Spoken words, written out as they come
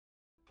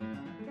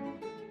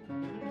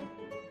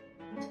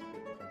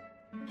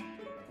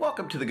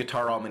Welcome to the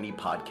Guitar Almany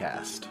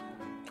podcast.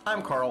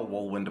 I'm Carl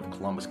Woolwind of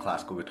Columbus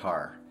Classical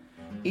Guitar.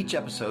 Each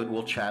episode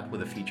we'll chat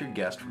with a featured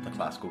guest from the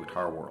classical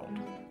guitar world.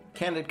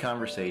 Candid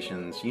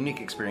conversations,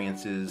 unique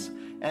experiences,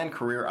 and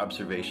career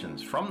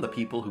observations from the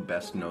people who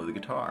best know the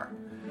guitar.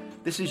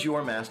 This is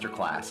your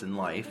masterclass in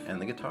life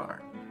and the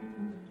guitar.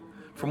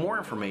 For more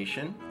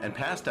information and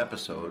past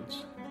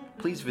episodes,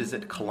 please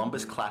visit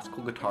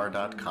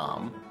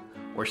columbusclassicalguitar.com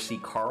or see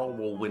Carl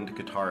Woolwind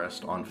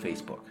Guitarist on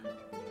Facebook.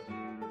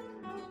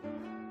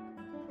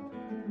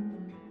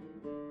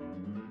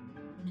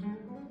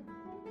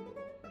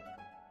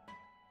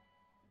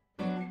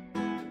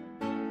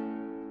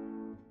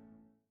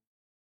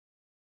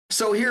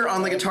 So here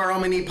on the Guitar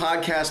Almany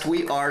podcast,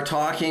 we are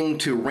talking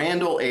to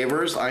Randall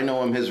Avers. I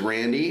know him as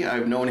Randy.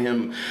 I've known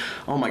him,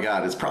 oh my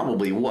God, it's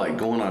probably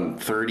going on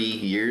 30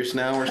 years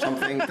now or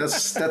something.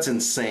 That's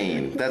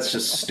insane. That's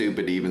just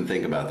stupid to even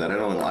think about that. I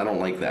don't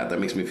like that. That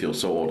makes me feel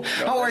so old.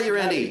 How are you,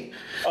 Randy?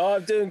 Oh,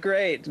 I'm doing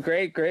great.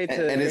 Great.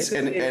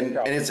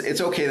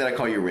 It's okay that I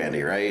call you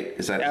Randy, right?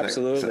 Is that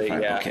absolutely? Is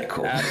that yeah. Okay,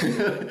 cool.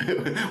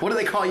 What do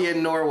they call you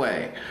in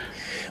Norway?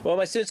 Well,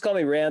 my students call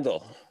me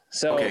Randall.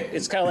 So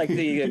It's kind of like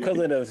the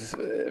equivalent of,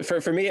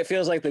 for me, it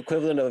feels like the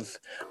equivalent of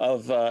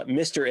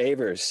Mr.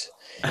 Avers.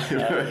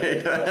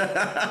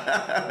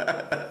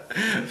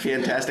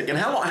 Fantastic. And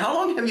how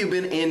long have you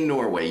been in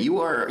Norway? You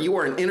are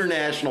an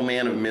international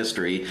man of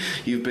mystery.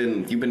 You've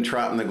been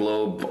trotting the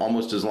globe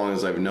almost as long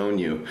as I've known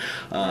you.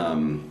 How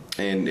long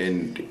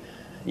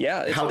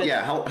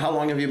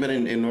have you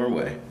been in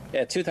Norway?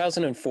 Yeah,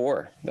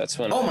 2004. That's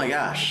when. Oh my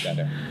gosh.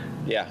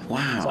 Yeah.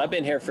 Wow. So I've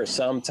been here for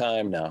some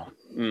time now.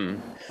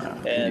 And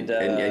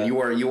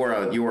you are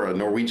a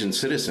Norwegian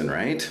citizen,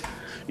 right?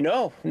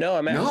 No,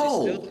 I'm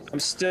actually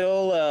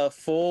still a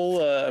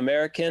full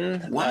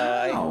American.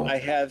 Wow. I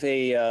have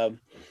a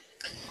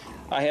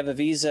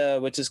visa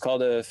which is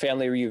called a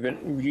family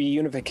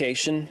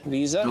reunification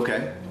visa.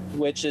 Okay.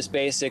 Which is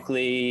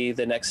basically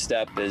the next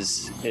step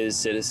is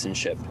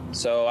citizenship.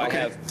 So I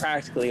have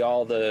practically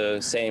all the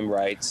same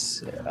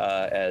rights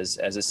as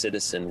a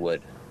citizen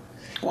would.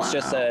 Wow. It's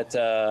just that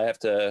I have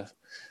to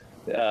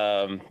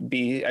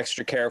be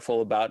extra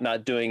careful about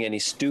not doing any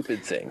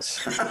stupid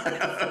things.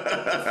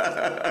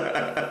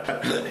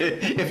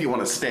 If you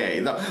want to stay,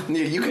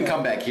 you can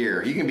come back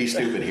here. You can be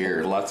stupid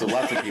here. Lots of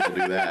people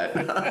do that.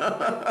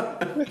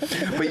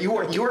 But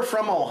you are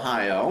from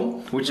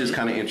Ohio, which is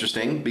kind of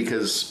interesting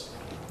because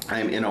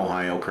I'm in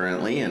Ohio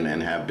currently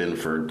and have been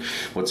for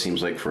what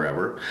seems like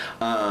forever.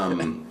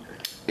 And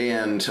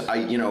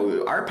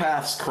our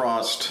paths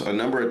crossed a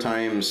number of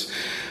times.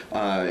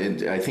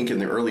 I think in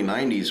the early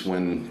 '90s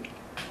when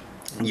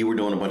you were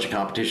doing a bunch of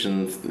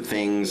competition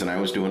things, and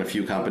I was doing a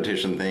few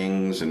competition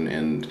things,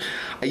 and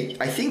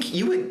I think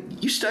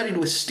you studied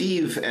with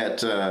Steve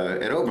at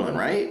Oberlin,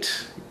 right?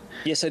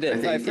 Yes, I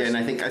did. I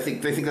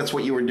think that's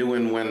what you were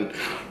doing when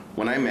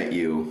I met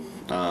you.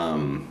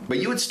 But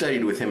you had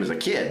studied with him as a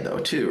kid, though,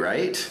 too,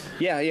 right?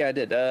 Yeah, I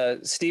did.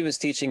 Steve was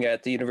teaching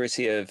at the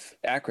University of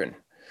Akron.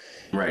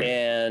 Right.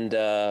 And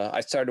I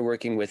started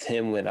working with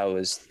him when I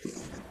was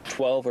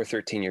 12 or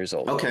 13 years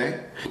old. Okay.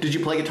 Did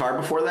you play guitar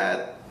before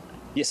that?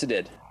 Yes, I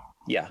did.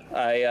 Yeah.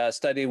 I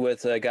studied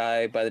with a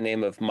guy by the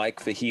name of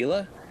Mike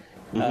Vahila,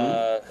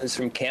 who's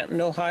from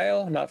Canton,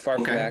 Ohio, not far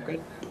from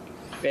Akron.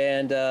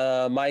 And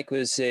Mike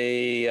was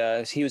he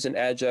was an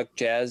adjunct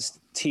jazz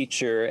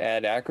teacher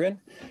at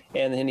Akron,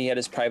 and then he had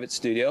his private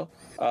studio,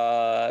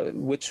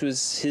 which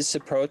was his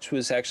approach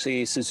was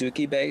actually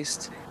Suzuki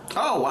based.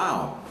 Oh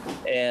wow!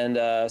 And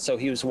so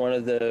he was one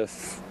of the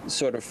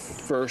sort of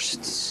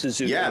first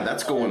Suzuki. Yeah,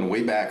 that's going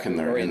way back in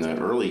the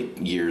early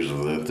years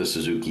of the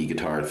Suzuki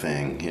guitar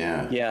thing.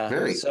 Yeah.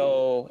 Very so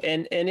cool.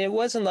 and it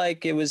wasn't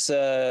like it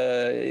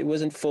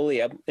wasn't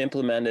fully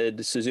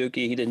implemented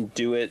Suzuki. He didn't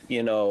do it,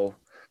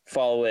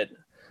 follow it,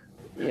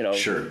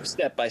 sure.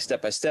 step by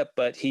step,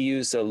 but he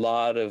used a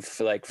lot of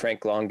like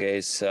Frank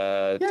Longuet's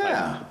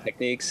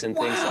techniques and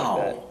things like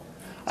that.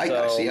 I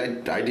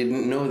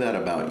didn't know that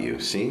about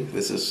you. See,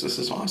 this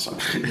is awesome.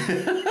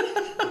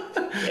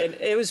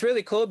 It was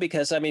really cool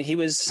because he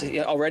was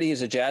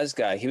a jazz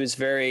guy. He was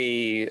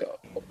very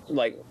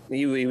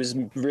he was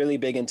really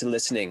big into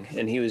listening,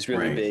 and he was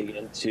really big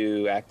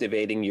into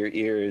activating your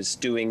ears.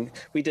 We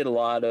did a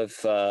lot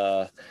of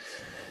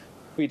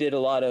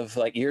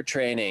like ear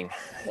training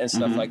and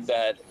stuff like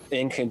that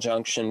in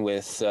conjunction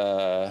with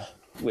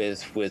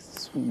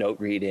note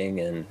reading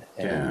and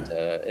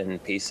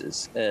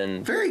pieces.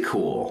 And very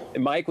cool.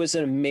 Mike was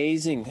an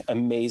amazing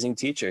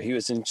teacher. He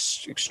was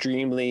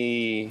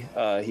extremely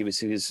he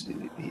was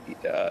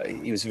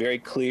very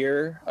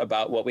clear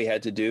about what we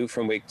had to do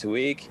from week to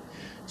week,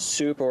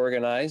 super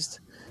organized,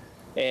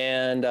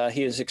 and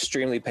he was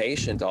extremely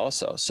patient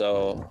also.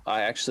 So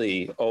I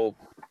actually owe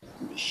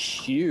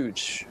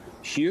huge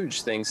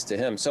things to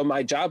him. So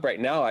my job right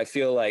now, I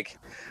feel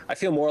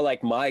more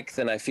like Mike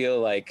than I feel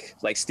like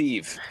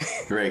Steve.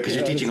 Right, because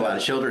you're teaching a lot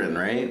of children,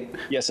 right?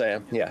 Yes, I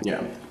am. Yeah.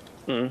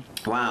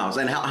 Mm-hmm. Wow.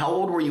 And how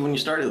old were you when you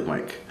started with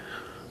Mike?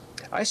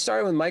 I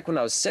started with Mike when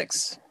I was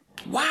 6.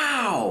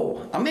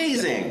 Wow,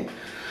 amazing.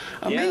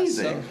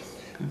 Amazing.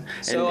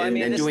 So I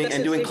mean,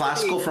 doing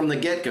classical from the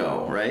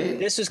get-go, right?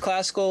 This was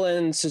classical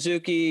and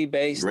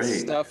Suzuki-based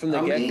stuff from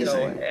the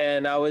get-go,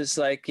 and I was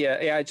like,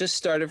 I just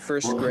started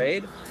first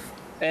grade,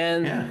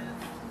 and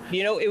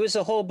it was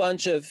a whole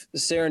bunch of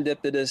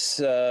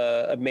serendipitous,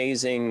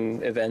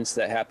 amazing events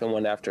that happened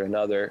one after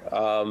another.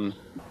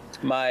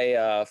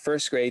 My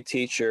first grade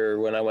teacher,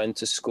 when I went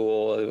to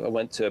school, I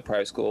went to a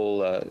private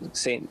school,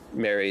 St.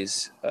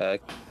 Mary's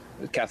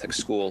Catholic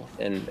school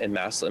in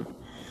Massillon.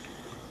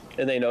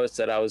 And they noticed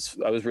that I was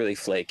really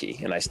flaky,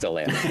 and I still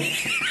am.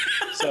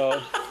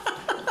 So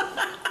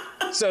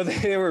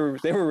they were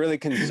really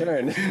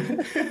concerned.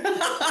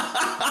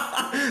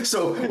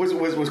 So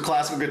was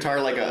classical guitar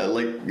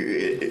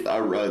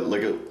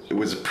it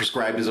was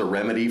prescribed as a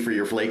remedy for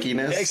your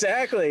flakiness?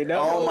 Exactly.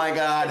 No. Oh my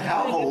God!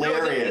 How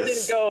hilarious! It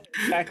didn't go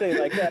exactly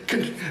like that.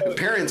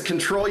 Parents,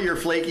 control your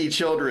flaky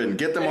children.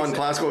 Get them on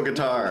classical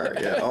guitar.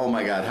 Yeah. Oh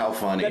my God! How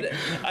funny! But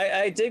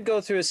I did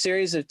go through a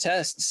series of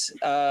tests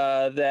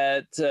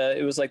that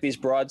it was like these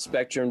broad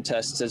spectrum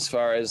tests as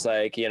far as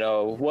like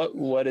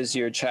what is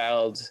your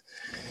child.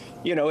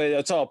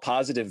 It's all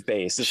positive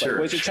based. It's like,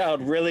 what's your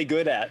child really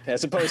good at,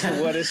 as opposed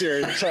to what is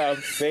your child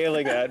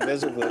failing at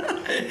miserably.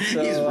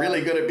 So, he's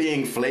really good at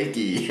being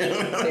flaky.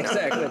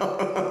 Exactly.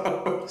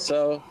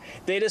 So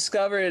they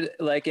discovered,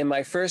 like in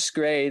my first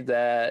grade,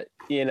 that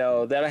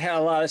that I had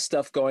a lot of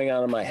stuff going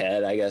on in my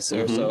head, I guess,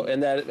 or so,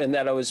 and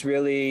that I was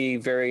really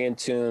very in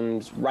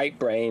tune, right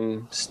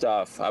brain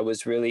stuff. I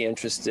was really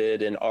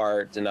interested in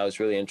art, and I was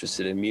really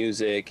interested in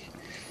music,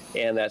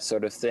 and that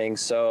sort of thing.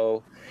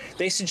 So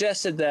they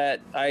suggested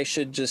that I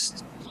should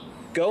just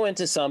go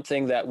into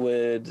something that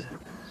would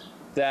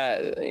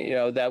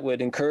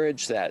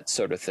encourage that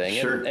sort of thing.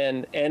 Sure.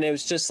 And it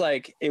was just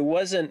like, it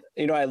wasn't,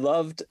 I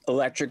loved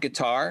electric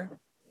guitar.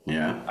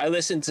 Yeah. I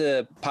listened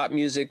to pop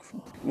music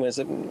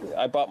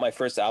I bought my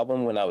first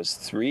album when I was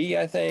 3,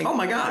 I think. Oh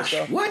my gosh!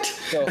 What?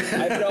 So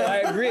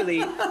I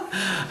really,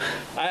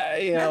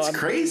 That's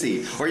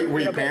crazy. Were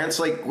your parents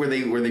were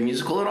they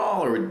musical at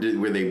all, or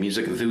were they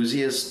music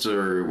enthusiasts,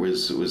 or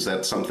was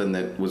that something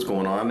that was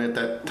going on at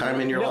that time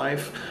in your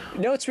life?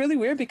 No, it's really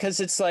weird because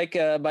it's like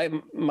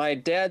my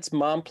dad's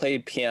mom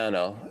played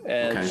piano,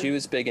 and she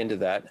was big into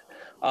that.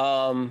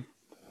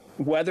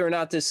 Whether or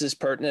not this is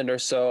pertinent or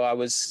so, I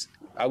was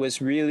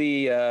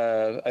really,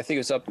 I think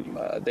it was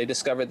they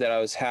discovered that I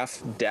was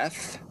half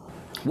deaf.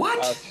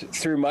 What?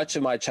 Through much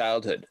of my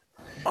childhood.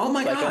 Oh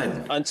my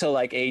God. Until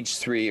like age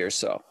 3 or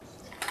so.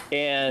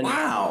 And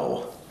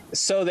wow.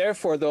 So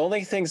therefore, the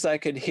only things I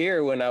could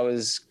hear when I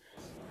was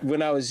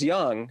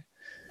young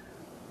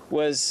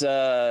was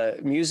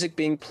music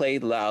being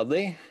played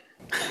loudly.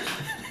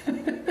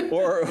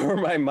 Or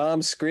my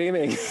mom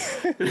screaming.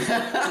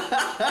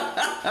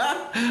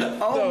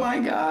 Oh my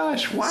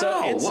gosh!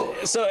 Wow.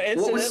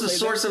 What was the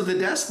source of the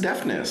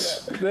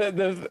deafness?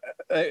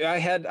 I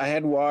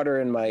had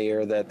water in my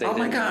ear that they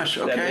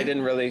that they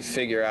didn't really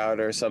figure out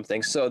or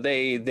something. So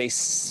they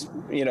as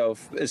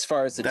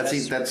far as the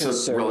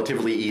that's a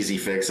relatively easy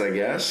fix, I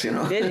guess.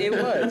 It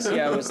was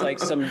it was like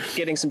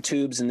getting some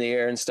tubes in the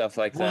ear and stuff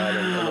like that. Wow.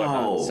 And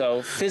whatnot.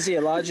 So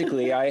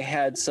physiologically, I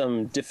had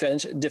some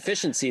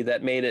deficiency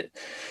that made it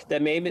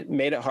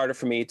harder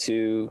for me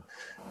to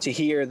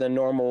hear the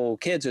normal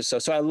kids or so.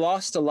 So I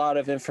lost a lot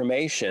of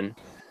information.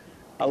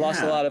 I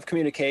lost a lot of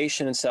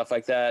communication and stuff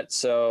like that.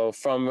 So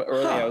from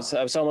early, I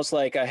was almost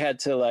like I had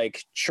to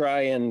like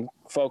try and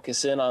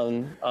focus in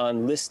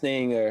on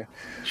listening or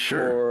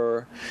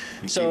so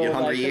your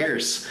hungry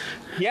ears.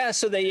 Yeah.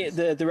 So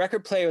the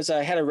record player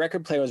I had a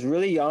record player. I was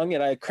really young,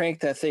 and I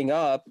cranked that thing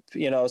up.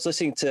 I was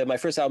listening to my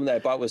first album that I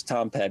bought was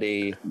Tom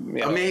Petty.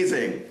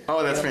 Amazing.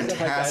 Oh, that's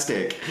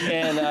fantastic. Like that.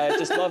 And I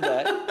just love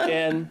that.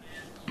 And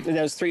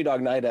there was Three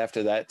Dog Night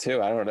after that too.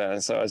 I don't know.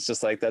 So it's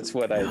just like, that's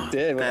what I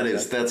did.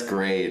 That's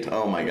great.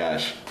 Oh my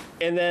gosh.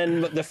 And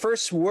then the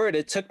first word,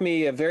 it took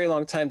me a very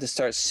long time to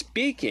start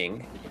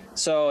speaking.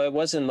 So it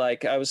wasn't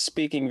like I was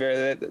speaking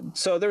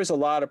so there was a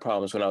lot of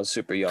problems when I was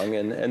super young.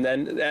 And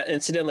then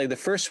incidentally, the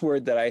first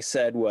word that I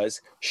said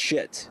was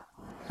shit.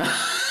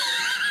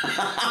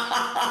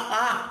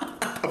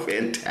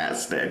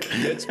 Fantastic.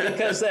 It's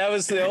because that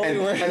was the only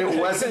word. And it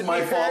wasn't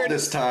my fault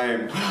this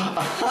time.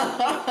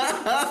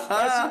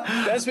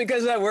 That's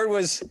because that word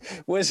was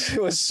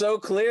so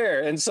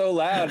clear and so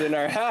loud in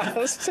our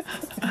house.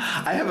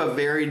 I have a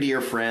very dear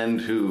friend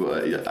who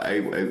I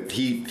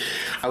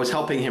was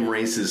helping him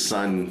raise his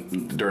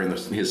son during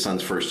his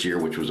son's first year,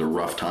 which was a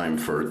rough time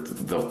for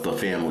the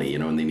family,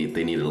 and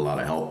they needed a lot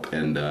of help.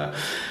 And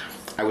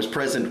I was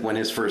present when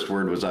his first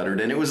word was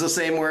uttered, and it was the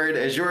same word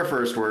as your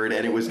first word,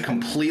 and it was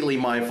completely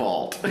my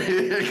fault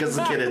because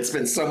the kid had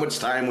spent so much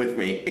time with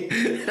me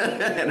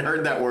and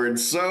heard that word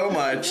so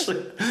much.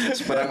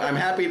 But I'm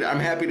happy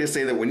to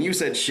say that when you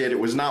said shit, it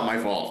was not my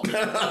fault.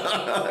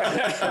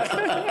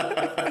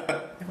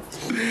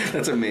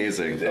 That's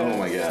amazing. Oh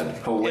my God,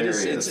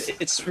 hilarious!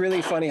 It's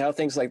really funny how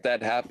things like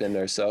that happen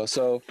or so.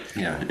 So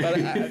yeah, but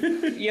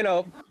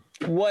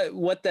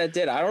what that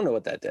did, I don't know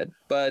what that did,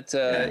 but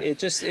it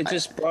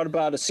just brought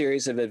about a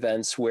series of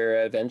events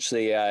where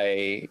eventually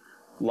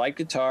liked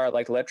guitar, I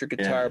liked electric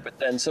guitar, but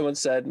then someone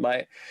said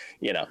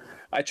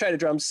I tried a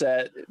drum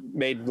set,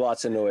 made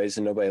lots of noise,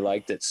 and nobody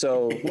liked it.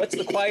 So what's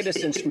the quietest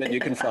instrument you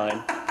can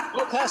find?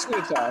 Well,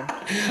 classical guitar.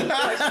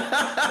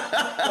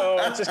 So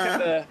it's just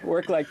gonna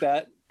work like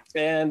that.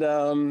 And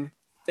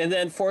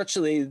then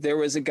fortunately there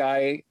was a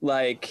guy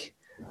like,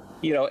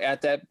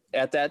 at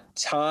that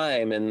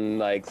time in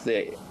like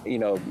the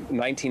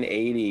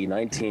 1980,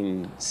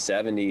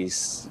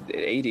 1970s,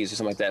 80s or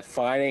something like that,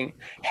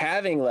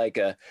 having like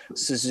a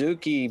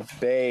Suzuki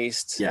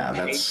based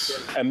that's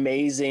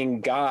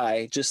amazing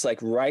guy just like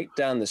right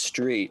down the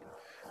street.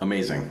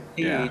 Amazing.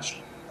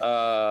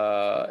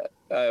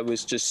 I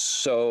was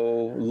just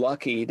so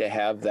lucky to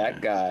have that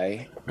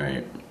guy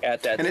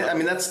at that time. I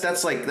mean,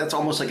 that's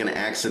almost like an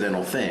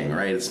accidental thing,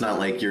 right? It's not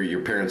like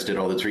your parents did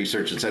all this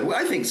research and said, well,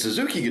 I think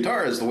Suzuki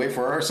guitar is the way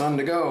for our son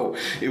to go.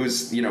 It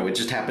was, it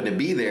just happened to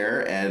be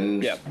there,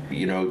 and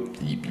you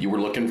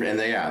were looking for, and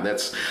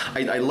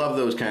I love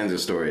those kinds of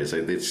stories.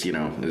 It's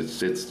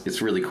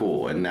it's really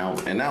cool. And now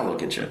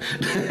look at you.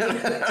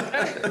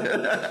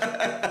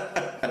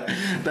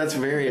 That's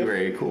very,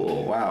 very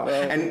cool. Wow.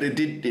 And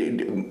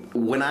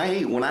when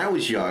I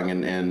was young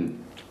and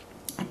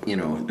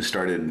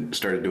started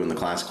doing the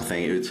classical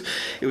thing, it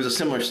was a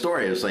similar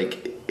story. It was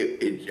like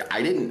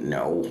I didn't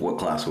know what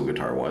classical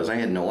guitar was. I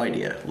had no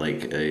idea.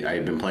 Like I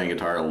had been playing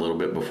guitar a little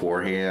bit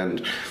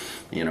beforehand,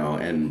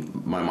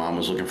 and my mom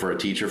was looking for a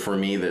teacher for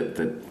me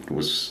that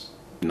was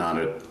not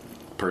a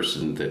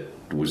person that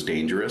was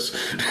dangerous.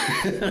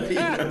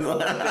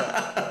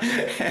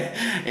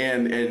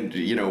 and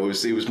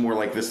it was more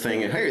like this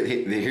thing,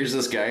 hey, here's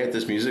this guy at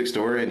this music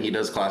store and he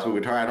does classical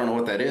guitar. I don't know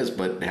what that is,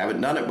 but haven't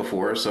done it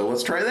before, so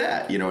let's try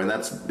that. And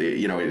that's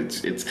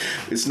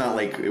it's not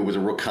like it was a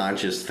real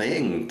conscious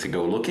thing to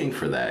go looking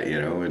for that,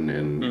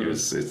 and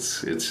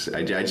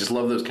I just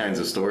love those kinds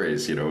of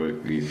stories.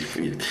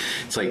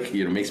 It's like,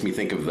 makes me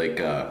think of like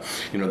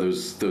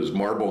those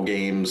marble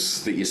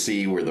games that you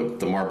see where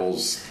the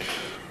marbles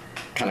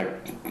kind of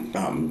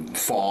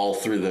fall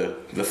through the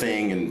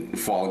thing and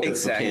fall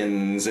against the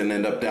pins and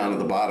end up down at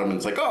the bottom, and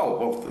it's like, oh,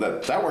 well,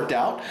 that worked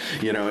out.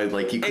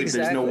 Like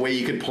there's no way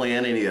you could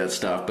plan any of that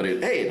stuff, but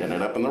it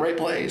ended up in the right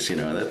place.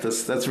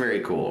 That's very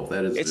cool.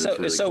 That is. It's so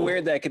cool.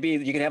 Weird that it could be.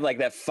 You can have like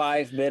that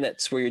 5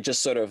 minutes where you're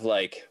just sort of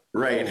like,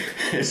 right.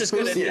 This is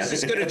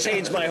gonna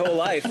change my whole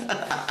life.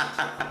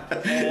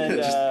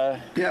 And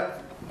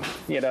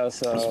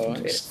so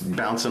just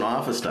bouncing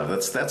off of stuff.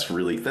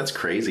 That's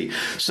crazy.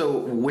 So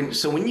when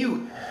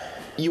you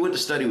went to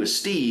study with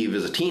Steve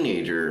as a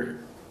teenager,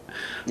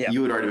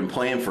 you had already been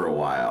playing for a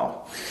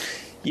while.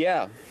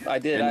 Yeah, I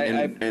did.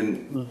 I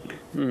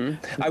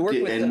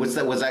worked with. And was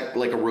that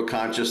like a real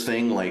conscious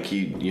thing? Like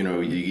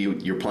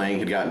your playing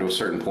had gotten to a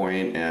certain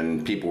point,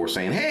 and people were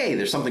saying, "Hey,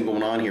 there's something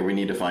going on here. We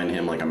need to find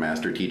him like a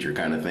master teacher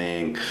kind of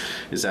thing."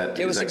 Is that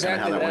exactly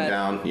kind of how that went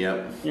down?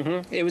 Yep.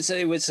 Mm-hmm. It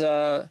was.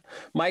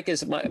 Mike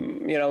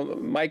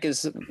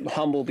is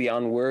humble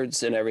beyond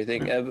words and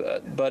everything,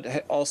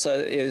 but also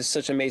is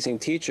such an amazing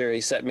teacher.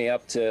 He set me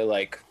up to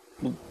like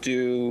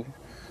do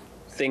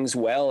things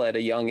well at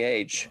a young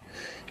age.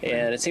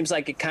 And it seems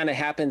like it kind of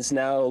happens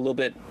now a little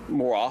bit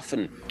more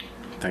often,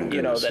 than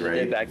it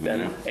did back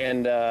then.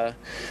 Yeah.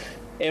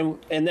 And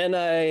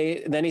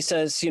then he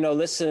says,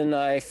 listen,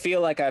 I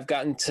feel like I've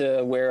gotten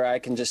to where I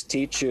can just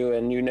teach you,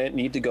 and you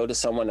need to go to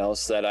someone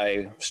else that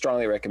I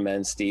strongly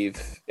recommend, Steve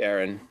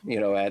Aaron,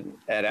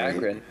 at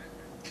Akron. Right.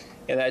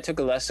 And I took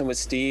a lesson with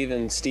Steve,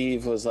 and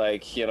Steve was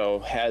like,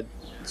 had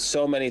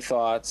so many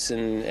thoughts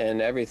and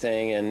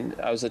everything, and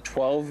I was a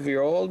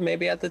 12-year-old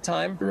maybe at the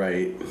time.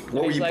 Right.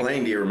 What were you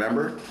playing? Do you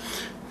remember?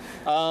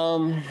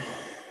 I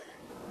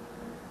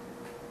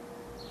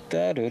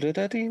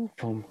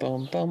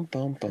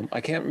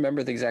can't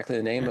remember exactly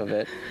the name of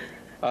it.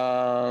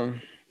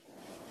 1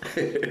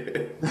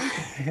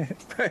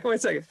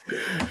 second.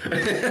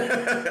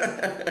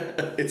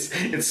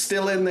 It's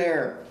still in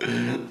there.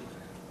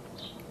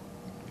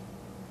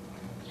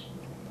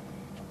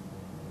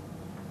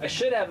 I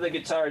should have the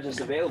guitar just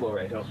available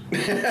right now.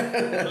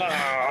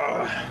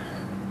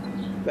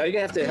 Now you're gonna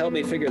have to help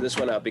me figure this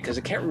one out because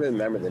I can't really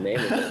remember the name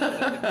of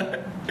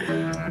it.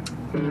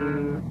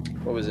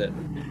 What was it?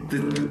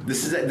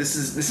 This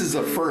is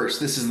the first.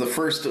 This is the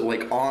first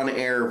like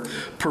on-air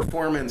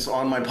performance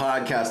on my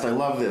podcast. I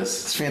love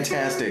this. It's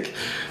fantastic.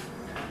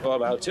 Oh,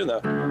 I'm out of tune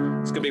though.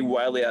 It's gonna be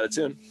wildly out of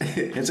tune.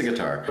 It's a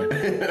guitar.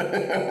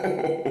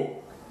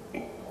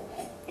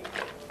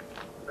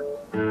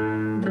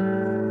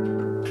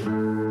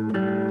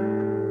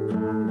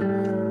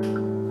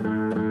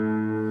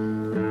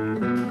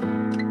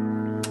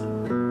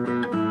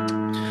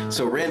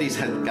 So Randy's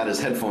got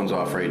his headphones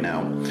off right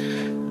now.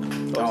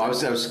 Oh, I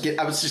was just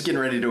getting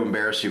ready to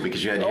embarrass you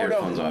because you had your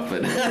headphones off.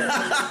 But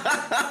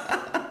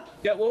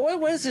yeah, well,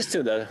 what is this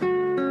to though?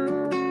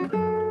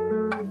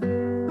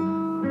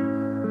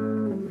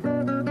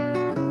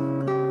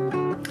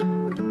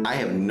 I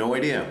have no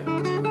idea.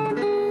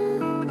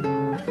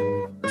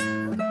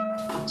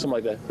 Something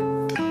like that.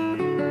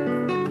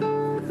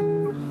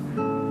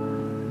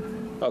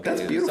 Okay.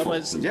 That's beautiful.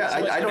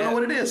 I don't know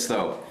what it is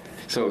though.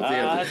 So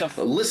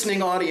the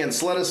listening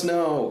audience, let us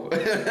know.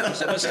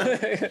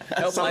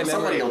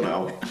 Somebody will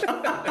know.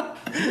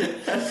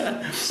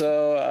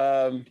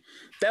 So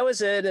that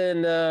was it,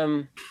 and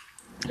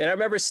I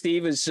remember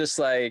Steve was just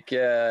like,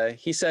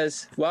 he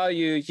says, "Wow,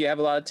 you have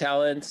a lot of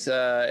talent,"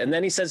 and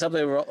then he said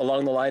something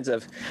along the lines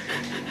of,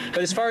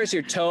 "But as far as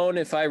your tone,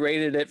 if I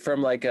rated it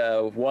from like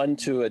a 1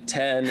 to a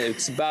 10,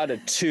 it's about a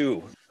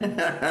 2." So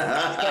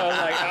I was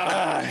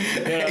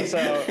like,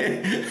 so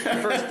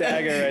first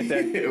dagger right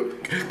there.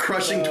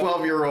 Crushing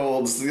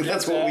 12-year-olds.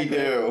 That's what we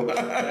do.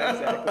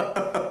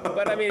 Exactly.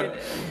 But I mean,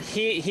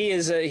 he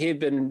had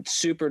been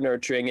super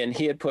nurturing, and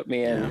he had put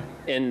me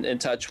in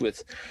touch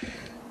with,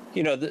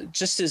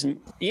 just his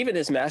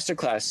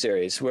masterclass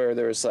series, where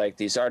there was like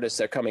these artists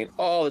that are coming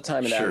all the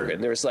time in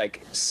Akron. There was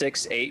like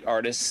 6-8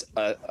 artists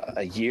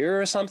a year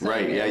or something.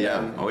 Right.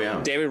 Yeah. Oh yeah.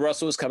 David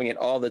Russell was coming in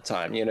all the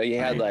time. You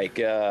had like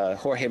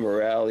Jorge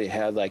Morel. You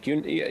had like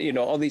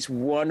all these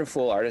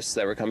wonderful artists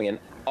that were coming in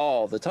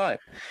all the time.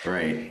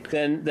 Right.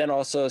 Then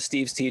also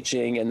Steve's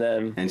teaching,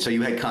 and so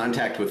you had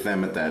contact with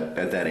them at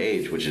that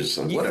age, which is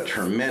what a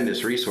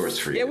tremendous resource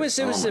for you. It was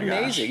amazing.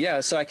 Gosh.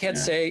 Yeah. So I can't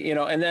say,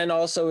 and then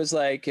also it was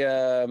like,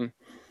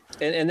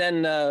 and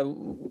then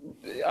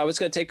I was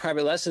going to take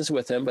private lessons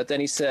with him, but then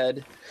he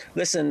said,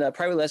 "Listen,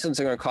 private lessons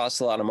are going to cost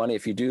a lot of money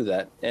if you do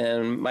that."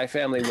 And my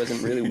family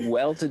wasn't really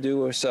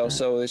well-to-do or so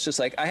it's just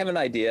like, I have an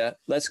idea.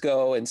 Let's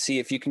go and see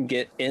if you can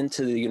get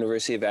into the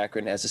University of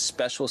Akron as a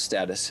special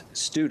status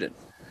student.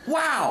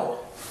 Wow.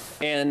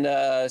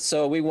 And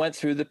so we went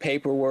through the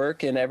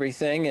paperwork and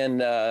everything,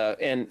 and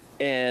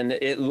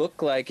it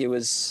looked like it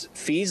was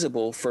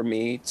feasible for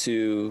me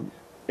to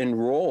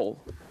enroll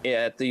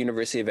at the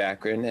University of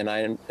Akron, and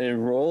I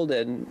enrolled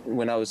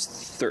when I was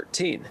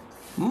 13.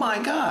 My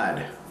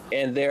God.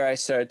 And there I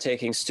started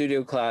taking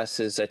studio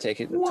classes. I took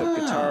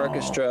guitar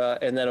orchestra,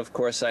 and then of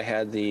course I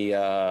had the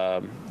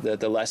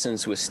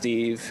lessons with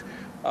Steve.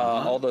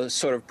 All those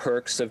sort of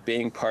perks of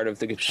being part of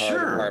the guitar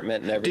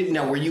department and everything.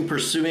 Now, were you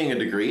pursuing a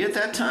degree at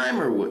that time,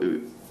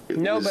 or?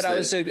 No, but I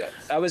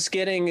was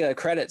getting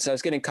credits. I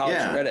was getting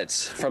college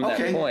credits from that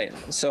point,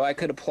 so I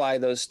could apply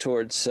those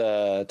towards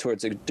a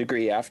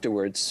degree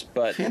afterwards.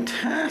 But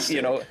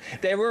fantastic.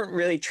 They weren't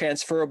really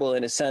transferable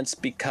in a sense,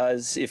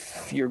 because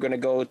if you're going to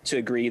go to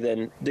degree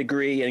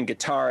in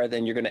guitar,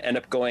 then you're going to end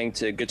up going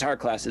to guitar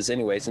classes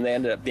anyways, and they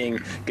ended up being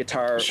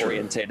guitar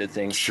orientated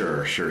things.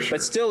 Sure.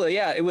 But still,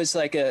 it was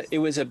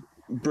a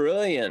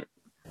brilliant,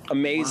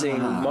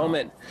 amazing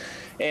moment.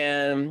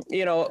 And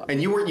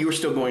and you were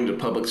still going to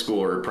public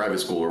school or private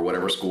school or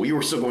whatever school. You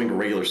were still going to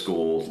regular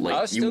school. Like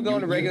I was still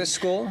going to regular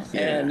school,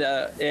 and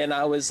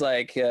I was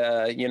like,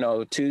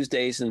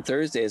 Tuesdays and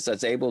Thursdays, I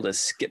was able to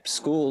skip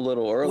school a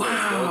little early,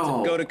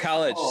 go to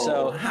college.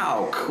 So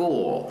how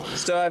cool!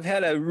 So I've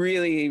had a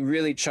really,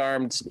 really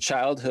charmed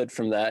childhood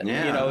from that.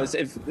 Yeah.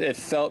 It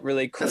felt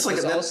really cool. That's like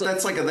that's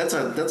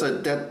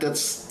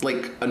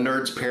like a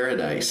nerd's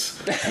paradise.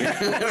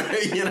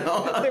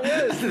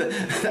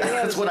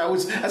 That's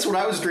what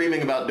I was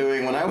dreaming about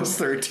doing when I was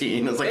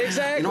 13. It's like,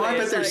 exactly. I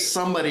bet there's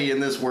somebody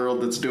in this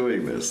world that's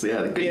doing this.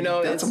 Yeah,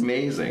 that's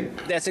amazing.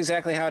 That's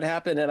exactly how it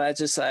happened, and I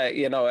just,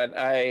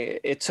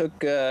 it took.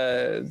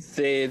 There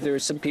were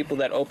some people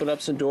that opened up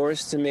some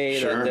doors to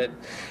me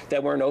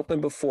that weren't open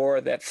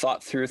before, that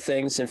thought through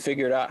things and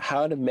figured out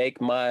how to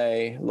make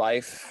my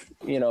life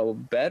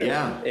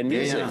better in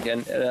music,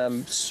 and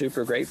I'm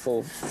super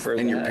grateful for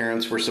that. And your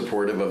parents were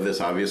supportive of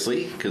this,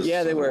 obviously, because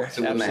they were. It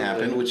wouldn't have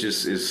happened, which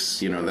is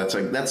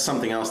that's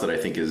something else that I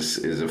think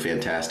is a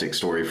fantastic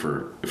story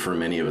for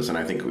many of us. And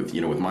I think with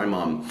my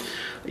mom,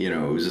 it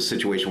was a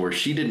situation where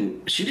she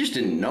just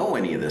didn't know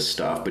any of this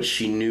stuff, but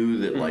she knew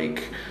that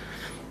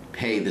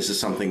hey, this is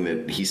something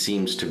that he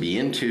seems to be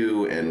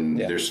into, and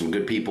there's some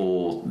good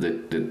people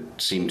that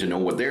seem to know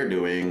what they're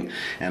doing,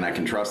 and I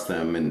can trust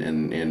them.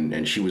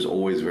 And she was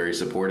always very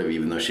supportive,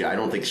 even though I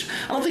don't think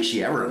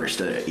she ever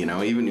understood it.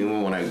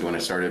 Even when I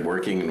started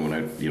working and when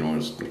I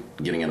was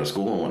getting out of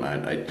school and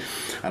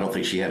I don't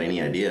think she had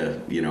any idea.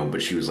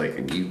 But she was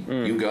like,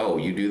 you go,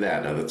 you do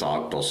that.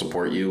 I'll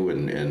support you,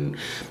 and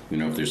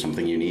if there's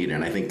something you need.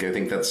 And I think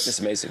that's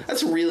amazing.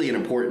 That's really an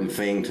important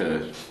thing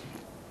to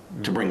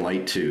bring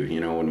light to,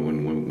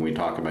 when we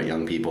talk about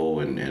young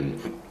people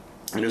and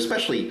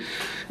especially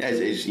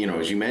as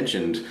you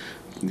mentioned,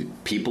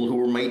 people who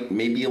are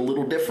maybe a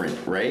little different,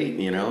 right?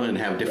 And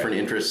have different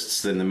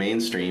interests than the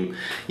mainstream.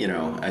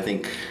 I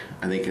think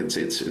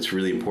it's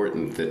really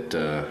important that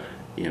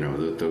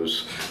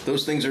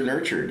those things are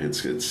nurtured.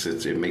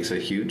 It makes a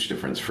huge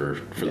difference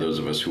for those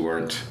of us who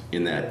aren't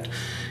in that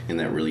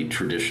really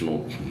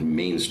traditional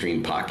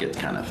mainstream pocket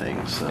kind of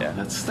thing. So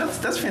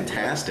that's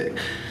fantastic.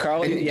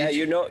 Carl,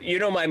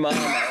 my mom.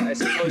 I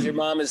suppose your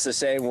mom is the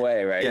same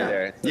way, right?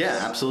 There.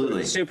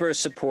 Absolutely. Super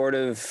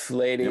supportive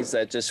ladies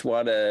that just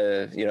want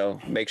to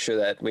make sure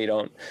that we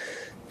don't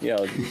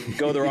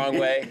go the wrong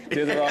way,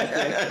 do the wrong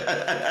thing.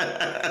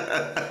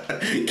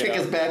 Kick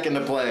us back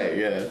into play.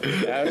 Yeah.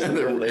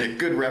 Absolutely.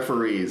 Good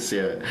referees.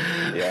 Yeah.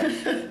 Yeah.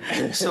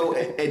 So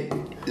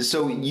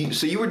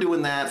you were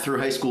doing that through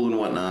high school and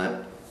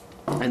whatnot.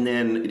 And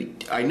then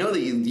I know that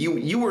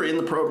you were in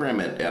the program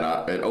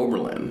at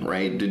Oberlin,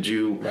 right? Did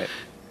you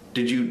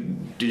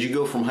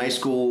go from high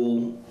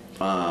school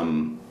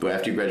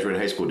after you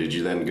graduated high school? Did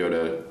you then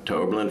go to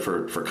Oberlin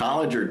for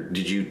college, or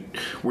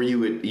were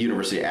you at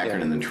University of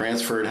Akron and then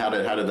transferred? How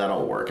did that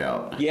all work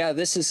out? Yeah,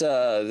 this is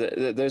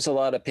there's a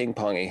lot of ping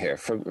ponging here.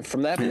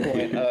 From that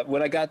point,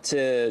 when I got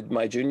to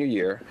my junior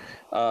year,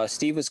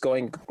 Steve was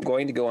going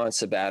to go on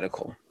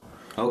sabbatical.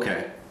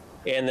 Okay.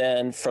 And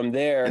then from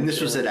there. And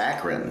this was at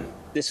Akron.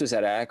 This was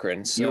at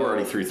Akron. So, you were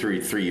already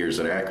through three years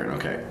at Akron.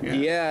 Okay.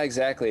 Yeah,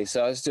 exactly.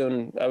 So I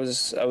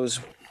was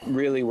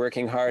really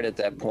working hard at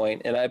that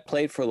point, and I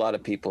played for a lot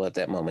of people at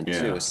that moment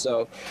too.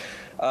 So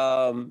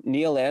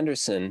Neil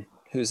Anderson,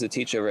 who's the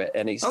teacher at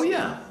NEC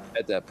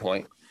at that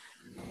point,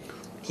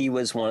 he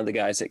was one of the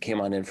guys that came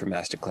on in for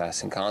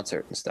masterclass and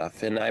concert and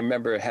stuff. And I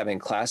remember having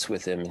class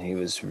with him, and he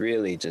was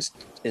really just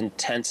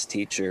intense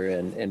teacher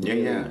and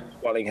really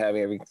wanting to have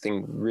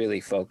everything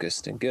really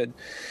focused and good.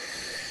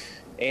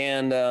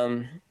 And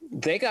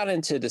they got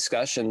into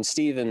discussion.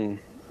 Steve and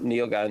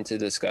Neil got into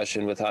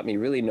discussion without me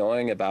really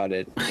knowing about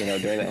it,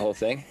 during that whole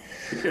thing.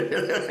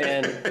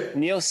 And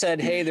Neil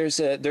said, "Hey, there's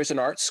an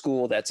art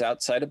school that's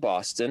outside of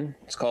Boston.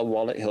 It's called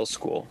Walnut Hill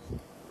School,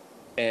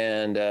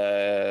 and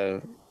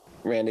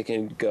Randy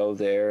can go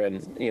there,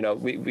 and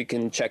we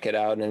can check it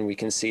out, and we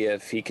can see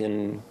if he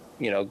can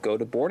go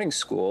to boarding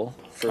school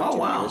for 2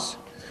 years."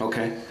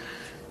 Okay.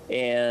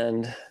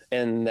 And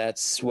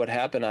that's what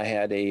happened. I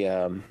had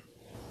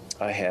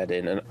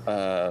an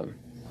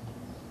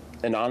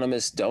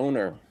anonymous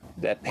donor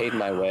that paid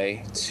my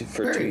way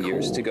for 2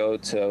 years to go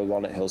to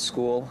Walnut Hill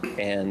School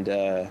and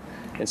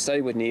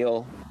study with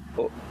Neil.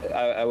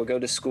 I would go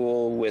to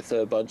school with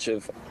a bunch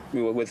of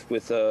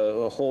with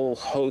a whole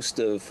host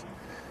of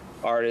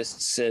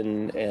artists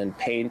and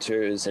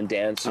painters and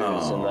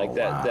dancers and like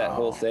that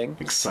whole thing.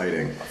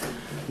 Exciting.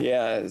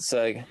 Yeah, it's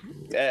like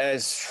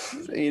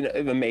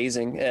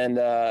amazing. And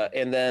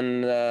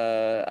then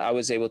I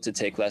was able to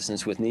take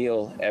lessons with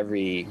Neil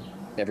every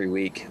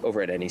week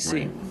over at NEC.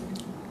 Right.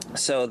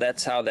 So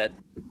that's how that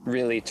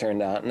really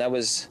turned out. And that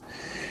was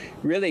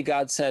really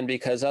godsend,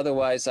 because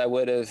otherwise I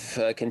would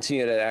have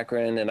continued at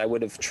Akron, and I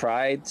would have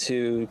tried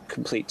to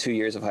complete 2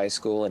 years of high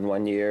school in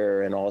 1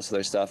 year and all this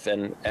other stuff.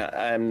 And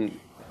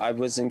I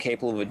was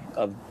incapable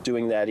of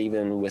doing that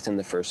even within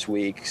the first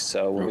week.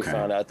 So when we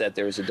found out that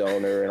there was a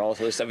donor and all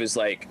this other stuff, it was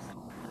like,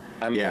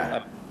 I'm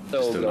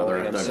just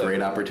another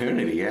great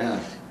opportunity.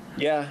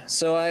 Yeah.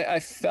 So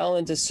I fell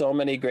into so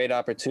many great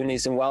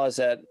opportunities. And while I was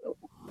at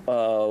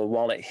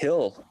Walnut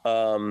Hill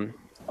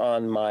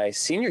on my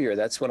senior year,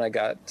 that's when I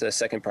got the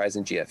second prize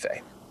in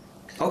GFA.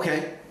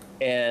 Okay.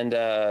 And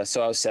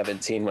so I was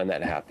 17 when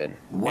that happened.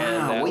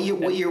 Wow.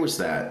 What year was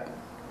that?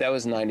 That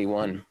was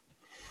 91.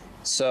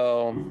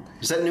 So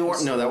is that New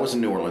Orleans? No, that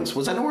wasn't New Orleans.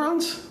 Was that New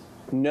Orleans?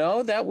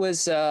 No, that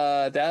was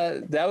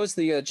that was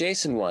the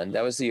Jason one.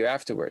 That was the year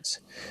afterwards.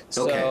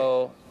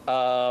 So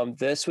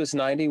this was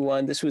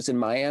 91. This was in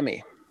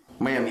Miami.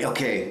 Miami.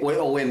 Okay.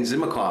 When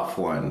Zimikoff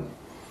won.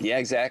 Yeah,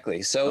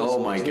 exactly. So. Oh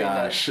my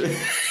gosh.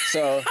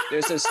 So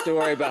there's a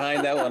story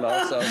behind that one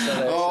also.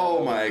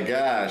 So my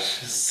gosh.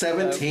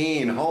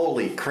 17.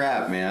 Holy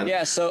crap, man.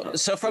 Yeah. So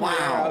from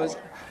there,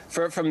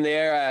 from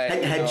there.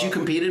 Had you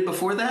competed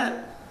before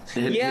that?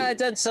 I'd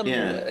done some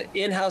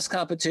in-house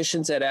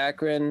competitions at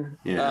Akron.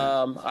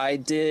 I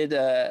did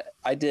ASTA,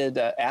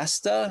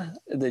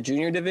 the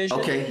junior division.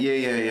 Okay,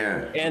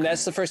 yeah. And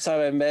that's the first time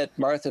I met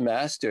Martha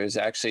Masters,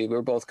 actually. We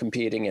were both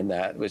competing in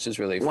that, which is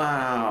really fun.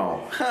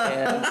 Wow.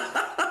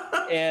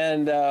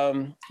 And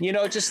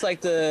just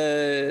like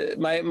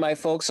my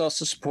folks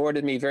also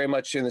supported me very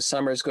much during the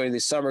summers, going to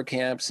these summer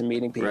camps and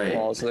meeting people and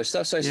all this other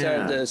stuff. So I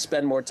started to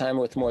spend more time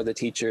with more of the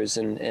teachers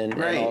and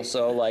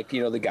also like,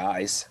 the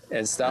guys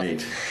and stuff.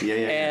 Right. Yeah.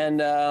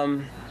 And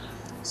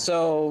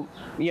so,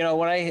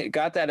 when I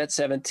got that at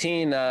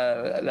 17,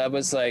 that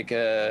was like,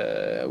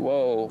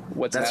 whoa,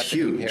 what's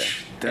happening here?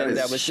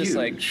 That was huge. Just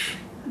like,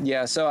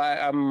 so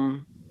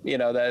I'm,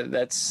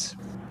 that's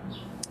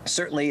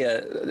certainly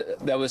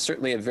that was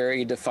certainly a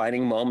very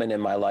defining moment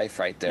in my life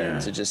right there,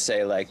 to just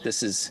say like,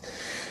 this is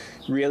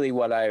really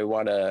what I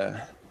want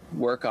to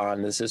work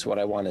on. This is what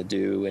I want to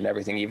do and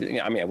everything.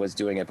 Even, I was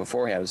doing it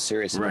beforehand. I was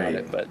serious about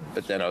it, but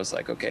then I was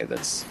like, okay,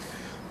 that's,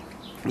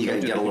 you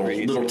got a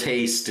little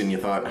taste and you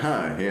thought,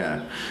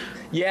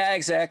 yeah,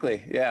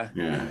 exactly. Yeah.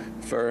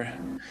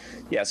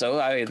 So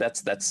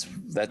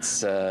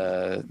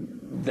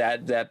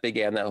that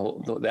began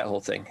that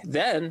whole thing.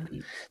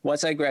 Then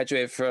once I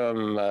graduated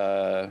from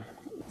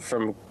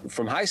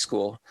high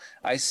school,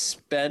 I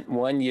spent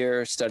 1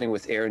 year studying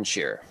with Aaron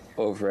Shearer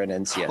over at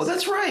NCS. Oh,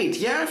 that's right.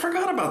 Yeah, I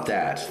forgot about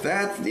that.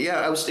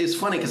 It's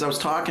funny because I was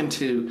talking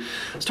to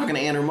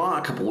Andrew Ma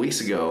a couple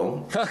weeks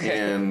ago, Okay.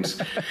 and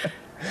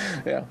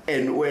Yeah.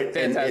 and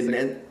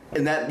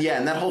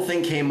that whole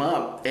thing came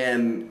up,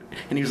 and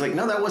he was like,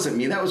 "No, that wasn't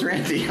me. That was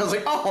Randy." I was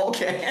like, "Oh,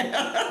 okay."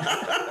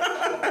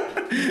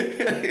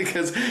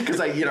 Because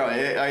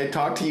I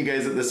talked to you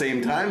guys at the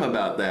same time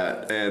about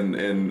that, and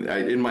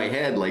in my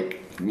head, like,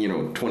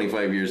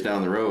 25 years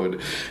down the road,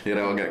 it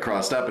all got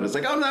crossed up, and it's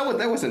like, oh, no,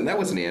 that wasn't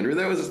Andrew.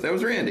 That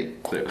was Randy.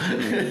 So.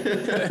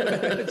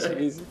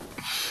 Jeez.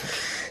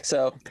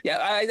 So yeah,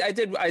 I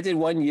did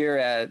 1 year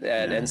at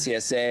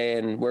NCSA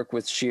and worked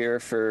with Sheer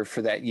for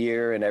that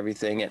year and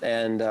everything,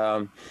 and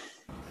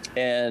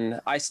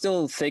I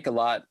still think a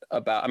lot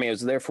about. I mean, I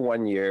was there for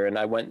 1 year, and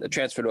I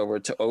transferred over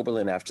to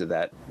Oberlin after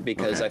that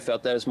because I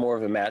felt that was more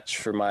of a match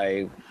for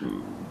my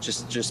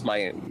just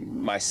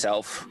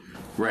myself.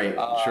 Right,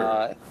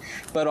 sure.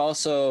 But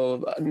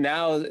also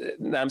now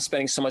that I'm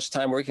spending so much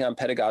time working on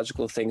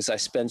pedagogical things, I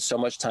spend so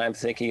much time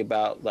thinking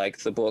about like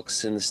the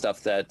books and the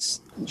stuff that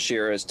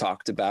Shearer has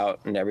talked about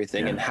and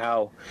everything, and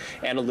how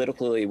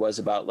analytical he was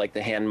about like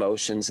the hand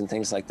motions and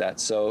things like that.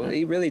 So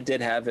he really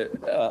did have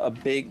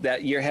that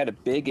year had a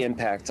big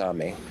impact on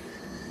me.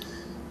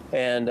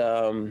 And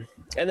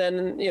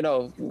then,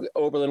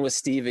 Oberlin with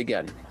Steve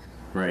again.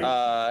 Right.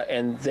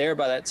 And there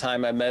by that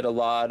time I met a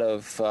lot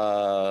of,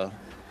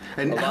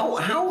 and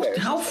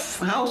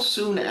how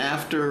soon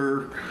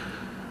after?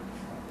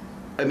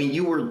 I mean,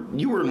 you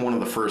were in one of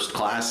the first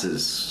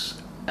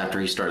classes after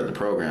he started the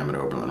program at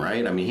Oberlin,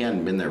 right? I mean, he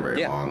hadn't been there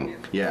very long.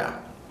 Yeah.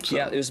 So.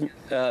 Yeah, it was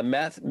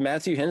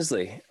Matthew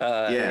Hensley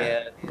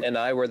and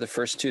I were the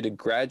first two to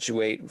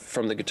graduate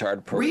from the guitar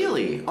program.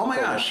 Really? Oh my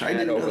gosh, I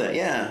didn't know that.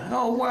 Yeah.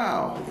 Oh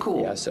wow,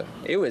 cool. Yeah, so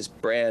it was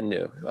brand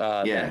new.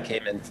 Matt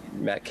came in.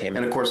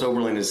 And of course,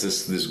 Oberlin is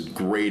this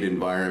great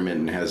environment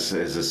and has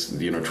this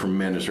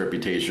tremendous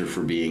reputation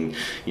for being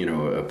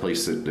a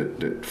place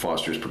that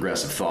fosters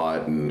progressive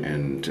thought and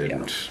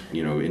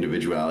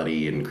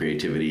individuality and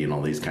creativity and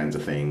all these kinds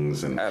of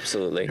things. And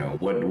absolutely.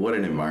 What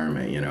an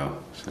environment,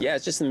 So. Yeah,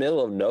 it's just in the middle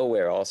of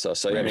nowhere also.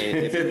 So, I mean,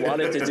 if you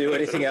wanted to do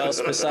anything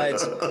else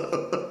besides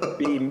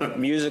be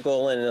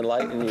musical and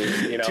enlighten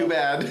you, Too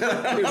bad.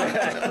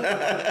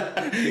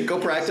 Go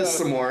practice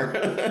some more.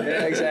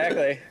 Yeah,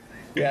 exactly.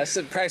 Yeah,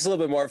 so practice a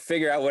little bit more,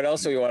 figure out what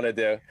else we want to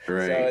do.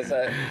 Right.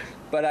 So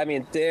but I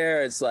mean,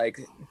 there is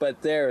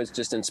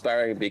just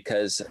inspiring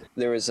because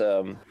there was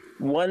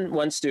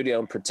one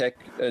studio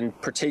in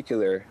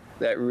particular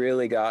that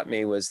really got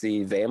me was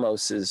the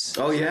Vamos's.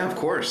 Oh, yeah, of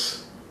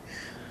course.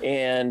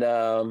 And,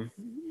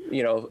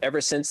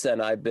 ever since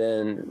then, I've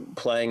been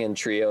playing in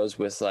trios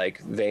with like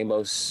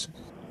Vamos.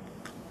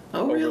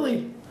 Oh,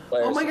 really?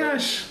 Oh my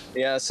gosh.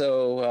 Yeah.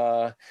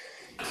 So,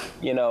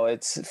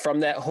 it's from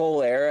that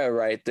whole era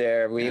right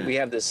there. We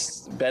have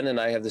this, Ben and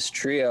I have this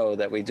trio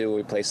that we do.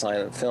 We play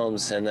silent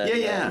films. And then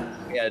we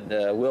had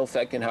Will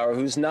Feckenhauer,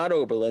 who's not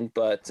Oberlin,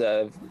 but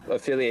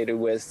affiliated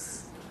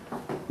with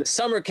the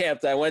summer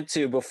camp that I went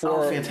to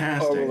before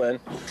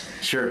Oberlin.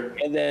 Sure.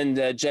 And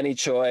then Jenny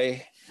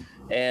Choi.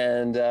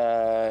 And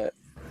I'll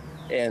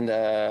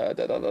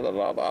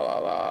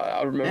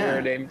remember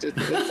her name.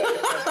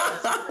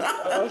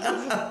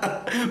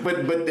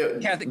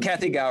 but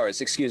Kathy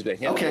Gowers, excuse me.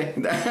 Yeah. Okay.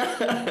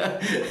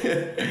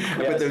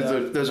 But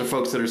those are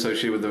folks that are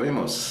associated with the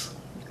Vamos.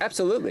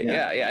 Absolutely.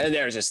 Yeah. And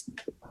they're just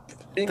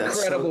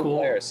incredible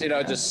players.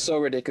 Just so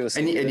ridiculous.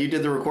 And you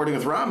did the recording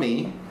with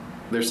Rami.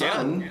 Their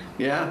son.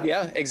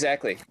 Yeah,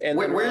 exactly. And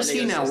where is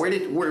he now? Where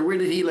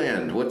did he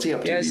land? What's he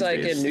up to? Yeah, he's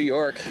like days? in New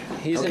York.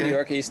 He's in New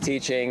York. He's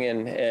teaching,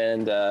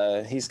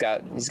 and he's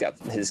got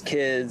his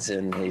kids,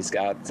 and he's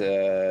got.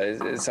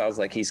 It sounds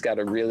like he's got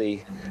a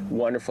really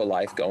wonderful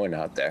life going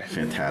out there.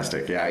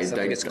 Fantastic. Yeah, I need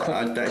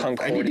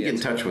to get in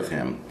touch with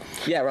him.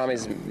 Yeah,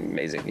 Rami's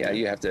amazing. Yeah,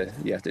 you have to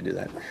do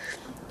that.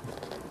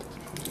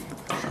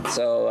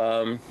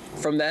 So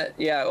from that,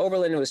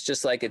 Oberlin was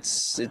just like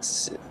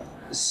it's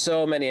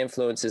so many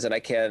influences,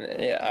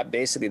 and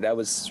basically that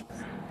was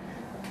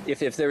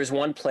if there was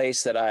one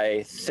place that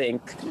I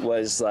think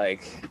was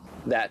like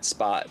that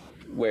spot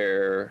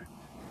where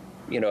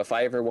if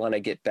I ever want to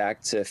get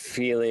back to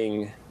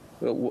feeling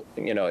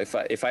if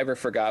I ever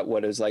forgot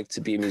what it was like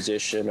to be a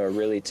musician or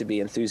really to be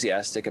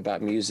enthusiastic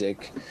about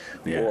music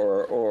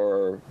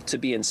or to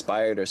be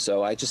inspired or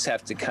so, I just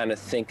have to kind of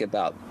think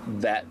about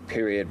that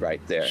period right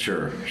there.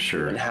 Sure.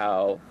 And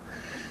how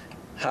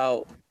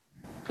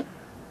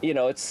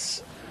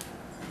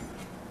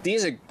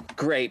these are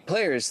great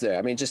players there.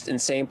 I mean, just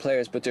insane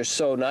players, but they're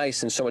so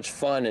nice and so much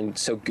fun and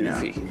so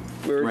goofy.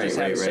 Yeah. We were just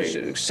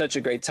having such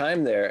a great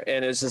time there,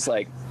 and it's just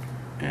like,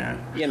 I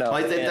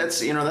think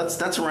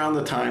that's around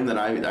the time that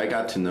I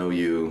got to know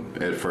you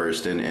at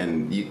first,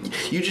 and you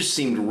just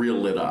seemed real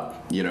lit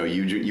up.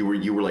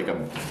 You were like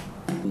a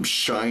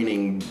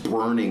shining,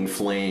 burning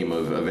flame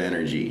of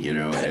energy.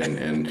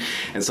 And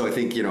so I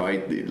think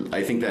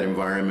I think that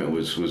environment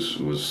was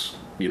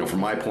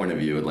from my point of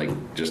view, like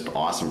just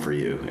awesome for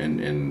you,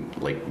 and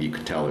like you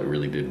could tell it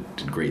really did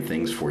great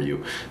things for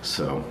you.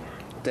 So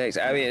Thanks.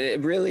 I mean,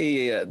 it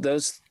really,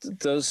 those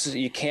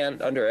you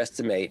can't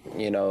underestimate,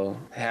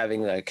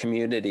 having a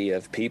community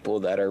of people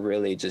that are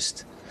really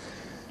just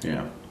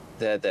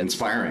that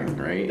inspiring,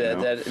 right?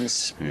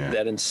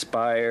 That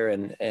inspire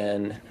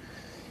and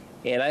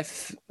I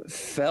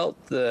felt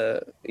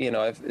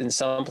in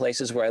some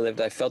places where I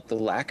lived, I felt the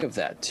lack of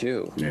that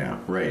too. Yeah,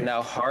 right. And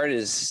how hard it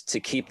is to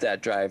keep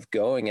that drive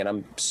going. And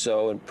I'm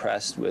so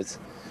impressed with,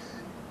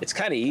 it's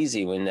kind of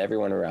easy when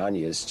everyone around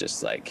you is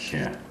just like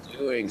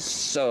doing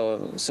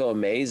so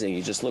amazing.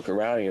 You just look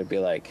around and you'll be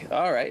like,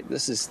 all right,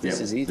 this is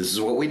easy. This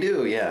is what we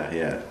do.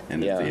 Yeah.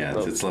 And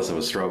it's less of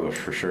a struggle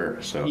for sure.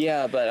 So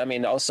yeah, but I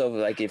mean, also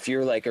like if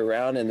you're like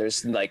around and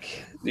there's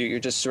like, you're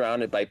just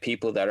surrounded by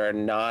people that are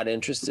not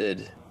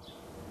interested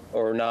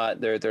or not,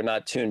 they're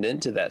not tuned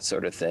into that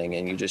sort of thing,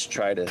 and you just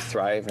try to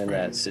thrive in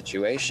that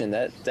situation,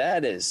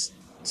 that is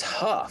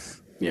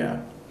tough.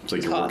 Yeah, it's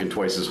like you're working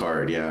twice as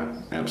hard.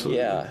 Yeah,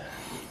 absolutely. Yeah,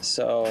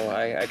 so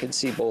I can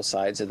see both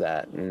sides of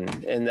that,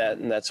 and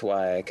that's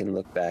why I can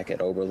look back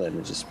at Oberlin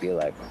and just be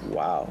like,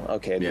 wow,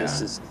 okay, this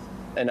is,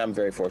 and I'm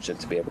very fortunate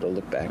to be able to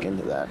look back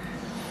into that.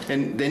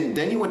 And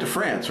then you went to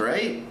France,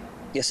 right?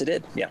 Yes, I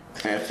did. Yeah.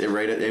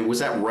 Was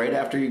that right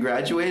after you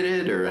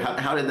graduated, or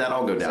how did that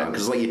all go down?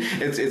 Because like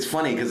it's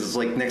funny because it's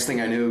like next thing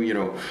I knew,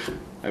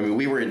 I mean,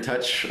 we were in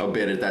touch a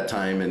bit at that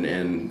time, and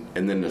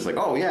then it's like,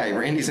 oh yeah,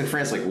 Randy's in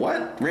France. Like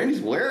what?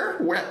 Randy's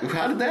where?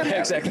 How did that happen?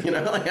 Exactly.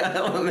 Like,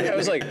 I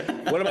was like,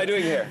 what am I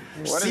doing here?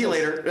 See you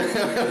later.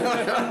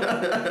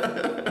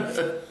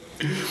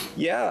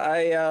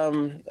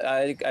 Yeah,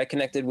 I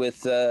connected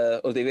with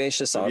Olivier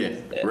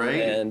Chasson,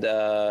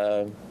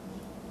 right?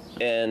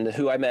 And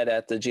who I met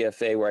at the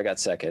GFA where I got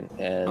second,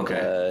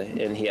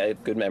 and he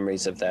had good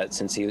memories of that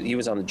since he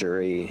was on the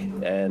jury,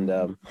 and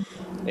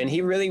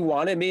he really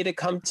wanted me to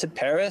come to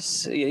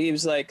Paris. He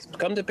was like,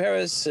 come to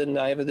Paris, and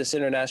I have this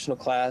international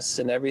class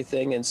and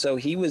everything, and so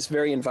he was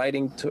very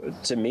inviting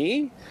to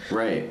me,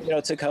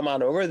 right? To come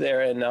on over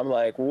there, and I'm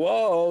like,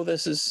 whoa,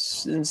 this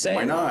is insane.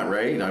 Why not,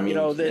 right? I mean,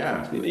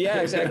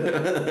 yeah, exactly.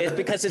 It's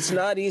because it's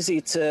not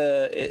easy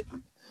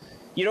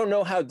you don't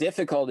know how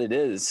difficult it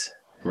is.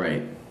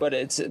 Right. But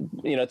it's,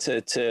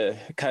 to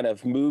kind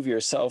of move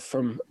yourself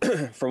from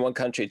one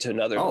country to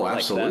another. Oh,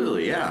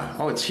 absolutely. Yeah.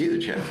 Oh, it's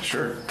huge. Yeah,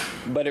 sure.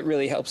 But it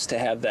really helps to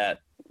have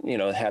that,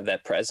 have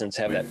that presence,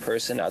 have that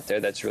person out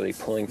there that's really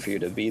pulling for you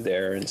to be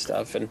there and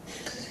stuff. And,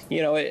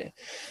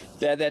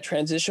 that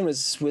transition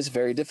was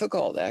very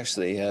difficult,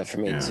 actually, for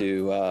me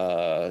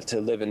to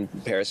live in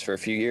Paris for a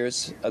few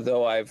years,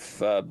 although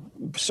I've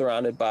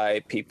surrounded by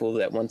people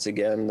that, once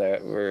again,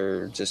 that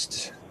were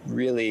just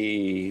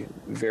really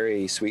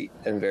very sweet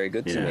and very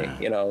good to me,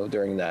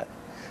 during that.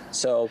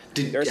 So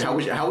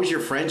how was your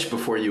French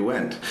before you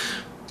went?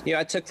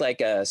 I took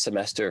like a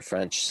semester of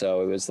French,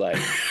 so it was like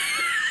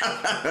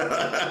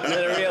and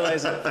then I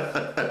realized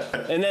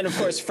and then of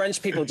course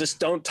French people just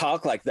don't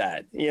talk like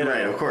that,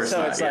 Right, of course. So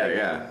not. it's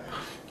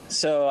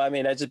So I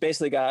mean, I just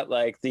basically got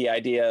like the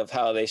idea of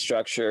how they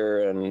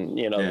structure and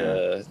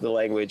the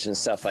language and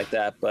stuff like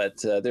that, but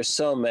there's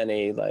so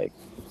many like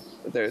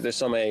there's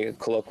so many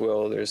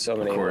colloquial, there's so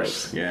many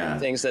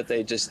things that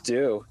they just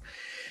do.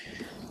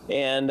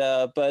 And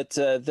but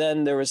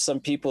then there was some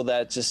people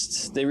that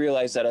just, they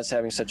realized that I was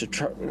having such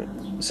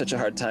a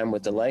hard time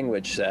with the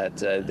language that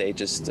they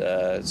just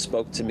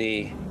spoke to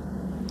me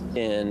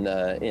in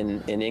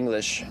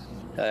English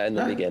in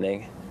the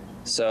beginning.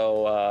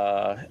 So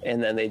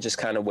and then they just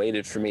kind of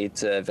waited for me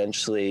to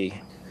eventually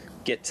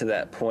get to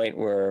that point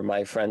where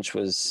my French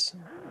was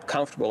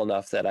comfortable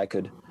enough that I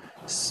could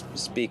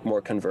speak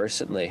more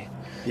conversantly.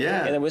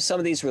 Yeah. And then with some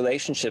of these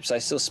relationships, I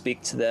still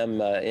speak to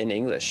them in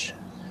English.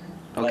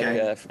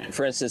 Okay. Like,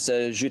 for instance,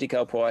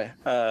 Judica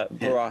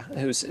Bois,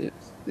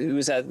 who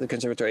was at the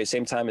conservatory at the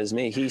same time as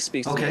me, he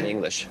speaks to me in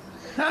English.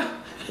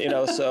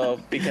 So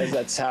because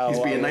that's how he's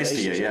being nice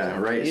to you. Yeah,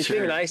 right. He's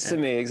being nice to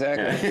me,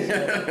 exactly.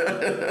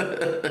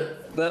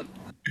 But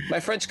my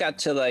French got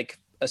to like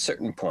a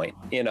certain point,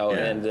 and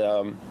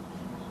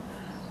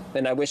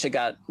I wish it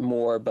got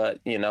more, but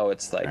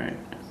it's like. Right.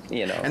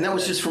 And that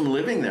was just from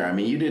living there. I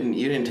mean, you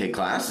didn't take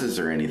classes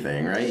or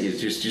anything, right? You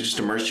just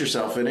immersed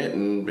yourself in it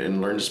and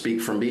learned to speak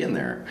from being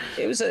there.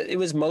 It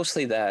was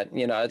mostly that.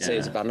 I'd say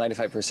it's about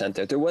 95%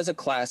 there. There was a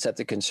class at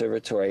the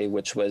conservatory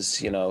which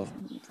was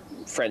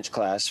French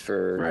class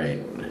for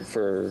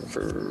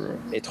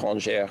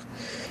étrangères,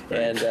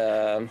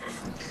 right.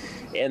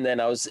 And then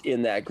I was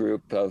in that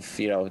group of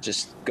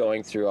just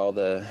going through all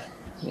the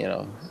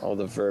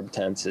verb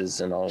tenses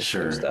and all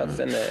that stuff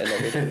and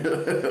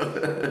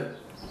everything.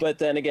 But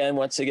then again,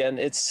 once again,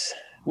 it's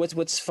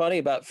what's funny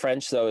about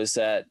French though is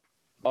that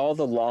all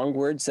the long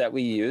words that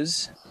we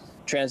use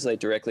translate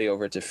directly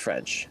over to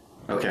French.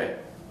 Okay.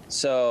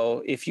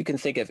 So if you can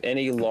think of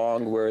any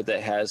long word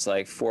that has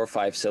like 4 or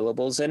 5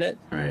 syllables in it,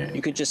 right.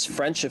 You could just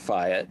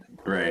Frenchify it.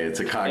 Right.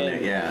 It's a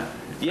cognate. Yeah.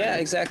 Yeah,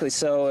 exactly.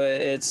 So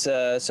it's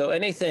so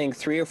anything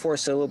 3 or 4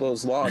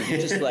 syllables long, you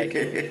just make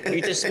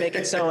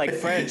it sound like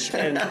French,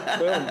 and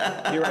boom,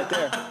 you're right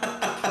there.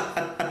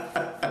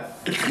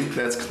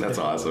 That's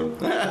awesome.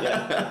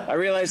 Yeah. I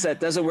realize that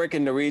doesn't work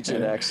in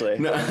Norwegian, actually.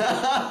 No. And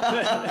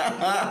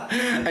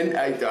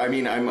I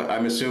mean,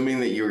 I'm assuming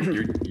that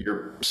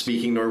you're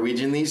speaking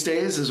Norwegian these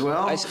days as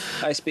well.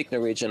 I speak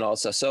Norwegian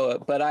also.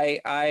 So, but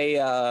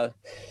I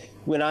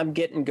when I'm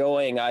getting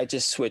going, I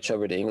just switch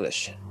over to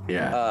English.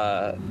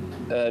 Yeah.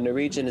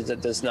 Norwegian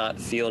does not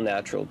feel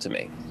natural to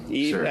me.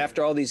 Even Sure.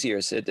 after all these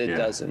years, it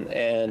doesn't.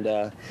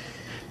 And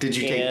did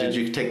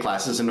you take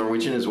classes in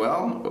Norwegian as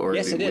well? Or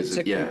yes, I did.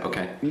 Took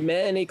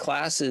many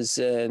classes,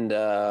 and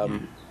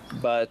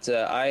but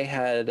I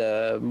had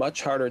a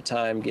much harder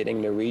time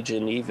getting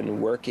Norwegian even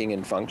working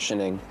and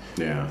functioning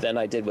than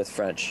I did with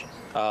French.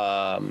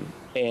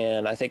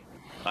 And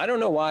I don't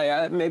know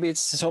why. Maybe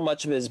it's so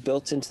much of it is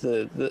built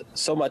into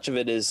so much of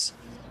it is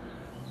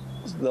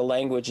the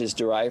language is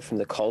derived from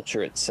the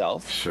culture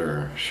itself.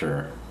 Sure.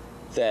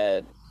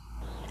 That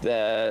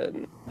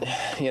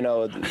you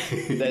know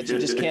that you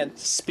just can't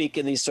speak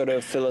in these sort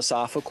of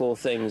philosophical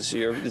things.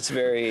 It's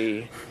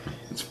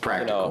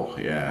practical,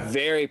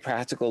 very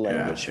practical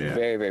language,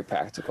 very, very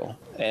practical.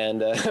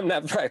 And I'm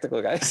not a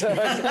practical guy, so.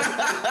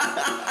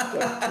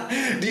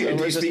 Do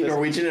you speak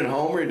Norwegian at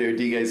home, or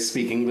do you guys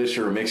speak English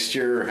or a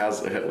mixture?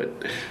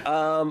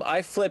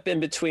 I flip in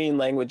between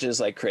languages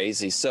like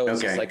crazy, so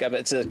it's just like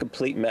it's a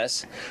complete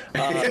mess.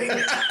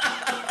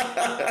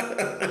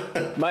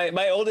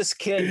 My oldest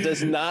kid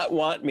does not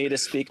want me to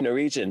speak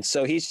Norwegian,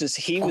 so he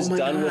was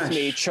done with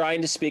me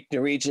trying to speak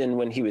Norwegian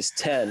when he was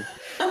 10.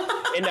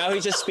 And now he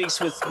just speaks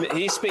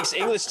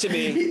English to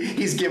me.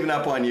 He's given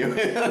up on you.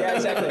 Yeah,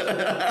 exactly.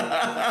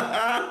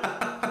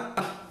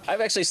 I've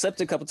actually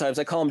slipped a couple times.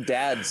 I call him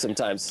Dad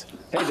sometimes.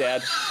 Hey,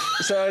 Dad.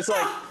 So it's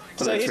like,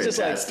 so he's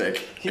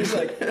fantastic. Just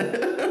like,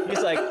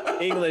 he's like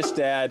English,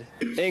 Dad,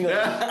 English.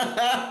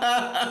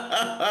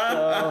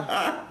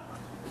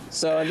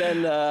 So and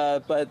then,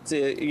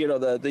 you know,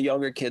 the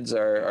younger kids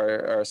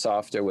are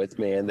softer with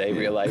me, and they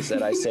realize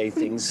that I say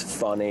things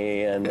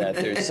funny and that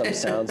there's some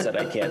sounds that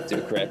I can't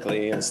do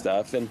correctly and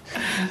stuff, and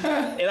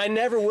I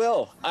never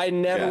will. I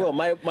never will.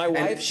 My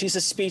wife, she's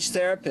a speech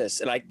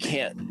therapist, and I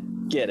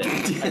can't get it.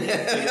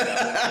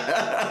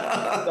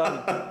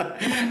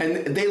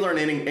 And they learn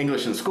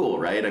English in school,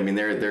 right? I mean,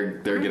 they're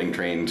getting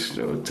trained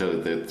so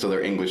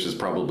their English is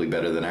probably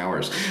better than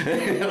ours.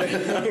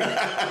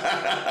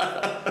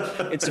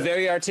 It's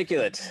very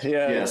articulate.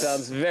 Yeah, yes. It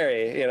sounds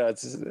very. You know,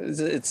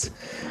 it's.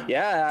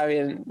 Yeah, I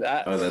mean.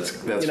 That's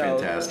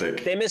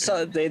fantastic. They miss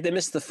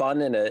the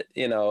fun in it.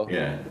 You know.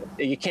 Yeah.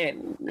 You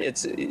can't.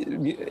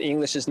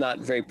 English is not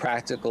very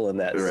practical in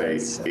that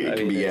sense. It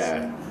can be.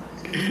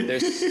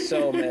 There's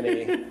so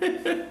many.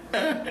 Many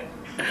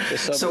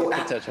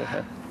potential.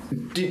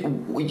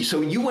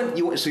 So you went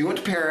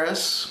to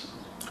Paris.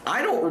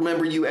 I don't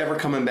remember you ever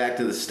coming back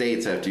to the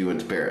States after you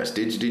went to Paris.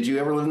 Did you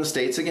ever live in the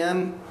States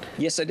again?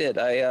 Yes, I did.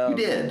 You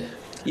did?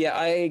 Yeah,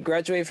 I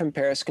graduated from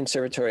Paris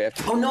Conservatory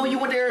after. Oh no, you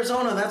went to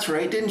Arizona. That's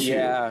right, didn't you?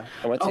 Yeah,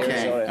 I went to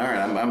Arizona. All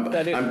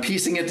right, I'm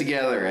piecing it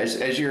together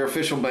as your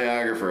official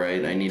biographer.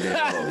 I need to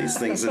have all these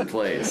things in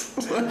place.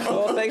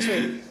 Well, thanks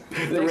for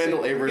the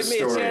Randall Avers story.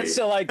 Give me a chance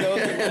to go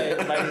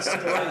through my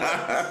story.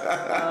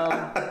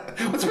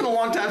 It's been a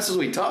long time since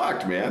we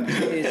talked, man.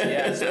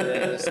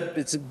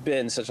 It's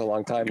been such a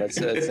long time.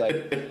 It's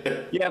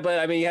like, yeah, but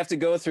I mean, you have to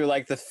go through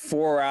like the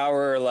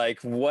 4-hour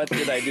what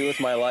did I do with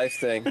my life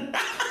thing.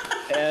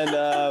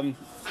 And,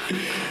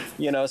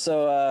 you know,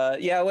 so,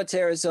 I went to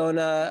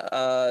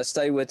Arizona,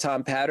 studied with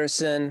Tom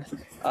Patterson,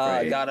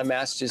 got a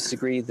master's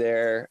degree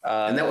there.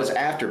 And that was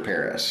after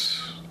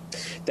Paris?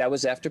 That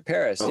was after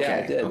Paris. Okay, yeah,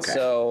 I did. Okay.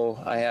 So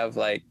I have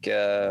a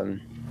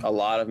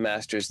lot of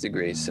master's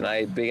degrees, and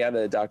I began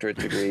a doctorate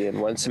degree in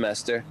one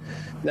semester.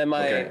 Then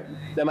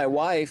my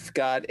wife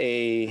got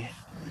a,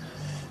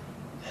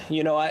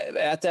 you know,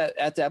 at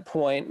that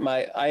point,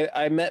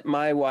 I met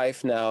my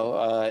wife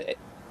now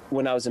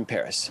when I was in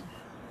Paris.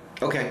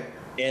 Okay.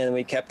 And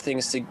we kept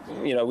things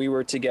we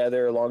were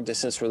together, a long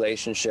distance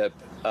relationship.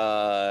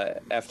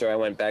 After I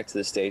went back to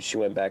the States, she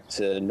went back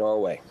to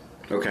Norway.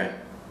 Okay.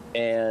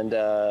 And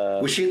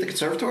was she at the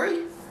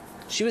conservatory?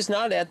 She was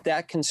not at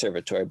that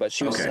conservatory, but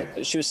she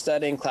was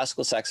studying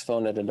classical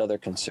saxophone at another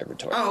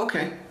conservatory. Oh,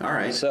 okay. All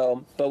right.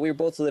 So, but we were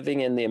both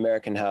living in the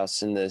American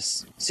House in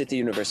this Cité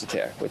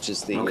Universitaire, which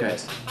is the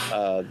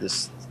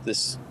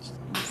this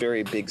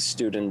very big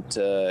student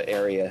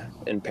area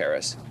in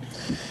Paris.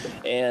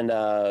 And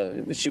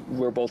she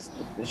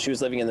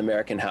was living in the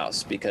American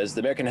House because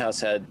the American House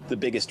had the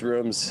biggest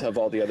rooms of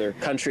all the other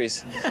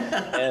countries.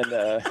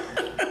 And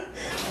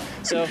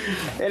so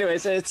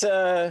anyways, it's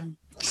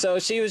so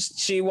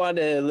she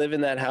wanted to live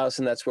in that house,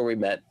 and that's where we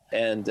met.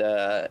 And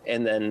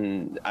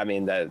then I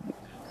mean that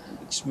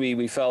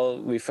we fell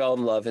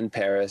in love in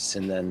Paris,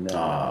 and then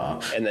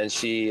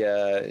she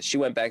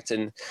went back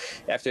to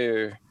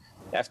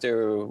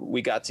after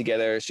we got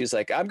together. She's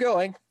like, I'm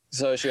going.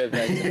 So she went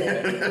back to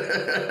Norway.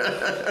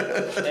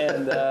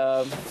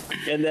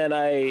 And then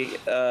I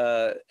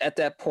at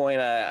that point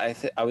I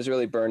was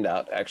really burned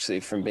out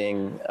actually from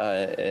being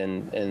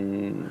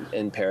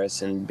in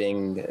Paris and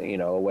being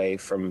away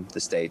from the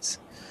States.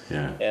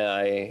 Yeah.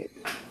 And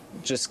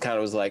just kind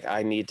of was like,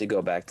 I need to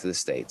go back to the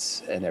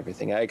States and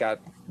everything. I got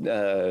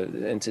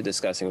into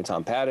discussing with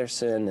Tom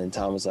Patterson, and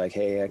Tom was like,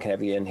 hey, I can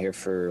have you in here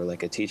for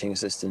like a teaching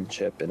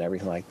assistantship and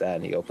everything like that.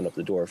 And he opened up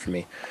the door for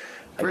me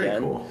Very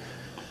again. cool.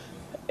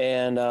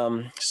 And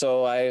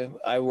so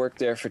I worked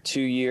there for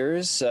 2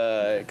 years,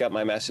 got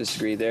my master's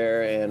degree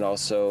there, and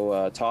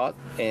also taught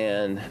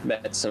and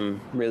met some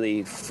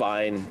really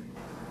fine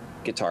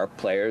guitar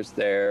players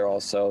there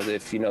also.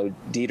 If you know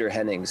Dieter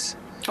Hennings.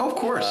 Oh, of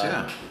course,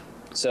 yeah.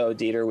 So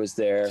Dieter was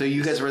there. So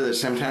you guys were there at the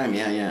same time?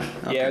 Yeah.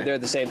 Okay. Yeah, they're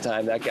at the same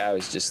time. That guy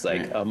was just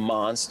like a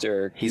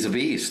monster. He's a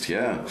beast,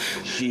 yeah.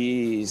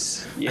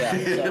 Jeez. Yeah.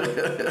 So,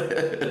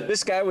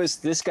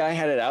 this guy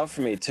had it out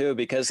for me too,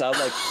 because I'll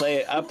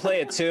play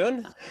a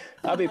tune.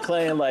 I'll be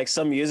playing like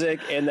some music,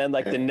 and then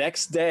like the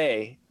next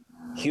day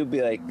he'll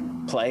be like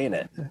playing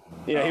it.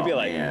 You know, he'd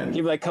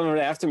be like coming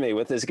after me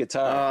with his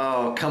guitar.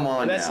 Oh, come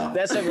on now.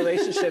 That's a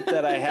relationship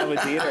that I have with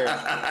Dieter.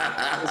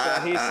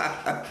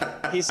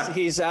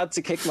 He's out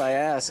to kick my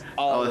ass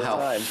all the time. Oh,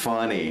 how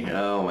funny.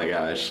 Oh my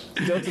gosh.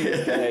 Go to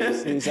this guy.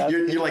 He's out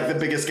You're like the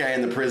biggest guy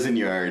in the prison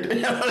yard.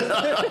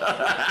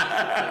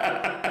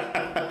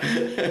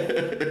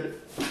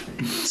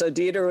 So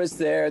Dieter was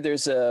there.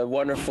 There's a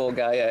wonderful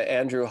guy,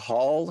 Andrew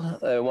Hall,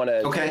 won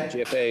a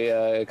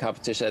GFA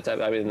competition at that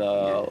time. I mean,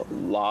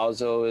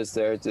 Lazo is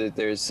there.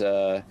 There's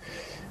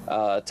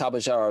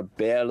Tabajara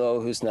Bello,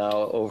 who's now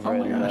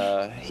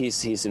over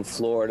he's in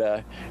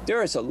Florida.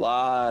 There is a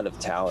lot of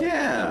talent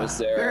that was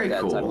there very at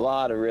that cool. time. A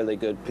lot of really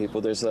good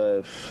people. There's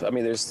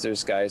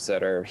guys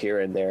that are here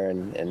and there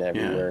and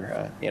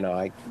everywhere.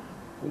 I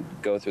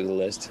go through the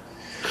list.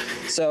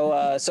 So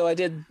I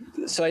did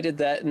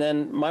that, and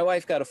then my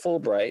wife got a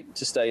Fulbright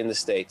to study in the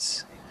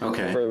States.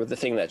 Okay. For the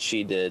thing that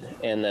she did,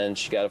 and then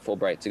she got a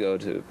Fulbright to go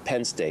to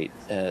Penn State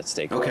at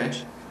State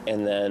College.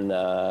 And then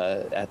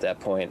at that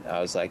point, I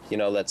was like,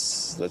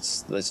 let's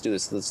do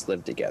this. Let's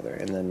live together.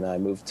 And then I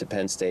moved to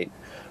Penn State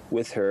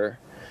with her.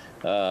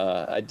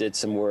 I did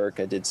some work.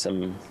 I did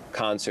some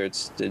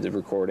concerts, did the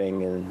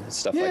recording and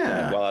stuff like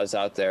that while I was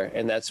out there.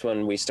 And that's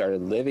when we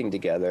started living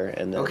together.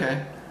 And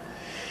then,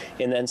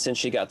 And then since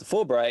she got the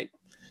Fulbright,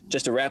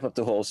 just to wrap up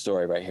the whole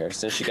story right here,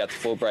 since she got the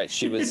Fulbright,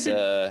 she was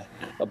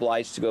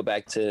obliged to go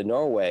back to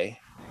Norway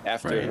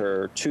after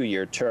her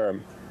 2-year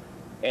term.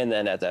 And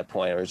then at that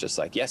point, I was just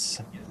like,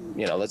 yes,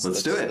 let's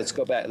do it. Let's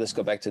go back. Let's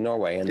go back to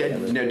Norway. And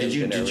did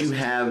you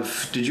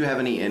have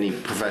any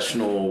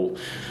professional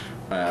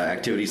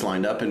activities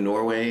lined up in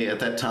Norway at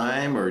that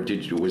time, or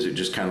was it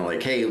just kind of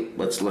like, hey,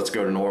 let's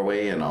go to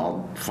Norway and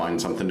I'll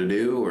find something to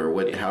do, or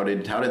what? How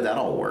did that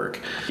all work?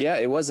 Yeah,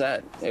 it was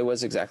that. It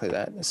was exactly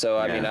that. So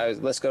I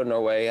mean, let's go to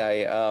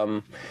Norway.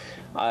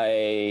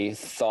 I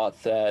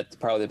thought that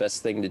probably the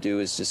best thing to do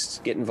is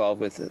just get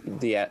involved with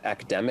the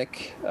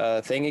academic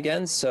thing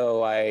again.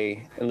 So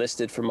I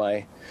enlisted for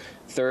my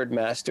 3rd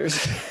master's.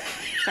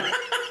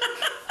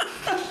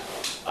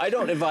 I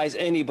don't advise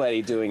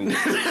anybody doing this.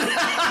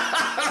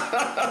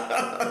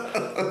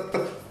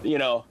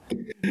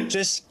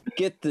 Just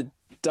get the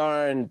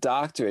darn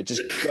doctorate.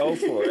 Just go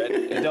for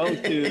it. And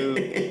don't do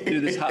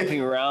this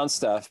hopping around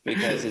stuff,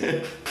 because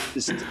it's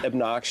just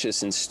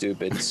obnoxious and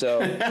stupid. So,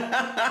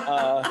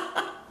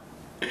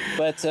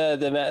 but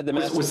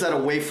the was that a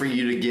way for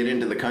you to get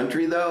into the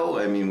country, though?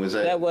 I mean, was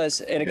that? That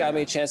was, and it got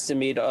me a chance to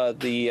meet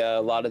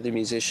a lot of the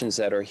musicians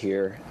that are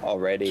here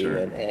already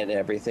and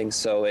everything.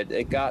 So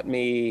it got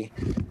me.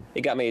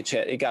 It got me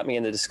it got me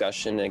in the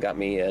discussion, and it got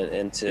me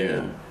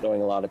into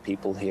knowing a lot of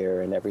people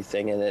here and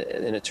everything. And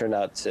it turned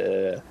out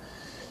to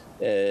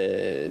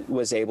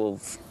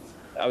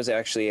I was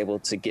actually able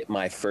to get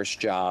my first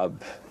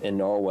job in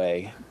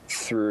Norway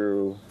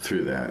through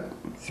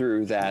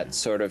that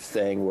sort of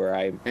thing where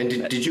I. And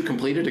did you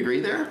complete a degree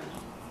there?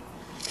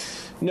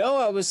 No,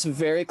 I was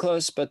very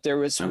close, but there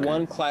was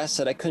one class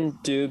that I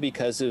couldn't do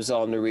because it was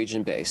all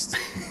Norwegian based.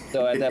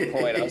 So at that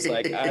point, I was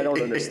like, I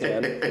don't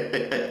understand.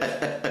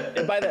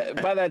 And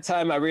by that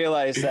time, I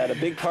realized that a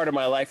big part of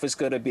my life was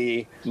going to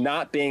be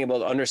not being able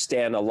to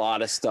understand a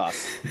lot of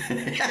stuff.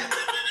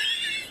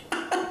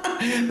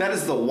 That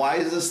is the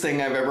wisest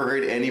thing I've ever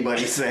heard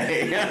anybody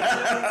say.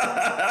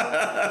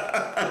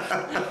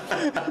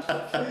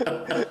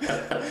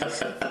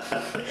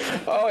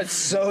 Oh, it's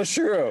so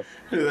true.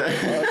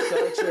 It's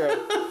so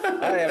true.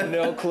 I have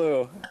no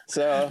clue.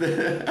 So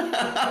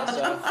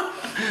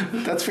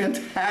that's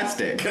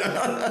fantastic.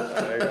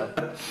 There you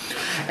go.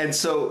 And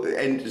so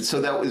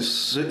that was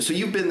so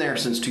you've been there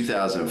since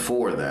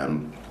 2004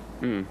 then.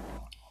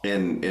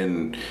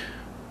 And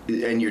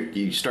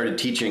you started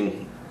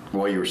teaching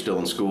while you were still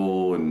in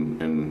school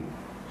and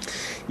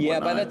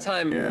yeah, by that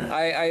time,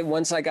 I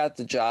once I got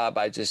the job,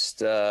 I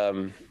just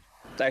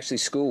actually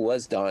school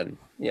was done.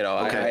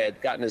 I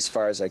had gotten as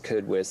far as I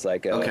could with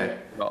like a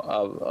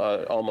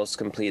almost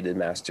completed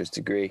master's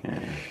degree.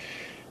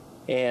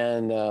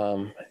 And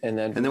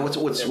then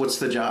what's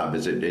the job?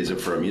 Is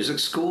it for a music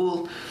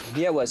school?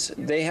 Yeah, it was.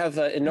 They have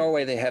in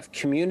Norway they have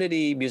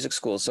community music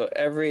schools. So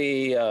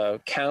every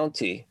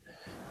county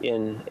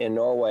in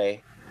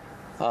Norway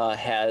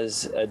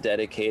has a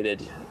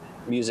dedicated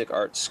music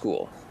art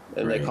school.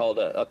 and they call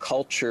it a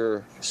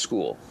culture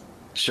school.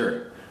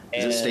 Sure.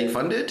 Is it state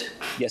funded?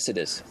 Yes, it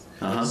is.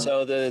 Uh-huh.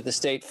 So the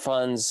state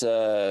funds,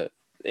 and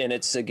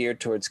it's geared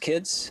towards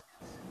kids.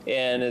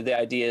 And the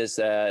idea is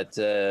that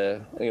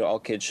all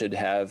kids should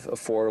have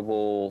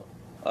affordable,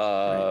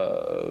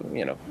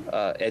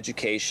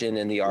 education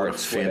in the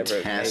arts. What a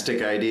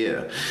fantastic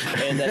idea!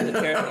 And then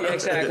the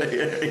parents,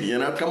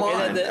 exactly. Come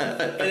on. And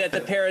that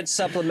the parents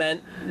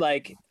supplement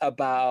like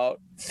about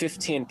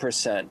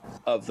 15%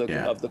 of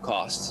the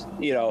cost.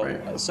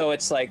 So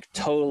it's like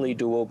totally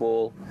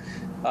doable.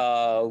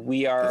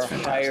 We are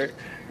hired.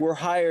 We're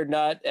hired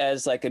not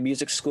as like a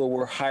music school.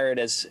 We're hired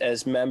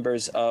as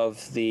members of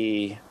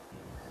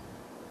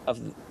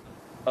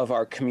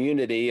our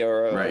community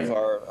or of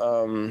our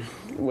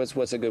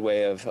what's a good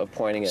way of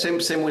pointing it?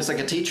 Same way as like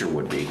a teacher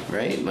would be,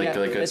 right? Like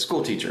a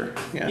school teacher.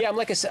 Yeah,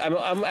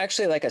 I'm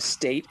actually like a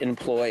state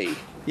employee.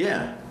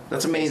 Yeah,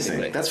 that's amazing.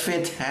 Basically. That's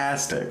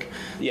fantastic.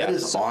 Yeah, that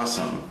is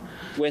awesome.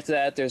 With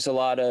that, there's a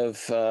lot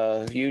of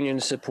union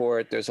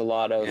support. There's a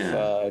lot of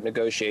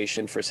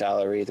negotiation for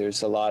salary.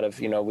 There's a lot of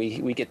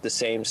we get the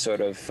same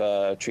sort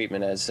of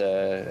treatment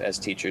as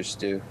teachers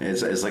do.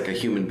 As like a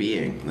human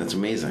being. That's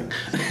amazing.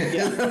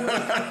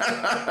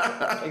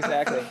 Yeah,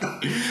 exactly.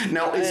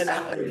 Now,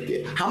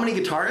 how many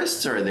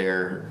guitarists are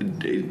there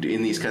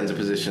in these kinds of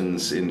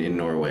positions in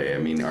Norway? I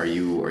mean, are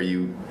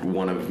you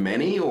one of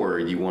many, or are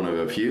you one of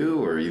a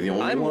few, or are you the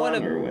only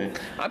one?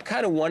 I'm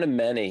kind of one of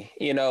many.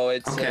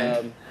 It's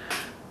okay.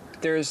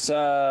 There's,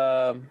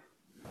 I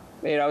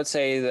would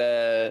say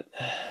that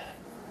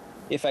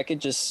if I could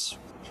just,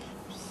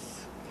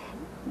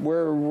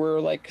 we're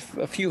like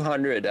a few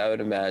hundred, I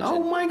would imagine.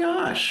 Oh my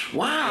gosh!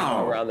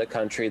 Wow! Around the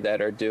country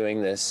that are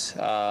doing this.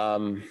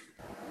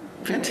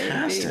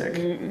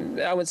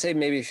 Fantastic. I would say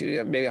maybe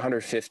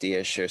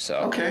 150-ish or so.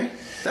 Okay,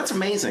 that's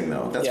amazing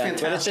though. That's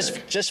fantastic. But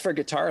it's just for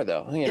guitar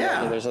though.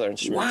 There's other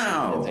instruments.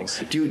 Wow. And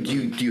things. Do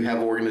you have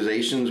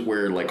organizations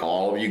where like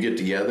all of you get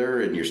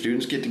together and your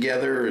students get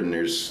together and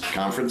there's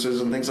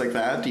conferences and things like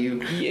that? Do you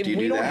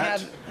do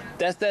that?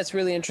 That's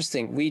really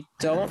interesting. We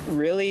don't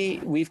really.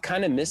 We've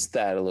kind of missed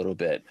that a little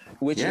bit,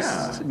 which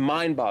is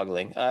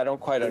mind-boggling. I don't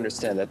quite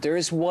understand that. There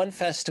is one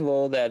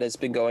festival that has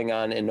been going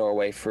on in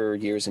Norway for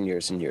years and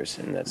years and years,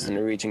 and that's the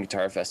Norwegian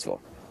Guitar Festival.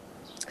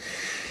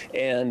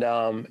 And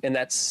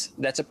that's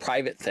a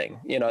private thing.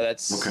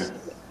 That's okay.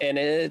 And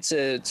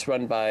it's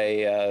run by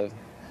a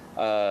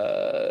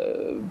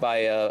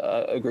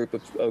group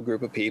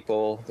of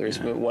people. There's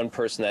one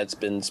person that's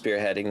been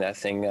spearheading that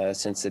thing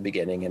since the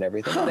beginning and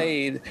everything. Huh.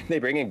 They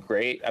bring in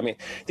great. I mean,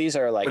 these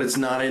are like. But it's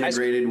not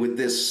integrated with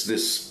this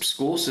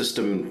school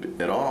system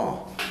at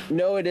all.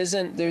 No, it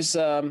isn't. There's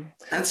that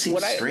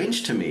seems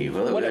strange to me.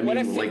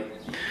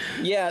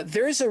 Yeah,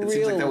 there's a real. It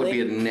seems like that would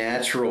be a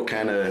natural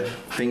kind of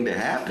thing to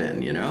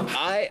happen.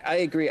 I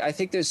agree. I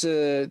think there's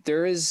a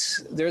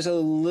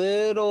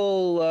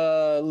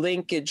little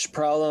linkage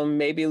problem,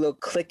 maybe a little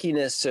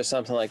clickiness or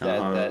something like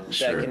that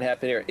that can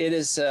happen here. It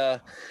is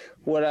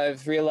what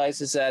I've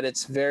realized is that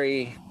it's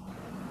very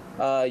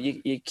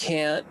you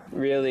can't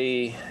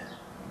really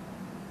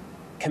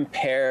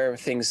compare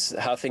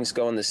how things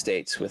go in the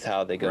States with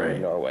how they go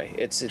in Norway.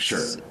 It's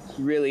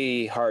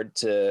really hard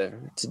to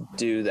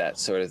do that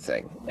sort of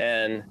thing,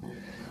 and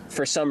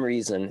for some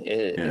reason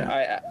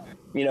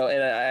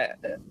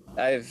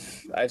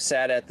I've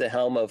sat at the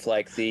helm of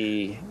like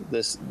the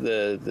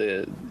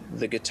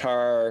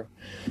guitar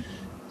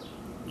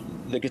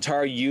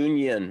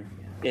union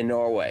in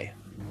Norway.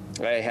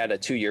 I had a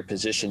 2-year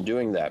position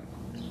doing that.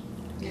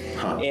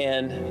 Huh.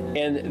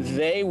 And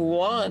they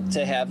want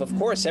to have, of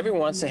course,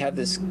 everyone wants to have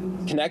this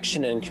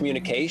connection and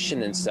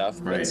communication and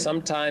stuff, but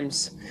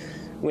sometimes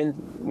when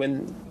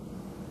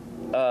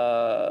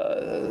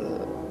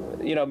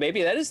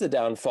maybe that is the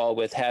downfall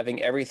with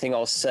having everything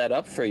all set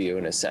up for you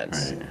in a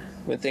sense. Right.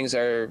 When things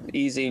are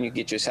easy and you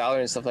get your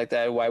salary and stuff like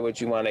that, why would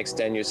you want to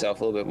extend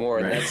yourself a little bit more?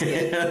 And that's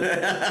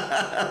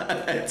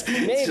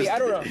maybe I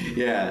don't know.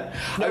 Yeah,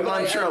 no,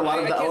 I'm sure a lot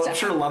of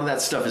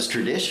that stuff is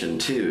tradition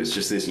too. It's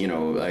just this,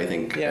 I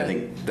think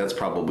that's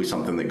probably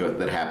something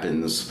that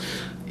happens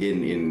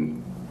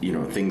in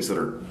things that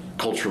are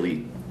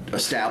culturally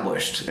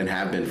established and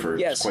have been for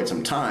quite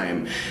some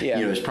time. Yeah.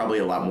 There's probably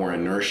a lot more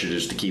inertia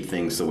just to keep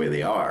things the way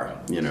they are.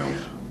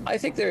 I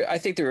think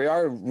there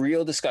are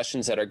real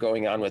discussions that are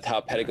going on with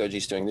how pedagogy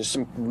is doing. There's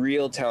some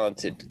real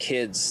talented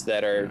kids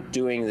that are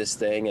doing this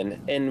thing,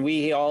 and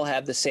we all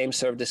have the same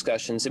sort of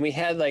discussions. And we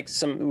have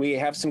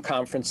some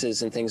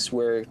conferences and things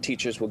where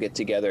teachers will get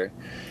together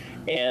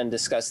and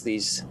discuss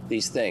these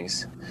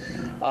things.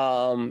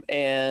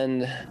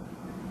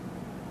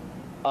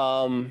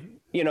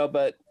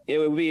 But it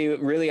would be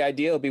really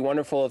ideal. It'd be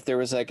wonderful if there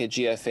was like a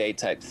GFA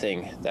type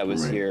thing that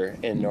was here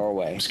in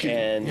Norway.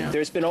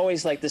 There's been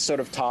always like this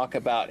sort of talk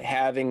about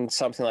having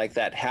something like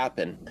that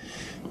happen,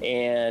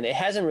 and it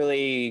hasn't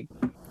really.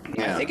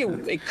 Yeah. I think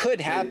it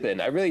could happen.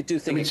 I really do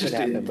think it could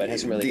happen, but it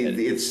hasn't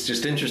really. It's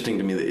just interesting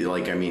to me that,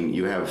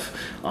 you have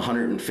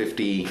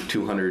 150,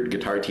 200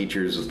 guitar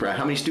teachers.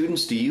 How many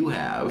students do you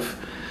have?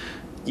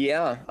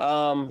 Yeah.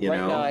 You Right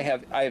know? now I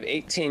have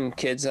 18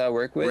 kids I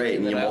work with. Right,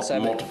 and then you I also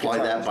have a multiply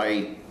guitar that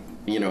by,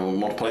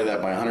 multiply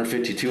that by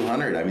 150,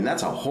 200. I mean,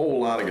 that's a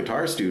whole lot of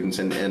guitar students.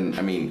 And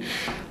I mean,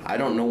 I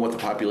don't know what the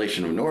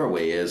population of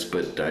Norway is,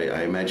 but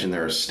I imagine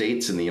there are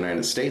states in the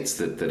United States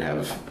that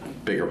have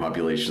bigger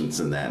populations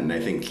than that. And I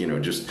think,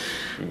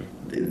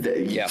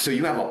 Yeah. so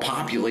you have a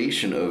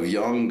population of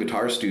young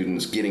guitar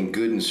students getting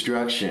good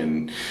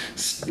instruction,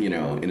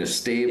 in a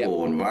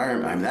stable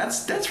environment. I mean,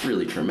 that's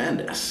really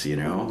tremendous, It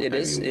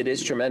is. It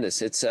is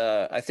tremendous. It's.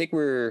 I think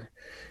we're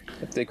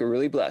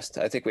really blessed.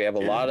 I think we have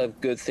a lot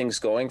of good things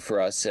going for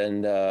us.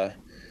 And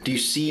do you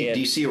see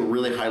a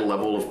really high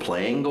level of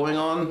playing going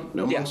on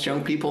amongst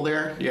young people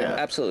there? Yeah,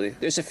 absolutely.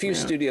 There's a few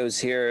studios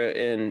here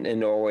in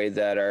Norway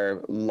that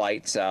are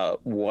lights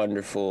out,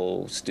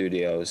 wonderful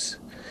studios.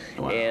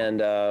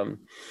 Wow.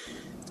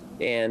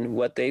 And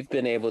what they've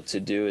been able to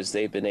do is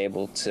they've been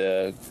able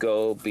to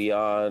go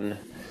beyond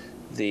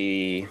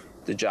the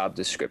job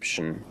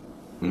description.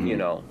 They've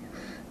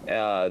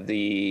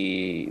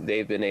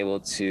been able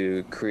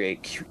to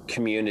create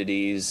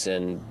communities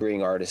and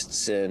bring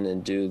artists in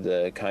and do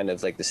the kind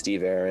of like the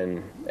Steve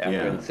Aaron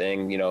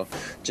thing,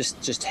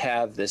 just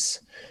have this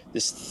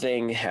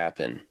thing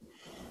happen.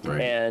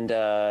 Right. And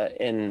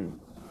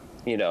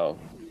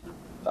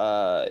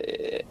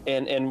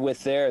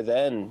with there,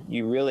 then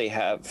you really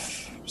have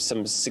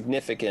some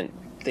significant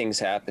things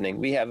happening.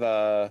 We have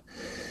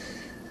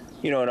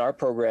in our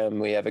program,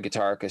 we have a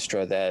guitar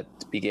orchestra that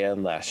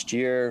began last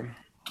year.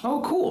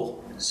 Oh,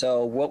 cool.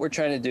 So what we're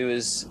trying to do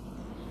is,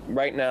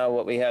 right now,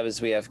 what we have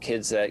is we have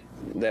kids that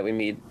we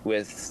meet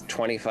with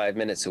 25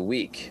 minutes a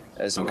week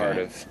as part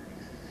of,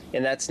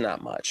 and that's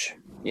not much,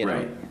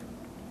 Right.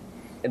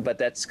 But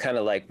that's kind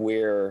of like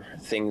where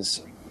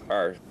things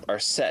are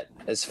set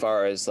as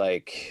far as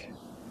like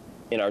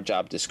in our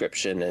job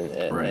description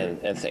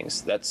and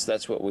things.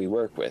 That's what we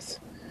work with.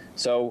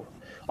 So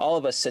all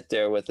of us sit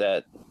there with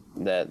that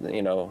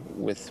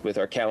with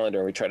our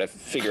calendar, we try to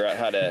figure out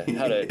how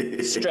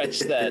to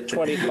stretch that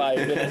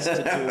 25 minutes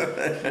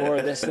to do more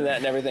of this and that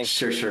and everything.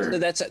 Sure. So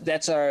that's a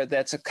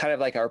kind of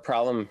like our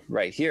problem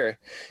right here.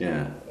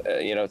 Yeah.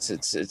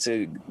 It's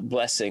a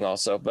blessing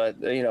also, but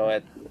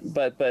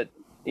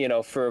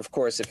for, of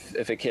course,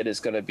 if a kid is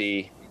going to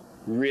be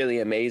really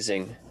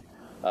amazing,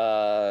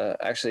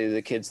 actually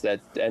the kids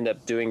that end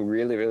up doing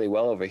really, really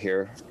well over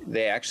here,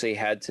 they actually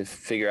had to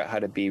figure out how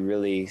to be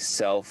really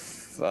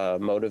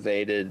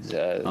motivated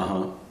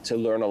to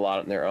learn a lot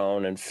on their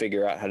own and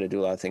figure out how to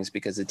do a lot of things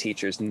because the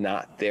teacher's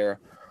not there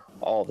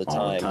all the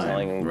time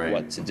telling them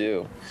what to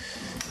do.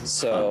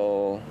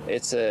 So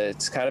it's a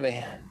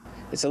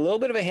little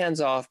bit of a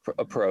hands-off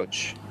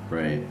approach.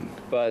 Right.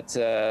 But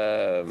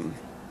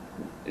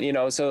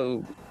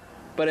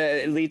but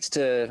it leads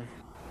to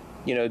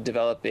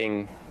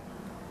developing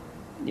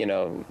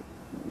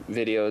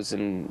videos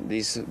and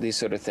these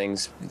sort of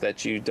things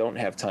that you don't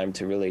have time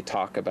to really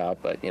talk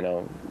about, but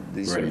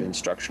these sort of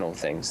instructional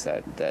things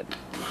that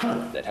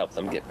help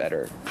them get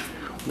better.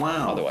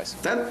 Wow. Otherwise,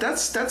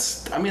 that's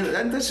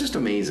just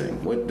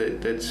amazing.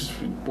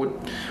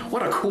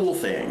 What a cool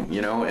thing,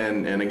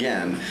 and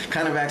again,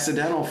 kind of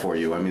accidental for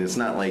you. I mean, it's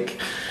not like,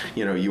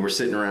 you were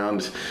sitting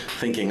around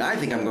thinking, I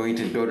think I'm going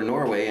to go to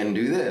Norway and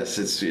do this.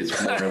 It's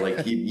more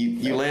like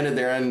you landed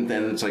there and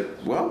then it's like,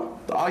 well,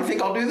 I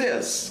think I'll do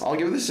this. I'll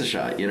give this a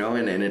shot,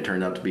 and it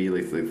turned out to be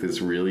like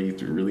this really,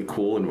 really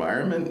cool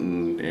environment.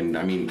 And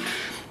I mean,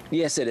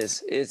 yes, it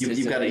is.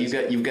 You've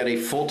got a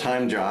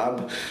full-time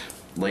job,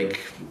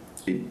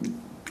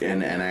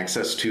 and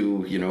access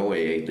to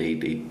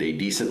a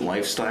decent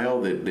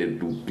lifestyle that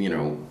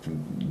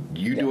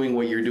doing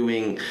what you're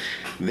doing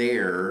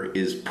there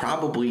is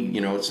probably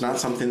it's not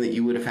something that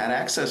you would have had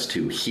access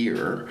to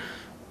here.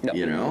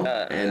 No.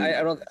 And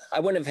I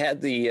wouldn't have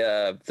had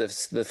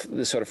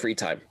the sort of free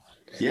time.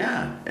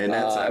 Yeah, and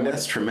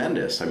that's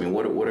tremendous. I mean,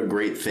 what a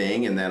great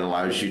thing, and that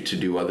allows you to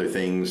do other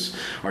things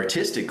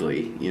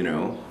artistically,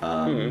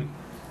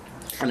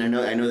 And I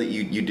know that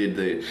you did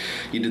this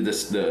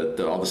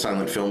all the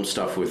silent film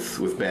stuff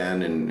with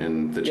Ben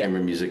and the chamber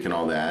music and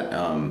all that,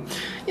 and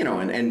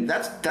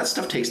that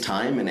stuff takes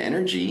time and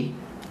energy.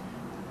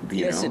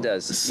 Yes, it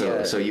does.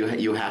 So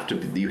you have to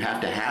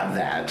have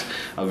that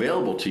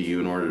available to you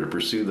in order to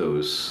pursue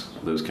those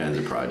kinds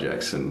of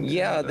projects. And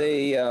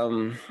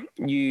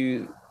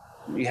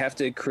you have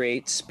to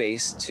create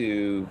space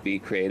to be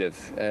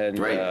creative, and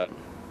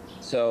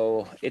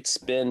so it's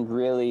been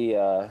really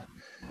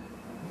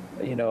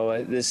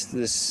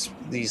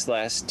these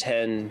last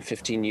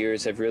 10-15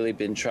 years have really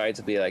been trying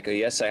to be like, oh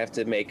yes, I have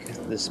to make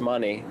this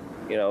money.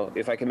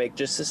 If I can make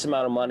just this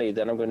amount of money,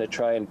 then I'm going to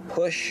try and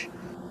push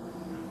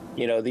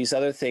these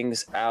other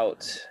things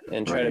out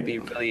and try to be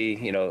really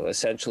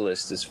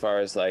essentialist as far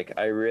as like,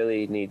 I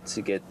really need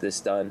to get this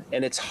done.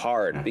 And it's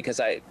hard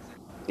because I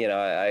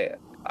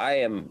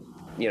am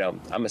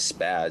I'm a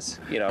spaz,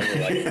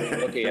 I'm like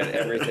looking at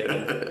everything,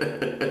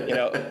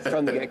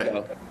 from the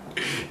get-go.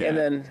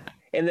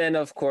 And then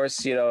of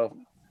course,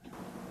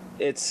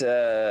 it's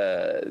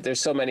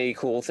there's so many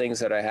cool things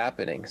that are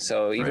happening.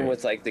 So even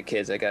with like the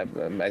kids, I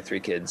got my 3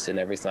 kids and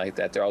everything like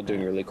that. They're all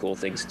doing really cool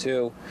things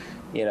too,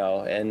 you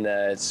know. And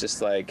it's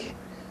just like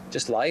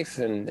just life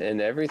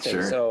and everything.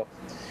 Sure.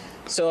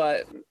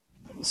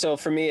 So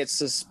for me, it's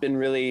just been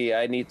really,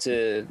 I need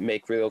to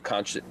make real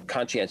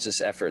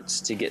conscientious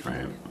efforts to get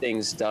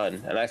things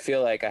done. And I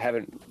feel like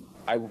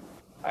I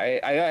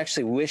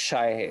actually wish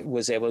I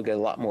was able to get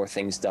a lot more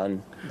things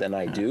done than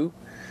I do,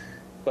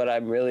 but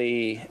I'm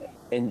really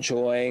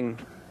enjoying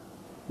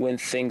when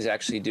things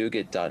actually do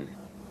get done.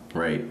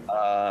 Right.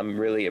 I'm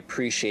really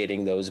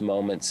appreciating those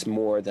moments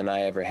more than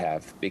I ever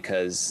have,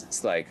 because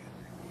it's like,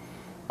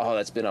 oh,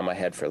 that's been on my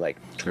head for like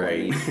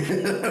 20 years.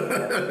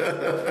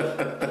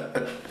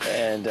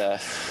 And,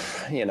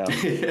 you know.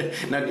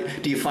 Now,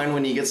 do you find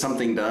when you get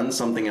something done,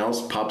 something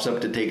else pops up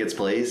to take its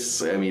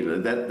place? I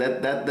mean,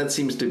 that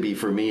seems to be,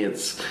 for me,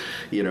 it's,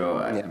 you know,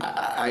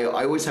 I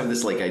always have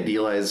this like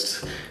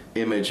idealized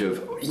image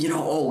of, you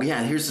know, oh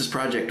yeah, here's this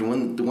project.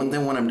 When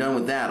I'm done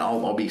with that,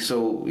 I'll be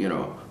so, you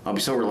know, I'll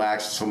be so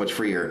relaxed, so much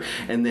freer.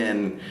 And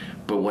then,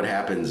 but what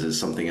happens is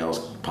something else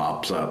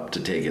pops up to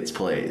take its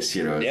place.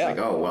 You know, it's like,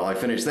 oh, well, I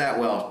finished that.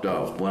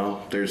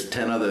 Well, there's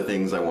 10 other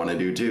things I want to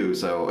do too.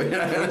 So the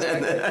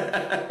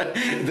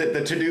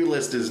to-do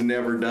list is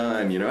never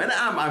done, you know, and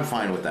I'm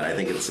fine with that. I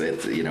think it's,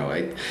 you know,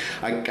 I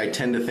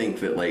tend to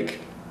think that like,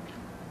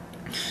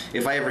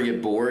 if I ever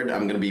get bored,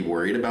 I'm going to be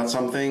worried about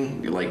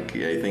something. Like,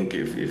 I think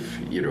if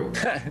you know,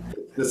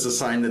 it's a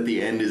sign that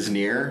the end is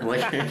near.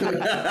 Like,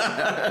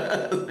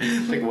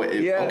 like what?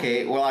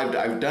 Okay, well,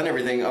 I've done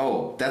everything.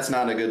 Oh, that's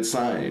not a good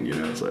sign, you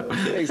know. So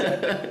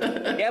exactly.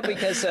 Yeah,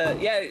 because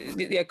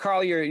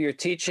Carl, you're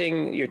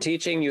teaching.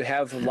 You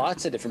have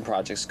lots of different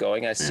projects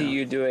going. I see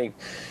you do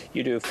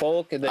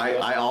folk, and then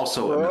I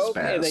also am a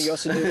spaz. And then you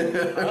also do.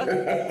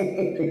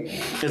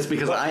 It's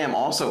because I am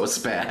also a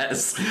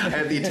spaz. I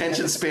have the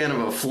attention span of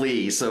a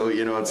flea, so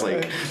you know, it's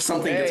like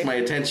something gets my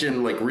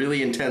attention like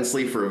really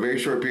intensely for a very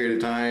short period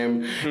of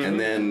time, and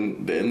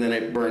then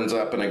it burns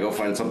up, and I go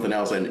find something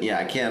else. And yeah,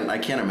 I can't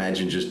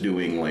imagine just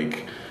doing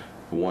like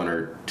one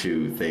or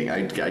two things.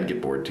 I'd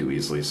get bored too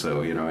easily.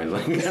 So you know, I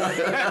like.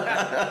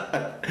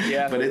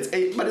 Yeah. But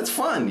it's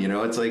fun. You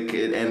know, it's like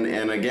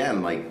and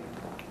again like.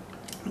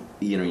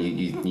 You know,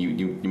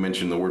 you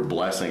mentioned the word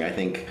blessing. I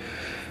think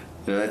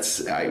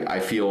that's I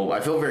feel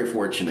very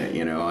fortunate.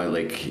 You know, I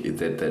like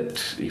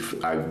that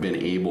if I've been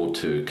able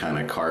to kind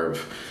of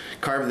carve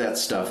that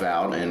stuff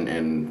out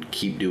and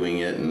keep doing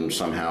it, and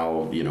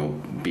somehow, you know,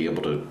 be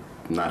able to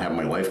not have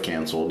my life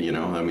canceled. You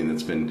know, I mean,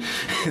 it's been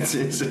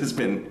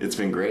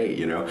great.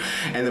 You know,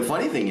 and the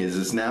funny thing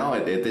is now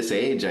at this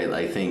age,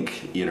 I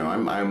think, you know,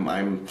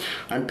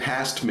 I'm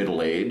past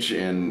middle age,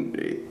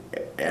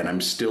 and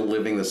I'm still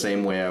living the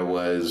same way I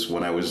was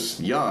when I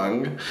was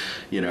young,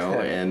 you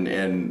know,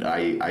 and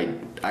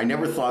I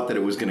never thought that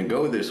it was going to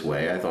go this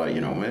way. I thought,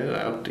 you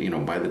know,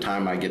 by the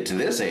time I get to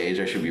this age,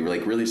 I should be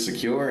like really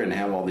secure and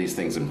have all these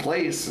things in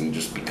place and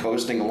just be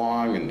coasting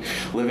along and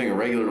living a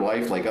regular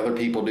life like other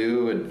people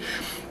do.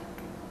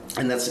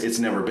 And it's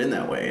never been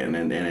that way, and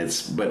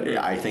but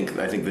I think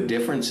the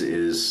difference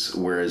is,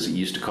 whereas it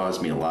used to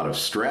cause me a lot of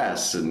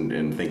stress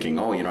and thinking,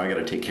 oh, you know, I got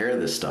to take care of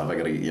this stuff, I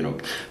got to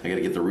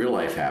get the real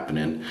life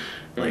happening,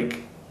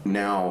 like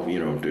now, you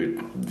know,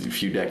 a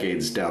few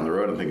decades down the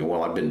road, I'm thinking,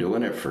 well, I've been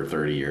doing it for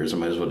 30 years. I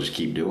might as well just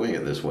keep doing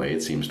it this way.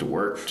 It seems to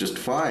work just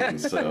fine.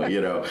 So, you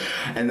know,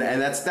 and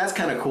that's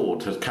kind of cool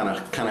to kind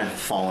of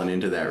fallen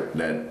into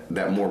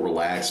that more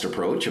relaxed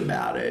approach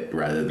about it,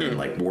 rather than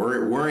like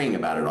worrying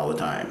about it all the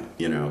time,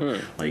 you know,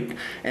 like,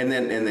 and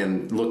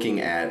then looking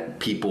at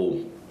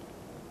people,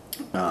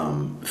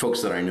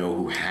 folks that I know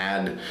who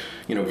had,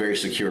 you know, very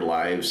secure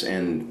lives,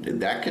 and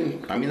that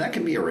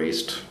can be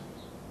erased.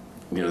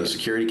 You know, the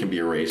security can be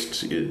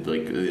erased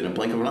like in a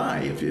blink of an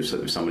eye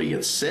if somebody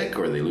gets sick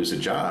or they lose a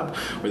job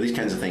or these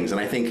kinds of things.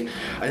 And I think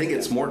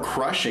it's more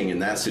crushing in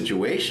that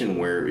situation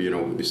where, you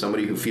know,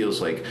 somebody who feels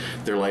like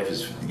their life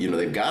is, you know,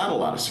 they've got a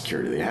lot of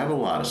security, they have a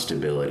lot of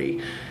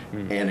stability,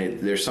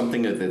 and there's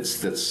something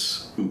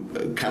that's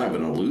kind of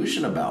an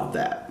illusion about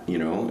that, you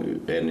know,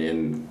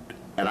 and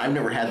I've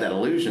never had that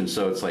illusion,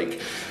 so it's like,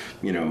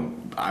 you know,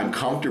 I'm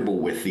comfortable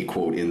with the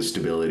quote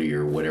instability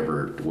or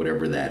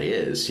whatever that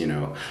is, you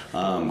know,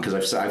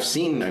 because I've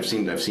seen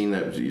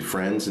that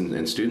friends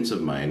and students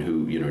of mine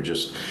who, you know,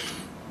 just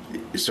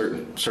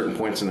certain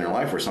points in their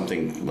life where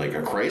something like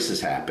a crisis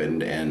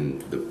happened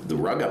and the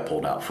rug got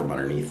pulled out from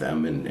underneath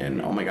them,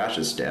 and oh my gosh,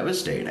 it's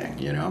devastating,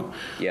 you know.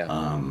 Yeah.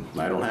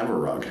 I don't have a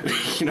rug,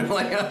 you know,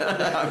 like,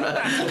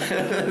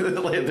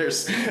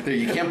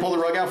 you can't pull the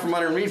rug out from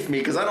underneath me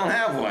because I don't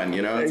have one,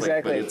 you know. It's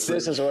exactly. Like,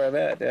 this is where I'm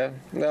at. Yeah.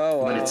 No.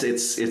 Wow. But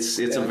it's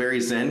a very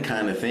Zen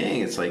kind of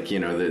thing. It's like, you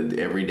know,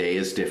 every day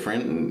is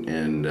different,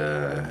 and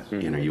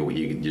you know,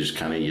 you just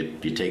kind of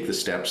you take the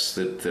steps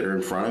that are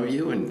in front of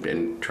you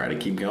and try to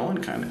keep going,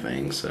 kind of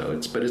thing. So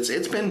it's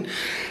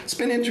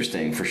been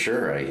interesting for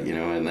sure.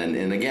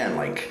 And again,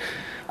 like,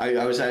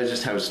 I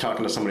was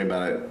talking to somebody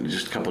about it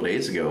just a couple of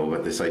days ago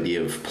about this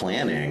idea of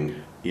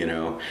planning. You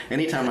know,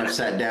 anytime I've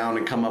sat down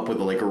and come up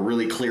with like a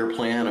really clear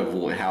plan of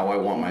how I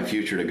want my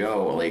future to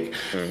go, like,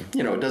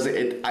 you know,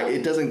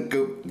 it doesn't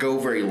go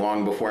very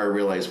long before I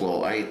realize,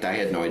 well, I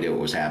had no idea what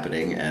was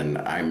happening, and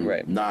I'm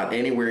not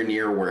anywhere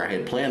near where I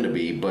had planned to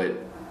be, but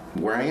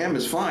where I am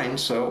is fine.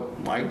 So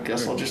I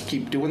guess I'll just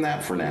keep doing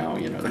that for now.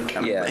 You know, that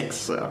kind of thing.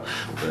 So,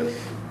 but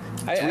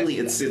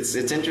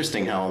it's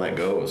interesting how that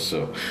goes.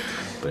 So,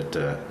 but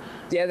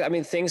yeah, I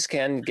mean, things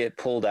can get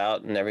pulled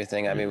out and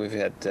everything. I mean, we've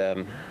had.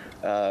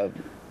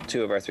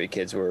 2 of our 3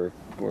 kids were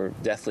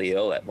deathly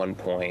ill at one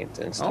point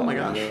and stuff. Oh my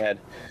gosh.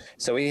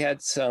 We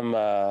had some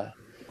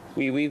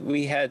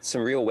we had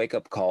some real wake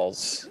up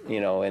calls,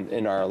 you know,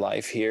 in our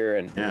life here,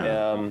 and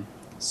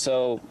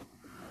so,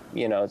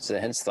 you know, it's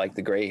hence like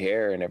the gray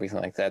hair and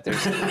everything like that.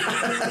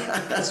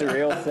 It's a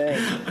real thing.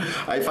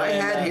 If I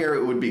had hair,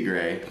 it would be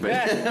gray.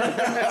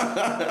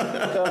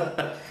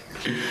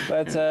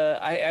 But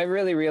I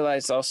really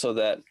realized also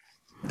that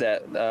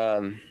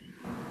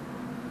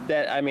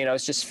I mean, I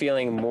was just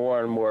feeling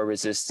more and more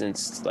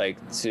resistance, like,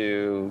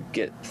 to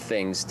get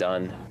things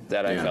done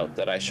that I felt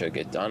that I should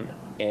get done.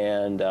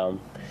 And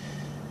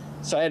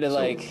so I had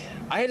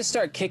to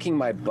start kicking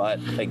my butt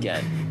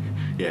again.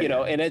 You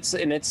know, and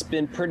it's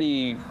been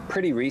pretty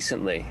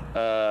recently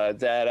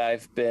that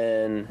I've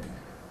been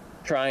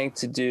trying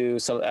to do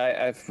something.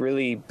 I've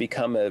really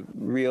become a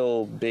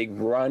real big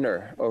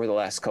runner over the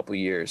last couple of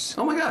years.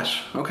 Oh my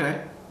gosh.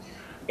 Okay.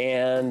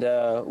 And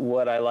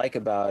what I like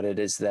about it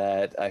is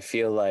that I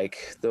feel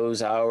like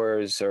those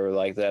hours, or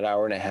like that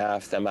hour and a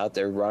half that I'm out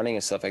there running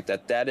and stuff like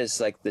that, that is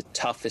like the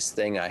toughest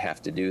thing I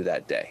have to do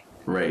that day.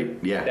 Right.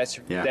 Yeah.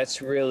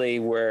 That's really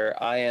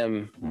where I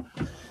am,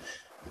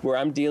 where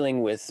I'm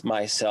dealing with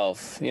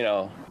myself, you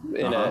know,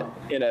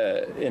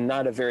 in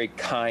not a very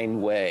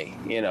kind way,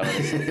 you know.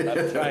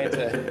 I'm trying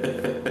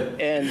to.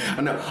 And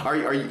no,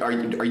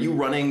 are you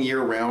running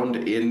year round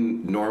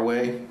in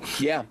Norway?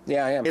 Yeah,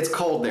 I am. It's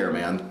cold there,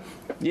 man.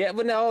 Yeah,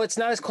 but no, it's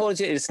not as cold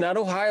as it's not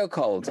Ohio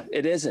cold.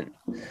 It isn't.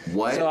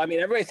 What? So I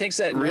mean, everybody thinks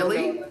that.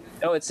 Really?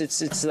 No,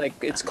 it's like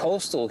it's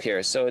coastal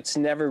here, so it's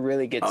never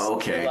really gets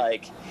to,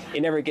 like,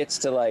 it never gets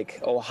to like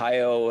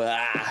Ohio,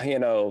 you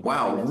know.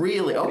 Wow,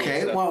 really?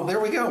 Okay, so, well, there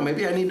we go.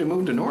 Maybe I need to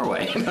move to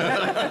Norway.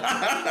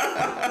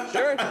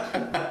 Sure.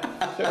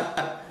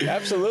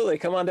 Absolutely,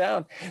 come on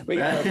down.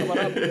 Come on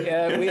up.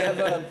 Yeah, we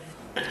have.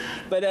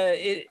 But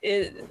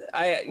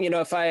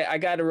if I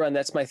got to run,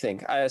 that's my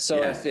thing.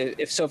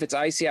 If it's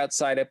icy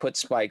outside, I put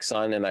spikes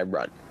on and I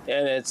run.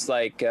 And it's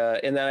like,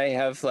 and then I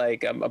have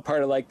like, I'm a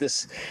part of like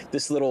this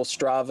little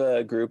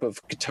Strava group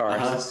of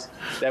guitarists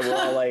that we're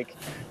all like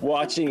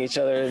watching each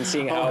other and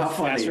seeing how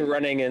fast we're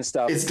running and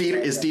stuff. Is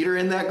Dieter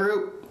in that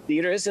group?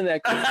 Dieter is in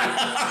that group.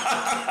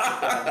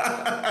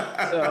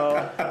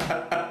 So.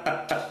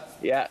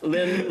 Yeah,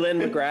 Lynn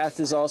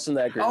McGrath is also in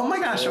that group. Oh my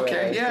gosh!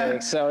 Okay, yeah.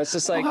 So it's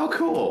just like, how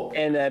cool.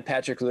 And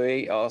Patrick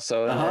Louis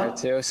also in there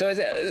too. So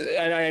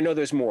and I know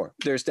there's more.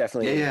 There's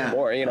definitely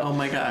more. You know. Oh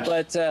my gosh.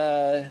 But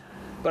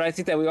I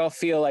think that we all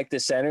feel like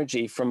this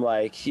energy from,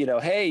 like, you know,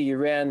 hey, you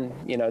ran,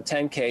 you know,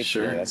 10K.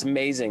 Sure. You know, that's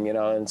amazing, you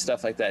know, and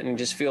stuff like that, and you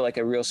just feel like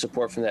a real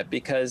support from that,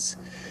 because,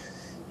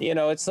 you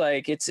know, it's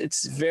like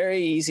it's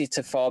very easy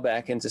to fall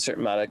back into a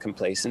certain amount of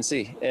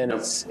complacency, and I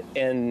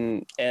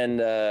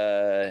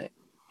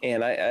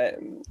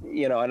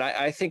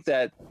think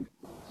that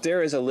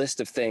there is a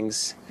list of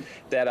things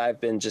that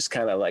I've been just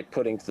kind of like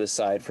putting to the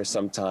side for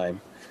some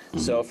time. Mm-hmm.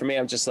 So for me,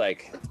 I'm just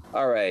like,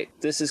 all right,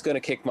 this is going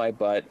to kick my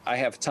butt. I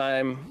have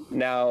time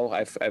now.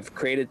 I've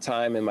created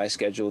time in my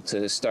schedule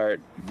to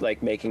start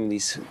like making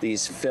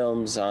these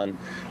films on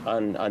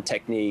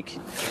technique,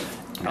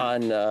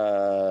 on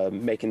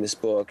making this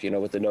book, you know,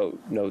 with the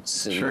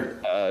notes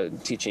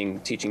and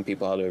teaching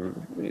people how to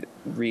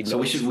read. So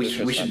notes.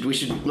 we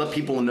should let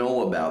people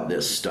know about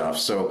this stuff.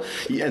 So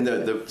and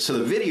the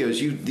videos,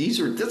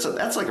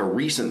 that's like a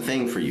recent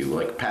thing for you,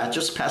 like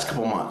past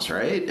couple months,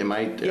 right? Am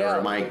I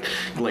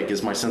like,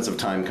 is my sense of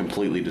time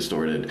completely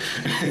distorted?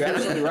 You're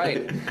absolutely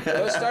right.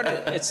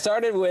 It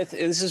started with,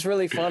 this is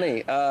really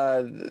funny.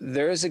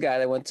 There's a guy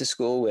that I went to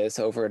school with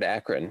over at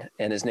Akron,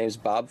 and his name's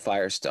Bob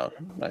Firestone.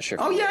 I'm not sure.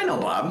 Oh yeah, I know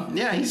Bob.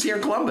 Yeah, he's here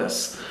in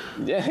Columbus.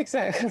 Yeah,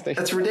 exactly.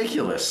 That's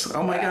ridiculous.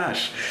 Oh my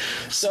gosh.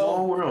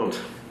 Small world.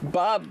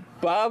 Bob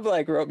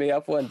like wrote me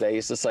up one day.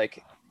 He's just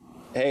like,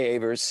 hey,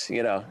 Avers,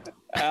 you know,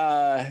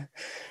 I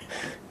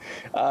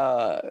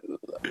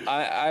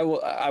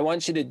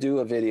want you to do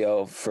a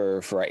video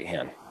for Right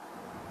Hand.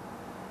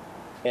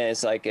 And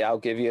it's like, I'll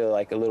give you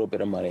like a little bit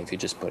of money if you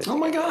just put it together. Oh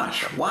my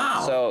gosh.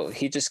 Wow. So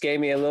he just gave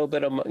me a little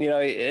bit of, you know,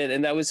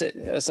 and that was it.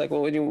 It's like,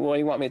 well, what do you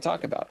want me to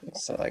talk about?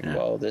 So like,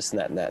 well, this and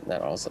that and that and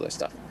that, all this other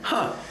stuff.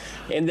 Huh.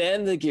 And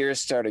then the gears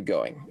started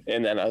going.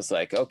 And then I was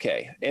like,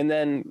 okay. And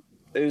then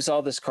it was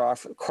all this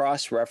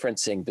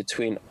cross-referencing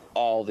between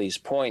all these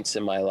points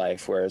in my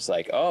life, where it's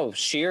like, oh,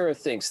 Shearer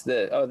thinks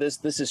that, oh, this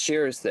is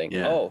Shearer's thing.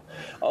 Yeah. You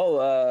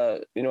know,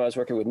 I was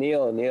working with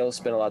Neil, and Neil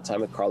spent a lot of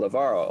time with Carl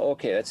Navarro.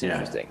 Okay, that's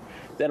interesting.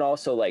 Then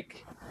also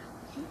like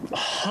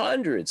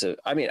hundreds of,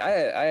 I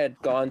had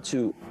gone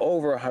to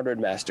over 100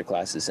 master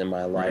classes in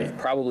my life, Right.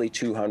 probably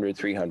 200,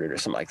 300 or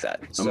something like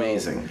that. So,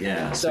 amazing.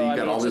 Yeah. So you've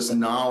got all this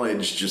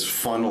knowledge just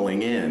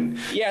funneling in.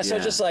 Yeah. So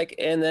just like,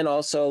 and then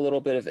also a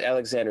little bit of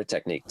Alexander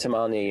technique,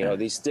 Tamani,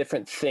 these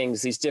different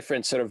things, these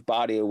different sort of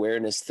body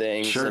awareness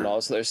things and all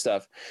this other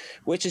stuff,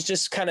 which has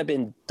just kind of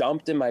been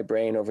dumped in my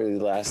brain over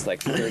the last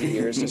like 30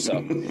 years or so.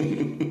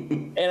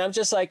 And I'm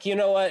just like, you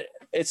know what?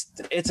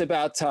 It's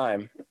about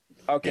time.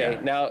 Okay,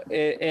 now,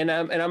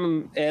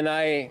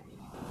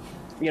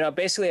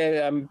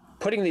 basically I'm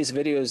putting these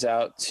videos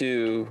out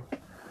to,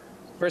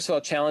 first of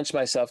all, challenge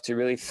myself to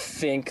really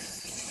think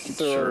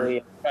thoroughly,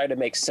 and try to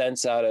make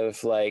sense out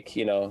of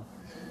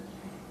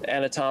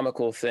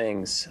anatomical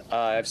things.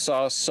 I've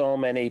saw so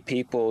many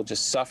people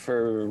just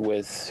suffer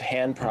with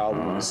hand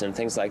problems and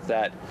things like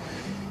that.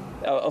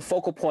 A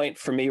focal point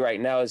for me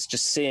right now is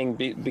just seeing,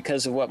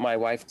 because of what my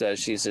wife does,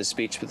 she's a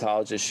speech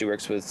pathologist, she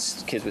works with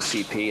kids with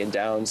CP and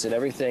Downs and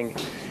everything.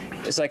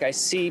 It's like I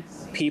see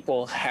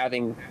people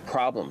having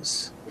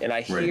problems, and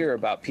I hear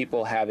about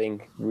people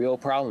having real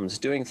problems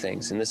doing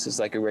things, and this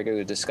is like a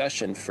regular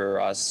discussion for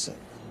us,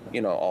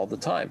 all the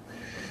time.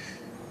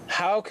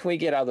 How can we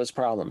get out of those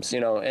problems?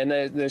 And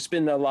there's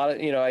been a lot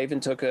of, I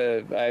even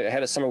I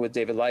had a summer with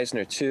David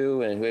Leisner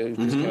too, and we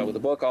just came out with a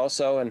book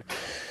also. And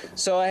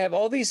so I have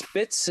all these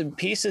bits and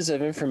pieces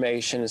of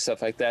information and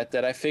stuff like that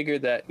I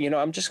figured that,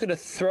 I'm just going to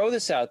throw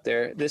this out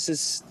there. I'm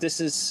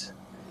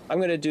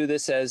going to do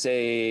this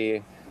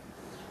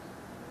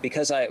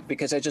because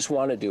I just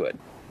want to do it.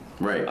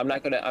 Right.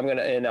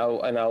 And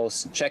I'll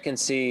check and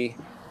see.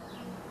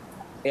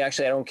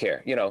 Actually, I don't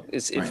care.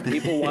 If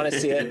people want to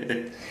see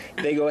it,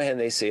 they go ahead and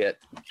they see it.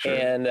 Sure.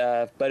 And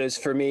but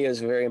for me, it's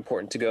very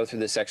important to go through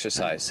this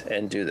exercise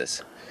and do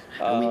this.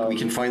 And we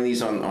can find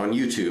these on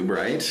YouTube,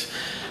 right?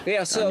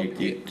 Yeah. So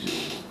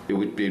it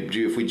would be,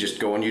 if we just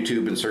go on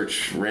YouTube and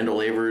search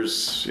Randall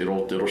Avers,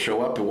 it'll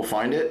show up and we'll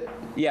find it.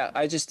 Yeah,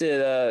 I just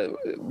did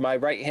my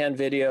right hand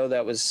video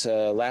that was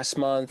last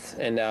month,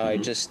 and now I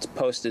just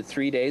posted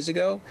 2 days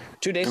ago,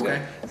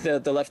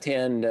 the left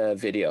hand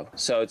video.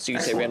 So you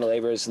can say Randall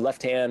Avers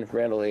left hand,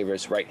 Randall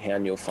Avers right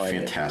hand. You'll find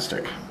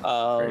Fantastic.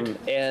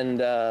 And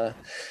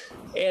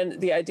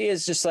the idea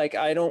is just like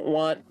I don't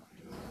want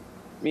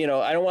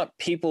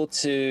people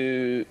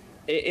to.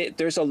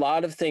 There's a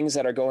lot of things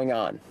that are going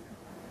on.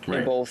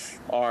 In both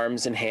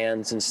arms and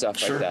hands and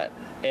stuff like that.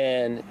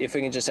 And if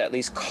we can just at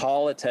least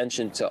call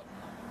attention to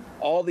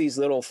all these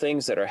little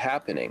things that are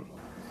happening,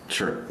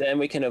 then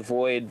we can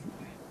avoid.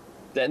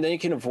 Then you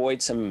can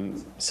avoid some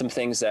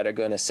things that are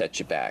going to set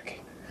you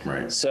back.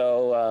 Right.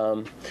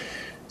 So,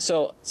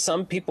 so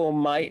some people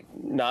might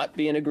not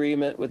be in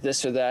agreement with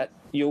this or that.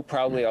 You'll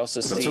probably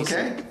also see. That's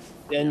okay.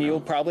 And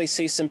you'll probably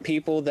see some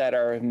people that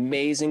are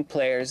amazing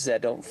players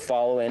that don't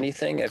follow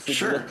anything.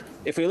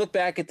 If we look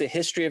back at the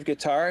history of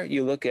guitar,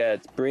 you look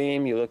at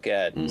Bream, you look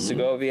at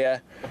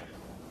Segovia,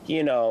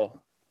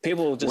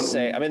 people will just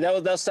say,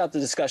 they'll stop the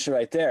discussion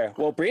right there.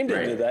 Well, Bream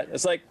didn't do that.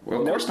 It's like,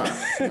 well, of course not.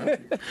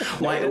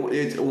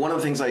 One of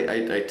the things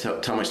I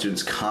tell my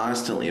students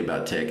constantly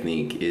about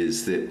technique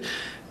is that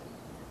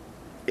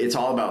it's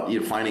all about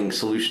finding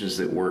solutions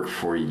that work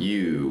for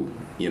you,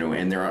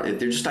 and they're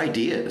just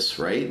ideas,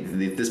 right?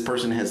 This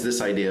person has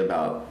this idea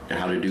about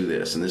how to do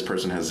this, and this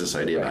person has this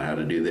idea about how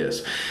to do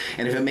this,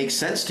 and if it makes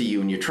sense to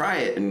you and you try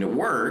it and it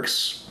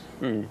works,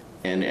 and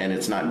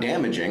it's not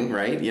damaging,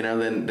 right?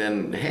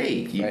 Then hey,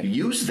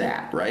 use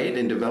that, right?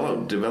 And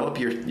develop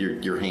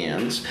your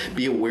hands.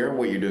 Be aware of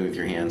what you're doing with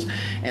your hands,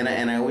 and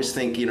I always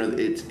think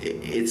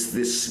it's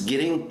this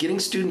getting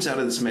students out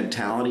of this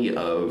mentality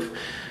of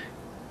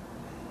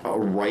a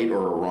right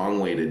or a wrong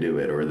way to do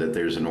it, or that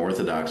there's an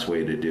orthodox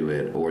way to do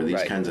it, or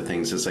these kinds of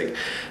things. It's like,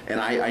 and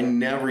I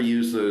never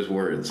use those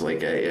words.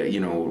 Like,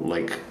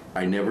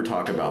 I never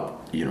talk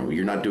about,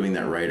 you're not doing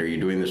that right, or you're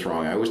doing this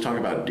wrong. I always talk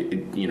about,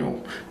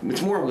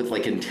 it's more with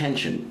like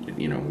intention.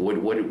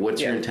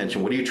 What's your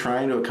intention? What are you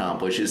trying to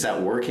accomplish? Is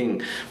that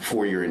working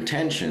for your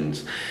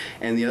intentions?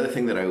 And the other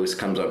thing that always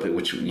comes up,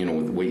 which,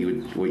 what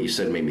you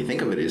said made me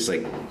think of it, is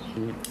like,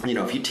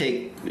 if you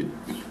take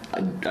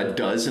a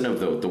dozen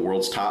of the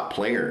world's top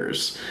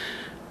players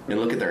and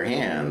look at their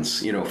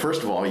hands,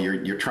 first of all,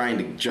 you're trying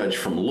to judge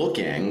from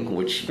looking,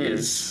 which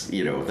is,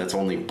 that's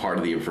only part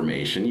of the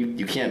information.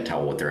 You can't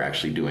tell what they're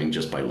actually doing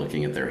just by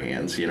looking at their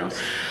hands,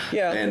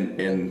 Yeah.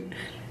 And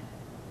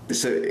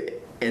so,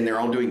 and they're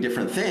all doing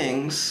different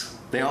things.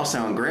 They all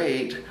sound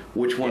great.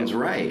 Which one's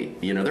right?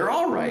 They're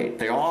all right.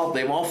 They've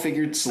all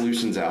figured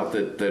solutions out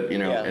that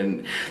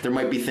and there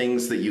might be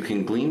things that you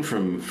can glean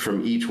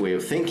from each way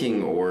of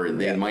thinking, or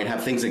they might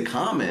have things in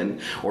common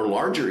or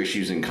larger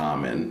issues in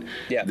common.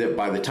 Yeah. That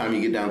by the time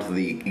you get down to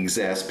the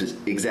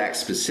exact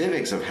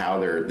specifics of how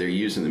they're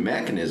using the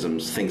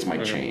mechanisms, things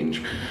might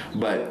change.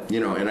 But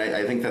and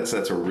I think that's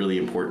a really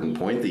important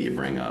point that you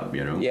bring up.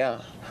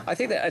 Yeah, I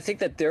think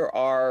that there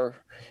are.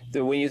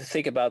 when you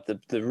think about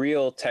the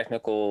real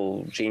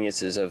technical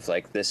geniuses of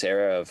like this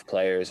era of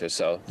players or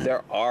so,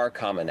 there are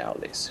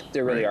commonalities.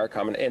 There really are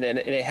common, and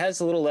it has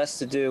a little less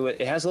to do.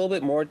 It has a little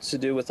bit more to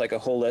do with like a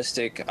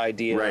holistic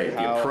idea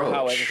of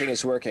how everything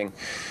is working.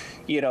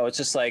 It's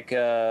just like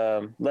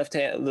left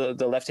hand.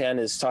 The left hand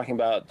is talking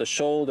about the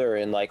shoulder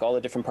and like all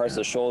the different parts of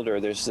the shoulder.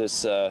 There's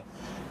this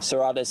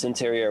serratus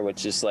anterior,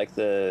 which is like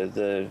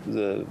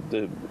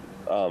the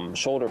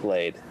shoulder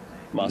blade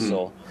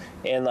muscle,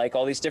 and like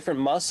all these different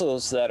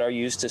muscles that are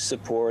used to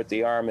support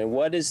the arm. And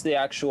what is the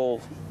actual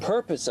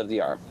purpose of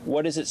the arm?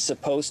 What is it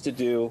supposed to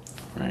do?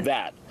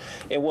 That.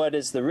 And what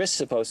is the wrist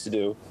supposed to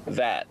do?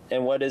 That.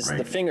 And what is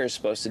the finger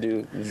supposed to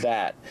do?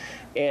 That.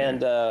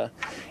 And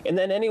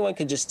then anyone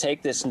can just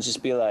take this and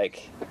just be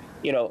like,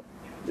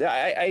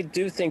 I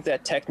do think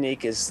that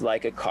technique is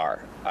like a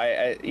car.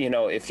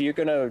 If you're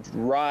gonna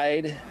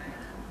ride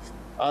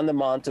on the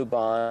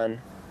Montauban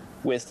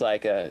with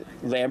like a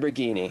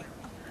Lamborghini,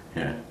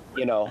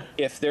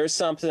 if there's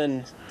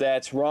something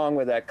that's wrong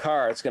with that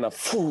car, it's gonna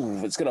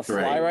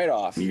fly right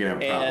off. You're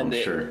gonna have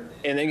problems,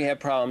 and then you have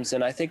problems.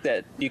 And I think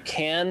that you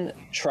can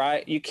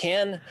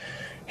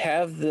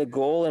have the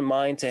goal in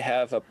mind to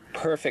have a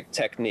perfect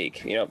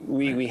technique.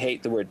 We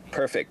hate the word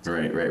perfect.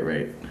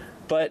 Right.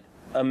 But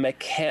a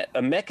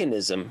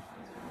mechanism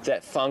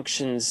that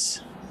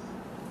functions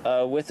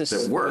with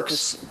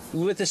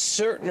a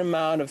certain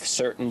amount of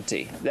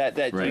certainty that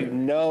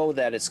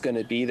that it's going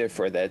to be there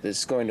for, that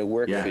it's going to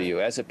work for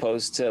you, as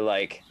opposed to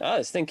like,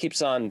 this thing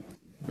keeps on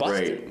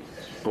busting. Right.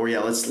 Or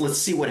let's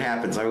see what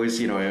happens. I always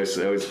let's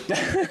see what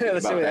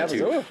happens.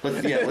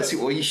 Let's see.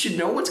 Well, you should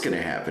know what's going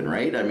to happen,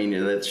 right? I mean,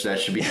 that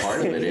should be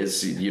part of it.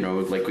 Is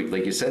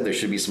like you said, there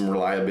should be some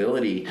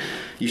reliability.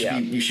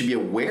 You should be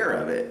aware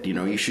of it.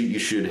 You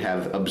should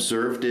have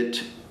observed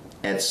it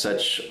at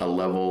such a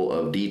level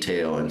of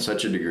detail and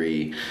such a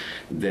degree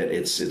that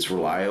it's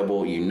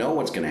reliable. You know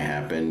what's going to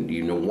happen.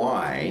 You know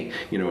why.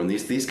 And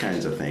these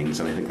kinds of things.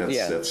 And I think that's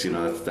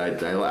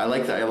I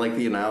like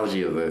the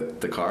analogy of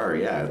the car.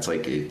 Yeah, it's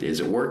like, is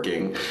it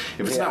working?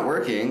 If it's not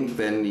working,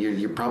 then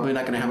you're probably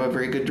not going to have a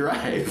very good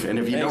drive. And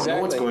if you don't know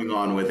what's going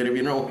on with it, if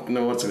you don't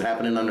know what's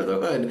happening under the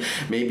hood,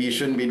 maybe you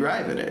shouldn't be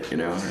driving it.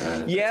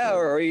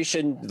 Or you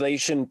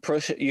shouldn't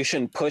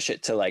push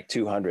it to like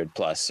 200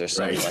 plus or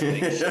something like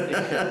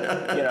that.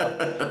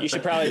 You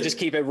should probably just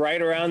keep it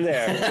right around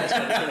there.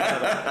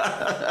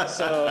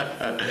 So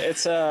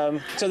it's so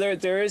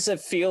there is a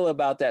feel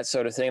about that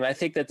sort of thing. And I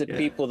think that the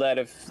people that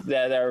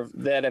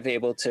have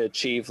able to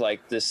achieve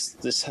like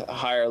this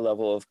higher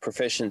level of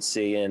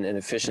proficiency and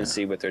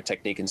efficiency with their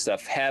technique and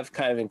stuff have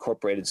kind of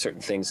incorporated certain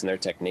things in their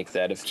technique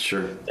that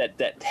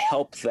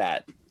help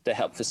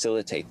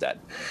facilitate that.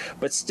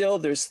 But still,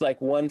 there's like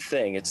one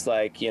thing. It's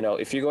like,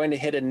 if you're going to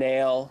hit a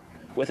nail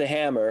with a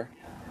hammer,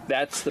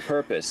 that's the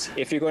purpose.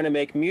 If you're going to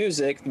make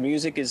music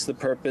is the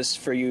purpose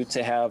for you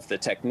to have the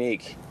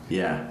technique.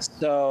 Yeah.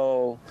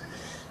 So,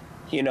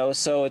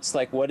 so it's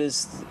like, what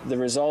is the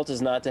result is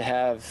not to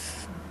have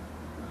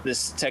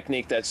this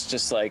technique that's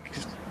just like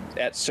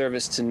at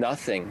service to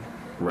nothing.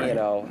 Right.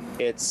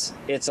 It's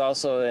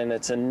also, and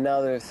it's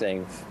another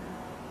thing,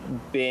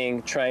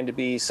 trying to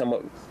be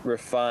somewhat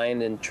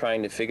refined and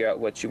trying to figure out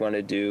what you want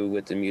to do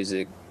with the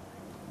music,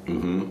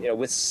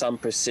 with some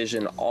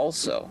precision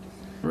also.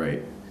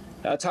 Right.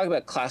 Now, talk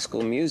about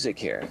classical music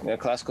here.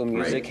 Classical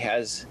music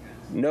has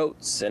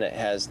notes, and it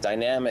has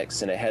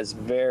dynamics, and it has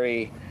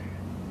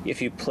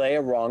if you play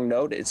a wrong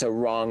note, it's a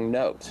wrong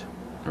note.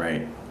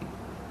 Right.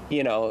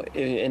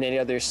 In any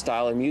other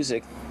style of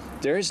music,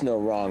 there is no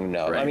wrong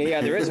note. Right. I mean,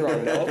 there is a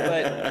wrong note,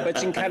 but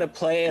you can kind of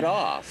play it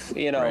off,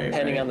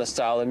 depending on the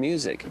style of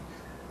music.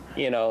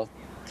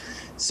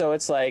 So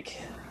it's like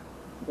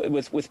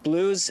with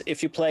blues,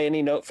 if you play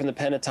any note from the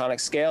pentatonic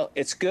scale,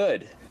 it's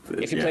good.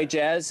 If you play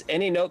jazz,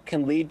 any note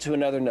can lead to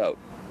another note.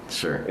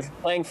 Sure. If you're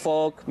playing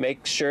folk,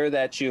 make sure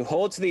that you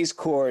hold to these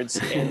chords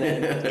and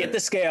then get the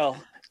scale.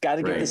 Got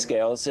to get the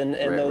scales and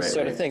those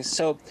sort of things.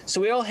 So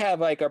we all have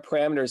like our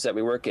parameters that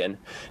we work in.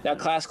 Now,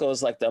 classical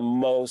is like the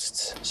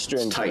most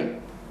stringent. It's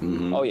tight.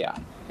 Mm-hmm. Oh, yeah.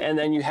 And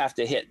then you have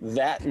to hit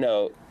that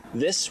note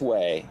this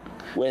way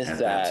with at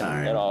that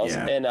time. And all,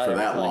 and for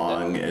that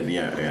long. Like that. And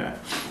yeah.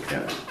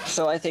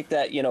 So I think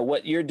that,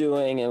 what you're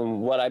doing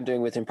and what I'm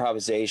doing with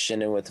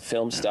improvisation and with the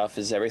film stuff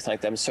is everything like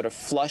that. I'm sort of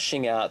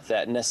flushing out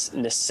that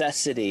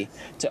necessity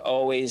to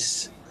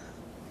always,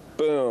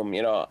 boom,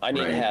 I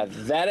need to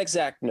have that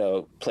exact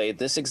note played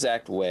this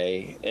exact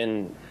way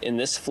in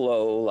this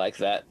flow like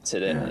that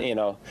today,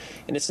 and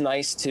it's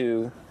nice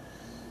to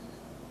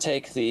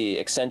take the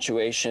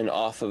accentuation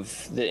off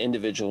of the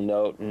individual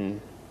note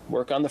and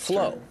work on the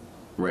flow. Sure.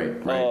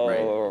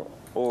 Right.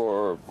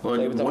 Or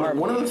play with the harmony.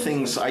 One of the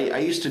things I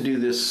used to do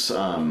this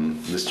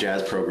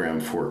jazz program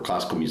for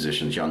classical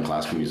musicians, young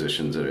classical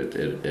musicians at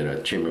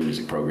a chamber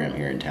music program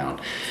here in town,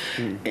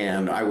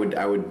 and I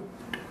would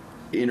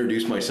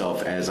introduce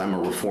myself as I'm a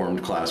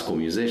reformed classical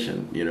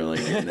musician, you know,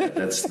 like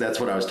that's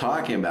what I was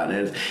talking about.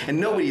 And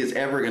nobody is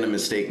ever going to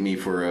mistake me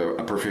for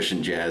a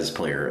proficient jazz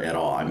player at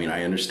all. I mean,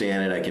 I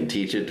understand it. I can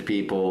teach it to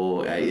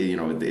people. You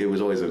know, it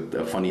was always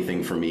a funny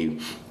thing for me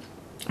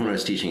when I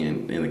was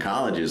teaching in the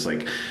colleges,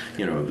 like,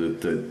 you know,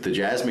 the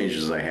jazz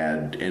majors I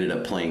had ended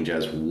up playing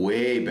jazz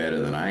way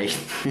better than I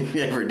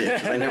ever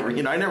did. I never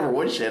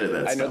woodshedded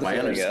that stuff. I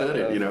understood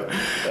it, you know.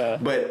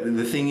 But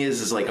the thing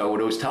is like I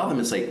would always tell them,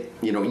 it's like,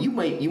 you know, you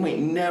might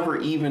never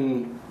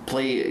even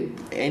play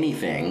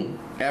anything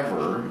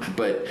ever,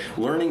 but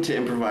learning to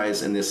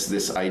improvise and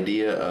this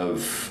idea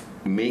of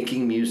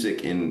making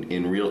music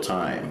in real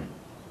time.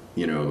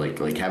 You know,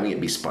 like having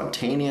it be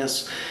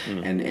spontaneous,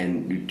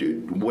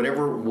 and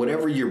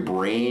whatever your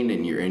brain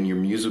and your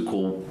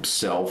musical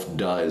self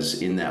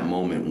does in that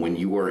moment when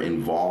you are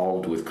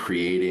involved with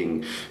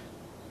creating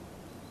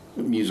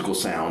musical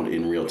sound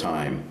in real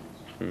time.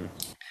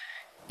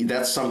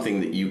 That's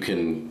something that you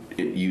can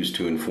use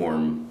to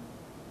inform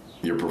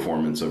your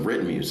performance of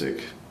written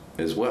music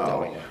as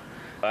well. Oh, yeah.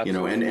 You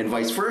know, and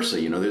vice versa.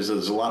 You know, there's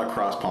a lot of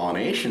cross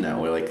pollination that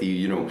way. Like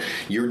you know,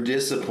 your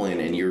discipline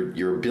and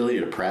your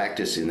ability to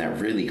practice in that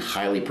really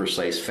highly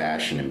precise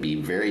fashion and be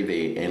very,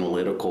 very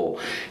analytical,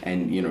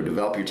 and you know,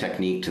 develop your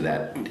technique to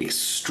that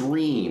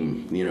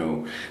extreme. You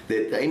know,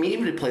 that I mean,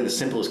 even to play the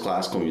simplest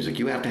classical music,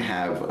 you have to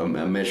have a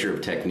measure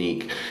of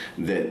technique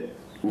that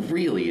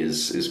really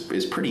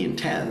is pretty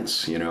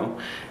intense. You know,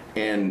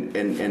 and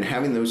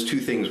having those two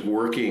things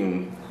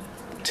working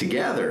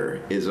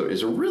together is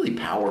a really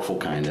powerful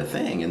kind of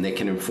thing, and they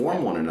can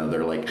inform one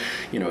another. Like,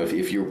 you know, if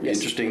you're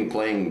interested in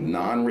playing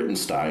non-written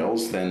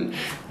styles, then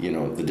you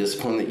know the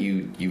discipline that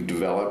you've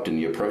developed and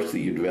the approach that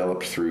you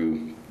developed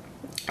through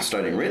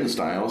studying written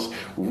styles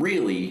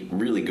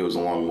really goes a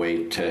long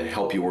way to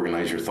help you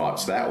organize your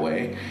thoughts that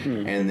way.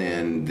 And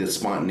then the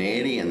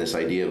spontaneity and this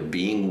idea of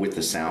being with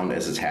the sound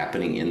as it's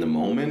happening in the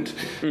moment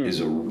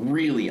is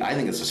I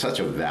think it's such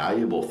a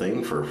valuable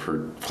thing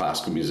for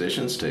classical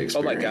musicians to experience.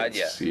 Oh my God,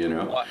 yeah. You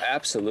know? Oh,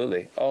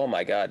 absolutely. Oh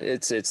my God.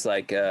 It's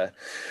like,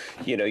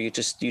 you know, you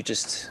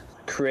just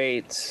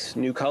create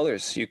new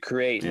colors, you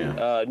create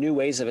new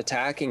ways of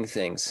attacking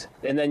things,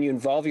 and then you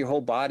involve your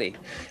whole body.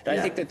 And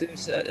I think that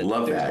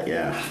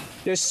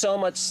there's so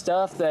much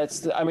stuff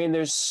and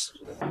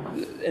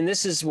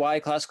this is why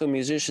classical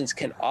musicians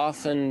can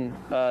often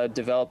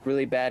develop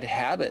really bad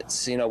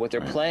habits, you know, with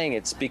their playing.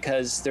 It's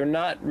because they're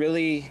not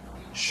really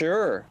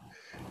sure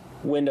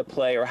when to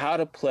play or how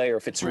to play or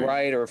if it's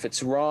right or if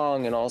it's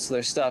wrong and all this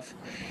other stuff.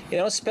 You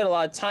don't spend a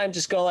lot of time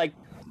just going like,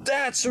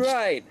 that's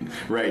right.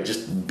 Right,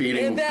 just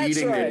beating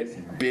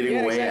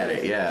away at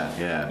it.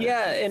 Yeah.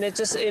 Yeah, and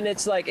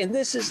it's like, and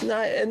this is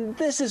not, and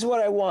this is what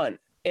I want.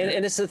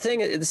 And it's the thing,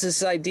 it's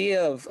this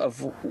idea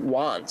of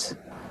want.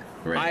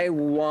 Right. I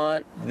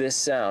want this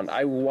sound.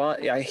 I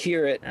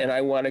hear it and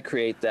I want to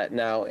create that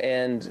now.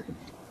 And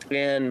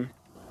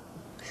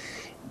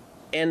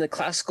the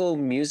classical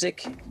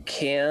music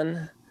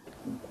can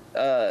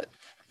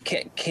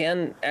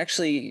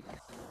actually,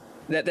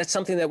 that's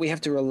something that we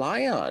have to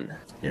rely on.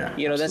 Yeah,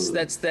 you know, that's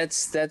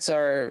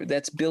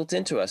built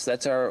into us.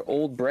 That's our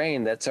old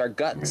brain. That's our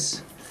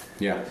guts.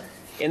 Yeah.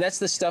 And that's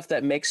the stuff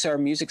that makes our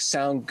music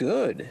sound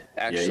good,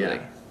 actually.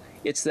 Yeah.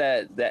 It's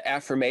that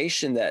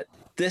affirmation that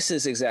this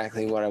is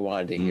exactly what I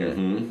wanted to hear.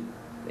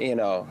 You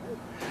know,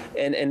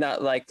 and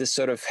not like this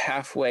sort of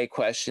halfway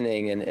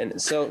questioning.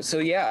 And so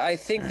yeah, I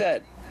think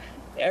that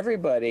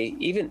everybody,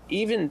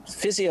 even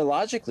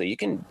physiologically, you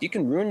can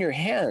ruin your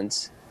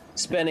hands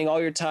spending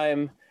all your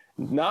time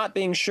not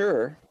being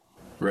sure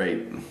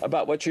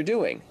about what you're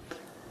doing.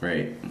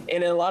 Right. And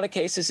in a lot of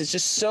cases, it's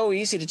just so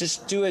easy to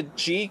just do a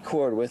G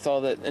chord with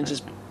all that and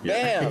just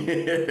bam.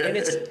 And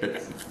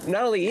it's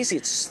not only easy,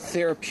 it's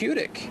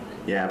therapeutic.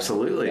 Yeah,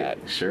 absolutely.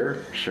 Sure.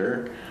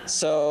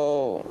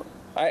 So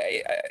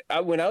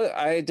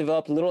I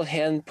developed little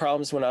hand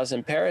problems when I was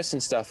in Paris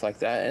and stuff like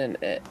that,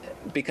 and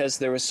because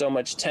there was so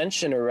much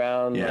tension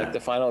around like the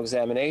final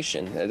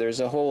examination.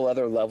 There's a whole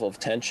other level of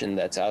tension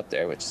that's out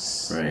there, which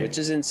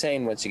is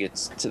insane once you get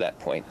to that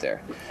point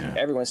there. Yeah.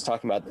 Everyone's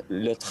talking about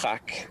le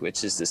trac,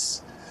 which is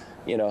this,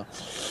 you know,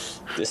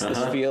 this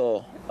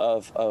feel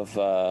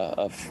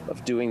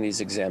of doing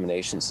these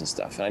examinations and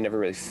stuff. And I never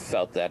really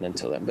felt that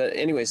until then. But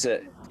anyways,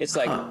 it's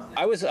like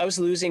I was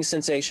losing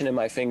sensation in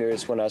my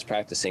fingers when I was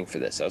practicing for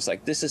this. I was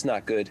like, this is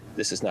not good.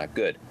 This is not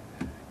good.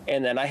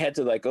 And then I had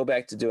to like go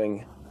back to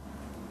doing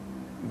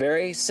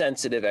very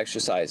sensitive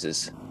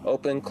exercises.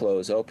 Open,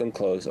 close, open,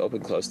 close, open,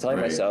 close. Telling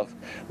myself,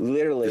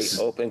 literally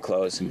open,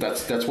 close.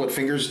 That's what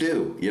fingers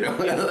do, you know?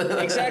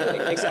 Yeah, exactly.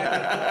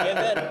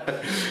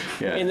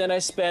 And then I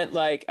spent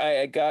like,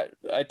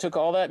 I took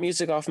all that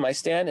music off my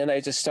stand and I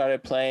just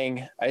started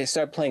playing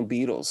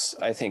Beatles,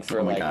 I think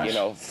for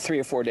 3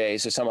 or 4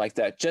 days or something like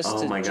that. Just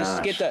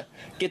to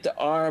get the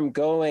arm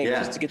going,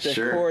 just to get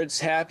the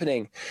chords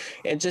happening,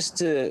 and just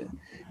to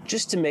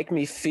make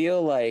me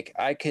feel like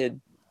I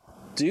could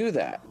do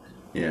that.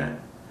 Yeah.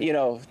 You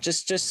know,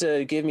 just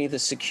to give me the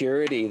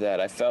security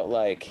that I felt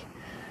like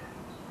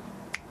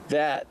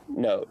that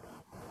note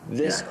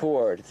this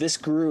chord, this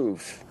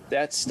groove,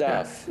 that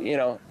stuff, you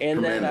know,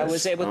 and then I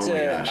was able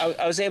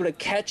I was able to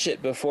catch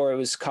it before it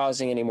was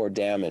causing any more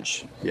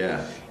damage.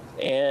 Yeah.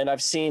 And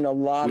I've seen a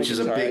lot Which of is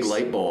a big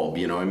light bulb,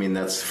 you know. I mean,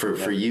 that's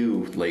for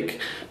you, like,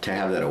 to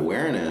have that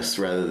awareness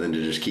rather than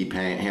to just keep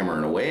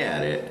hammering away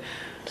at it,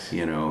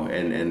 you know,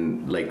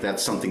 and like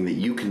that's something that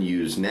you can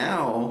use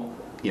now,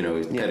 you know,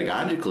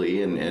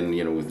 pedagogically, and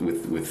you know,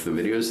 with the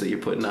videos that you're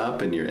putting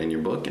up and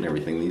your book and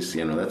everything. These,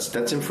 you know,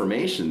 that's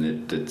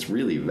information that's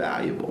really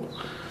valuable.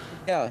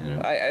 Yeah, you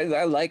know?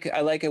 I like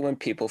it when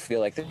people feel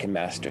like they can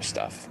master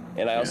stuff,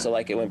 and I also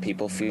like it when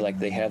people feel like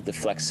they have the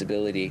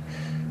flexibility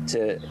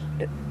to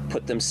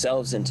put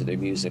themselves into their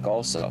music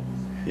also,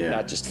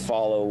 not just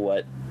follow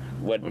what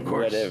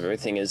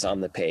everything is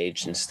on the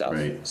page and stuff.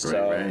 Right.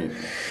 So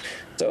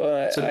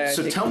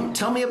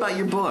tell me about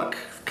your book,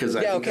 because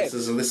I think this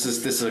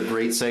is a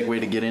great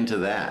segue to get into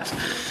that.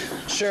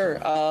 Sure.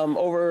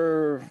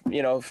 Over,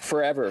 you know,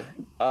 forever.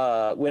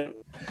 When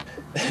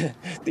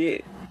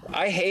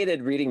I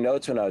hated reading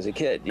notes when I was a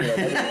kid. You know,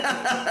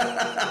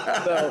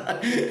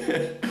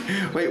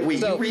 Wait,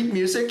 you read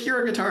music?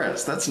 You're a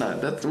guitarist.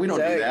 We don't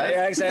do that.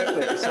 Yeah,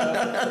 exactly. So,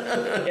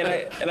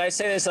 and I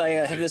say this, I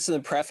have this in the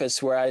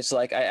preface where I was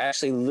like, I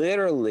actually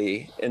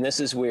literally, and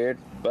this is weird,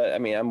 but I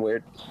mean, I'm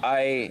weird.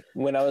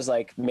 When I was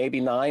like maybe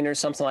 9 or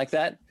something like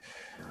that,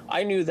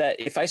 I knew that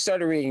if I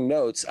started reading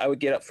notes, I would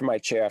get up from my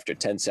chair after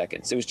 10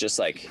 seconds. It was just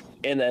like,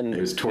 and then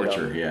it was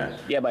torture. You know,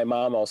 yeah. My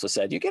mom also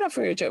said, "You get up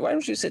from your chair. Why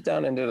don't you sit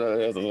down and do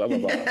blah, blah, blah,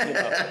 blah," you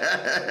know?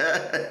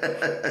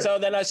 So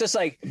then I was just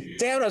like,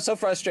 damn, I'm so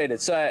frustrated.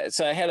 So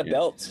I had a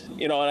belt,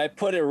 you know, and I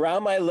put it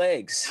around my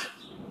legs.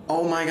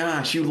 Oh my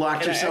gosh, you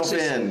locked yourself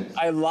in.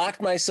 I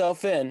locked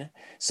myself in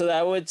so that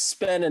I would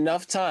spend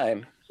enough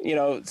time, you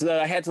know, so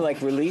that I had to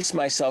like release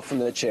myself from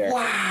the chair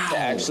to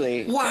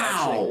actually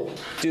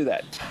do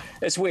that.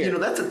 It's weird. You know,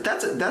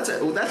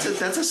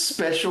 that's a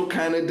special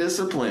kind of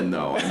discipline,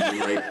 though. I mean,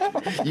 like,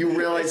 you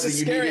realize that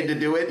you needed to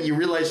do it. You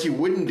realize you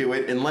wouldn't do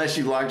it unless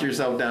you locked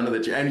yourself down to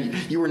the chair. And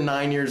you were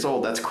 9 years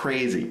old. That's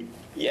crazy.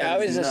 Yeah, I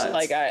was just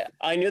like,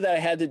 I knew that I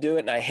had to do it,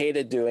 and I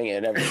hated doing it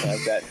and everything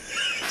like that.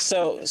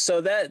 So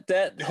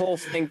that whole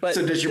thing. But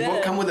so does your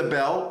book come with a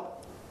belt?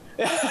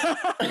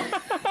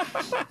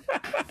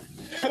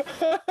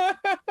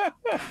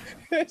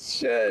 It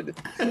should.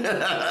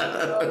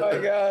 Oh my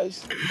gosh.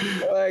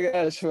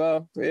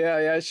 Well,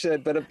 yeah, it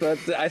should. But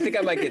I think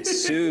I might get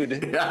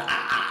sued.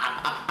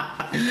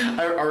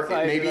 Or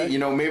maybe, you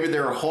know, maybe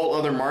there are whole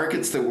other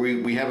markets that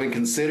we haven't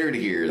considered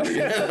here.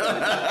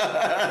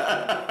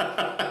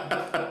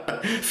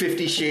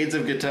 50 Shades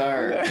of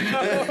Guitar.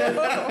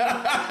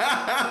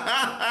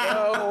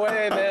 No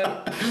way,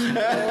 man.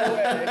 No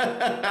way.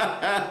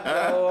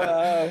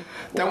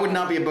 That would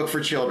not be a book for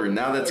children.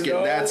 Now that's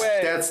getting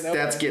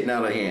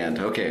out of hand.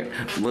 Okay,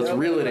 let's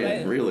reel it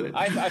in.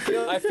 I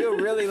feel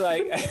really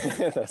like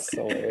that's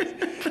so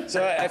weird.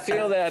 So I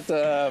feel that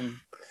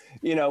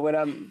you know, when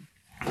I'm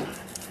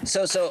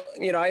so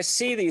you know, I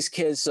see these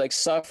kids like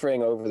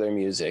suffering over their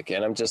music,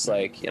 and I'm just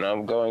like, you know,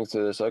 I'm going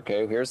through this.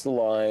 Okay, here's the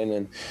line,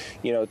 and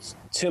you know, it's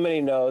too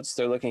many notes.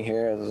 They're looking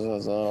here,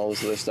 all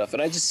this other stuff,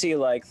 and I just see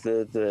like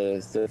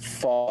the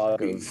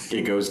fog of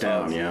it goes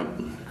down.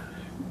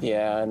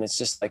 Yeah, and it's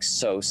just like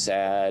so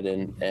sad,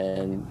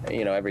 and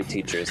you know, every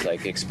teacher has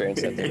like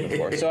experienced that thing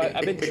before. So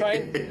I've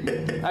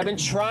been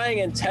trying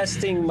and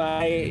testing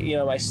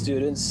my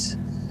students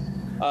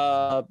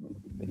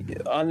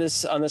on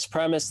this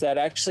premise that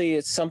actually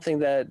it's something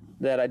that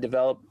I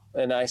developed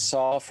and I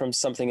saw from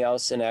something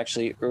else in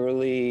actually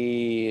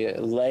early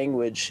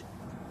language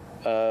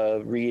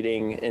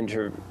reading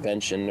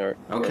intervention or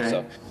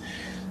so.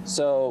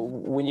 So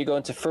when you go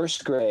into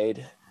first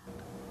grade,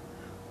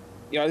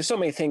 you know, there's so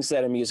many things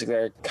that in music that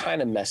are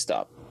kind of messed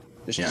up.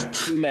 There's just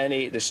too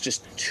many. There's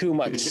just too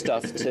much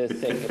stuff to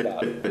think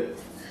about.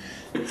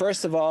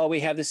 First of all, we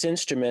have this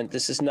instrument.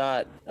 This is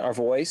not our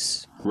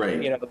voice.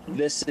 Right. You know,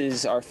 this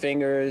is our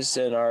fingers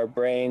and our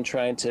brain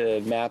trying to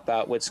map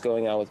out what's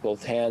going on with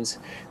both hands.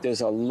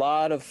 There's a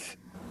lot of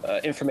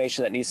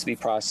information that needs to be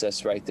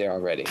processed right there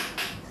already.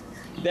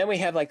 Then we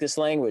have like this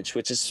language,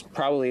 which is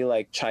probably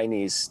like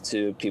Chinese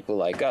to people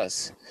like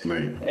us.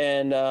 Right.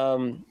 And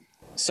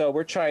so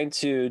we're trying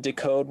to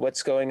decode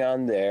what's going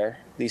on there,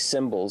 these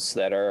symbols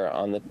that are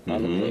on the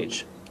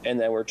page, and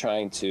then we're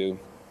trying to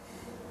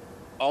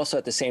also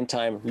at the same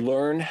time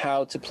learn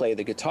how to play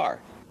the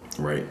guitar.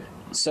 Right.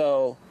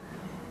 So,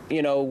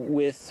 you know,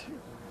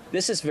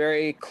 this is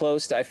very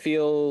close to, I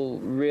feel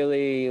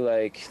really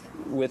like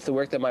with the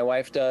work that my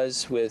wife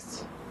does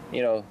with,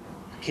 you know,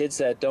 kids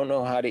that don't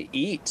know how to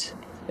eat.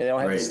 They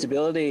don't have the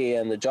stability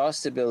and the jaw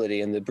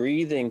stability and the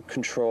breathing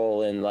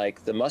control and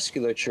like the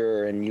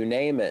musculature and you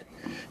name it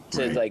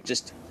to like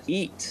just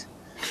eat.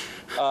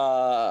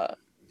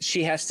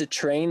 She has to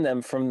train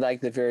them from like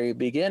the very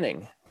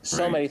beginning.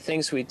 So many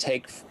things we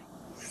take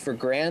for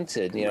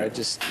granted, you know,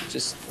 just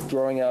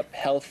growing up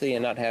healthy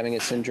and not having a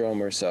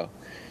syndrome or so.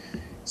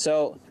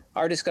 So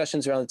our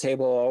discussions around the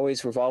table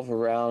always revolve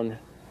around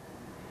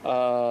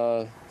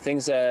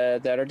things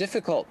that are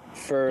difficult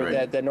for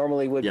Right. that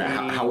normally would be.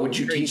 How would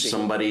you teach easy.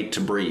 somebody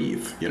to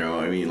breathe? You know,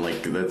 I mean,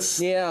 like that's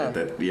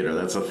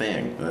that's a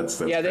thing. That's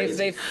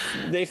crazy.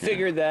 They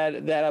figured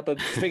that out,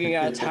 but figuring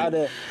out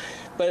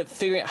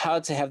figuring out how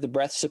to have the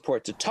breath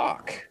support to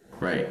talk.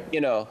 Right. You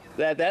know,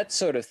 that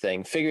sort of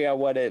thing. Figuring out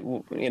what it,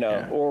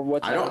 or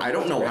what. I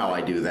don't know how I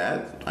do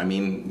that. I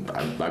mean,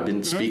 I've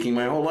been speaking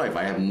my whole life.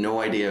 I have no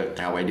idea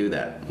how I do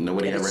that.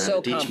 Nobody ever had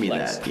to teach me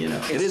that. You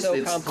know, it's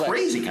complex.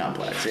 Crazy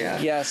complex.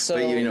 Yeah. Yeah. So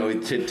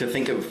but, to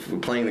think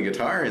of playing the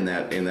guitar in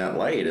that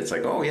light, it's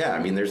like, oh yeah. I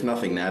mean, there's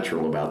nothing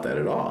natural about that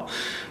at all.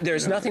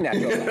 There's nothing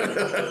natural about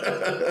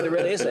it. There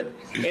really isn't.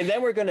 And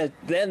then we're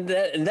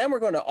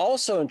gonna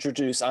also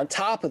introduce on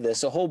top of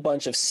this a whole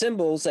bunch of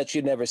symbols that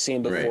you've never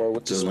seen before, right.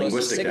 which is supposed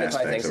to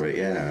signify things. Of it,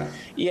 yeah.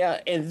 Yeah,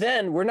 and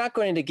then we're not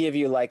going to give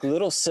you like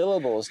little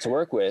syllables to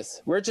work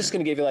with. We're just going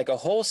to give you like a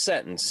whole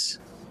sentence.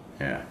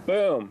 Yeah.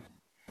 Boom.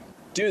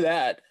 Do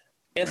that.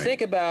 And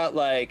think about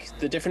like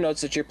the different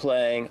notes that you're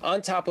playing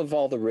on top of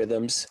all the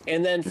rhythms,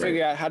 and then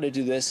figure out how to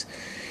do this.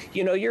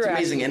 You know, it's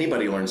amazing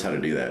anybody learns how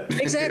to do that.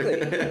 Exactly.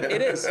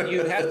 It is.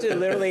 You have to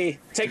literally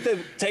take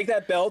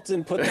that belt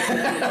and put that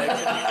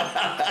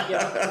in your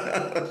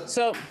legs.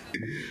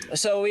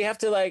 So we have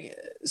to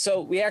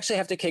we actually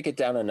have to kick it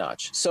down a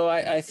notch. So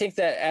I think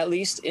that at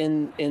least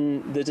in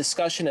the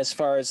discussion as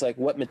far as like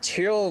what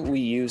material we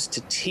use to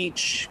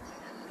teach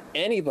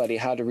anybody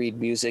how to read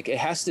music, it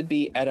has to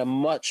be at a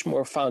much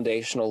more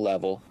foundational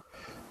level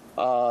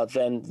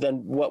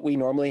than what we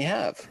normally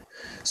have.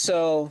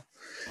 So,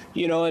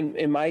 you know, and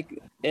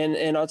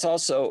it's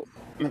also,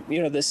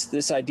 you know,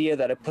 this idea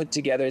that I put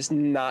together is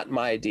not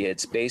my idea.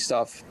 It's based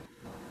off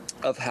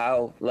of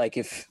how, like,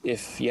 if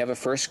you have a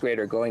first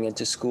grader going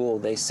into school,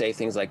 they say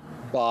things like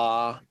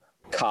ba,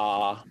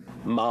 ka,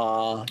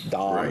 ma,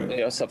 da, right. You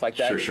know, stuff like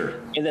that. Sure.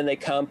 And then they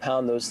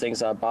compound those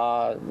things on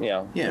ba, you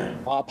know,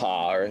 ba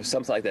pa or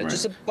something like that. Right.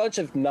 Just a bunch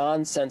of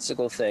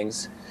nonsensical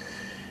things.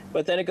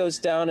 But then it goes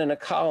down in a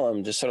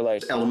column, just sort of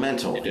like it's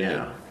elemental.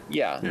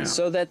 Yeah.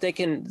 So that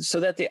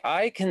the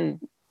eye can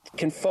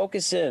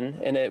focus in,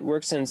 and it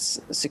works in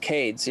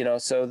saccades, you know,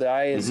 so the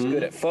eye is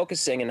good at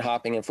focusing and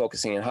hopping and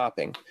focusing and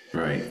hopping.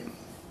 Right.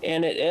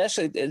 And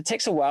it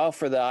takes a while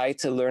for the eye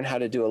to learn how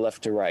to do a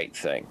left to right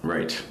thing.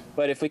 Right.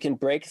 But if we can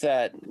break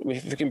that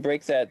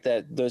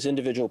those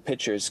individual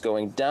pictures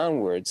going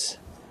downwards,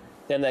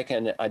 then they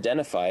can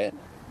identify it.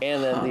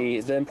 And then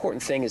the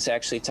important thing is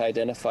actually to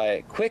identify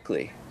it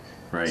quickly.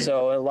 Right.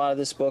 So in a lot of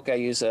this book, I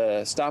use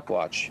a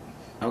stopwatch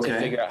to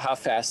figure out how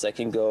fast I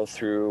can go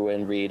through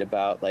and read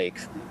about like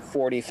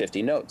 40,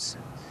 50 notes.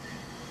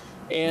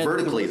 And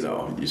vertically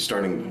though, you're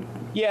starting.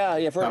 Yeah,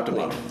 vertically. Top to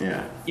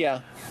bottom.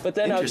 Yeah, but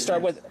then I would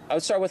start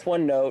with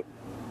one note,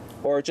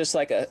 or just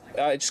like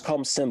I just call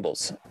them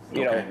symbols.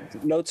 You know,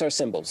 notes are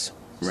symbols.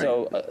 Right.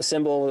 So a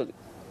symbol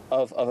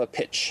of a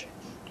pitch.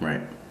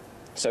 Right.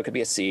 So it could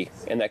be a C,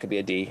 and that could be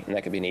a D, and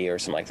that could be an E, or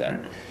something like that.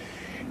 Right.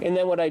 And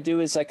then what I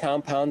do is I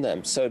compound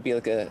them. So it'd be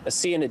like a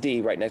C and a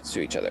D right next to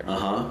each other.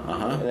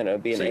 And then it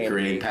would be an A and B. So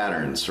create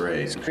patterns,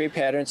 right? So create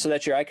patterns so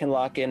that your eye can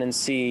lock in and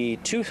see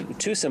two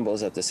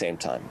symbols at the same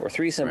time, or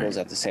three symbols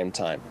at the same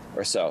time,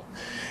 or so.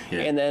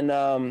 Yeah. And then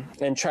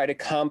and try to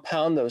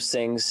compound those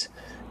things,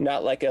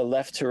 not like a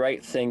left to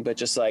right thing, but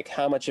just like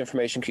how much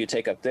information can you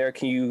take up there?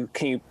 Can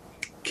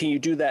you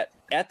do that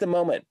at the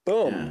moment?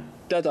 Boom,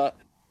 da da.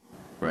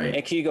 Right.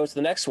 And can you go to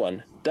the next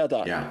one? Da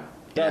da. Yeah.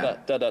 Da da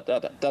da da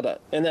da da da.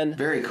 And then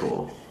very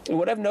cool. And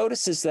what I've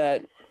noticed is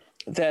that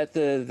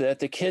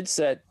the kids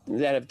that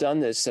have done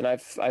this, and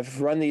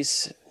I've run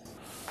these.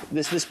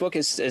 This book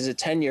is a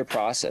 10-year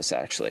process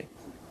actually.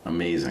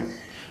 Amazing.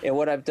 And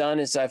what I've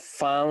done is I've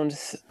found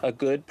a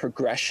good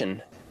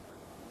progression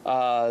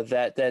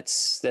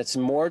that's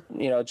more,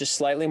 you know, just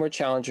slightly more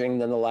challenging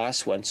than the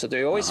last one. So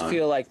they always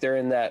feel like they're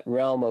in that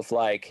realm of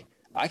like,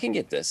 I can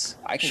get this.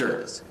 I can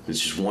get this.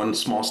 It's just one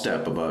small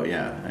step above.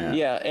 Yeah,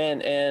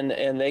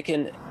 and they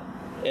can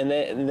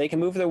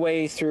move their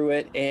way through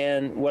it.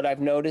 And what I've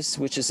noticed,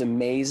 which is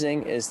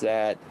amazing, is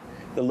that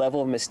the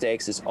level of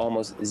mistakes is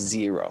almost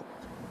zero.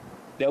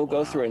 They'll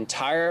go through an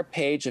entire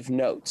page of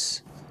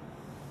notes,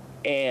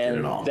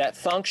 and that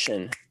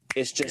function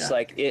is just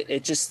like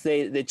it just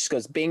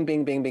goes bing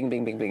bing bing bing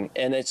bing bing bing,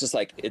 and it's just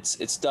like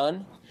it's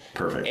done.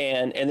 Perfect.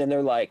 And then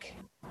they're like,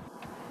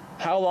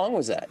 how long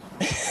was that?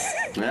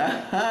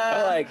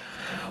 I'm like,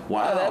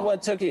 wow, that one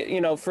took you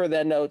know, for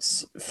that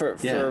notes for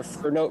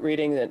note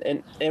reading,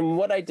 and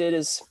what I did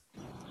is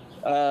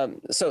there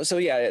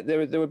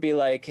would be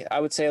like, I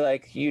would say,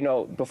 like, you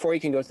know, before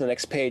you can go to the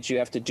next page, you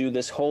have to do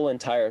this whole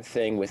entire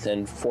thing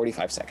within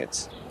 45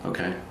 seconds.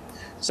 Okay.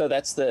 So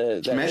that's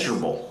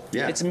measurable.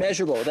 Yeah. It's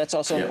measurable. That's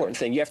also an important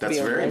thing. You have to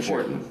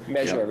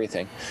measure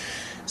everything.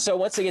 So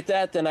once they get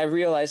that, then I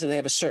realize that they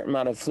have a certain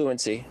amount of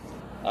fluency.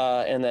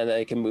 And then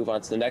they can move on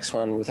to the next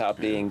one without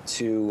being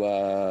too,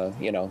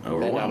 bent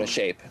out of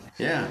shape.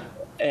 Yeah.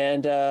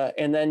 And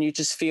then you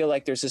just feel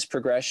like there's this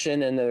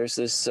progression, and there's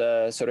this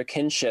sort of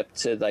kinship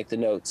to like the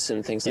notes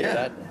and things like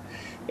that.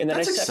 And then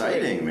that's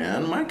exciting,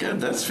 man. My God,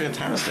 that's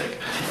fantastic.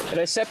 And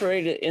I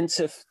separate it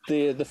into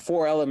the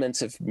four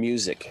elements of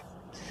music,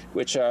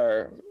 which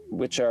are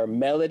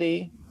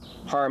melody,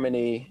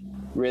 harmony,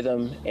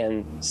 rhythm,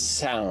 and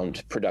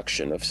sound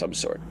production of some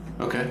sort.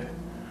 Okay.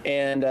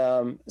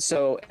 And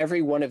so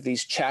every one of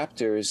these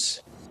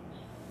chapters,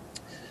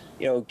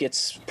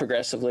 gets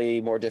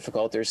progressively more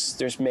difficult.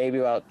 There's maybe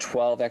about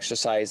 12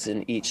 exercises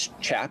in each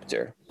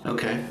chapter.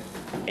 Okay.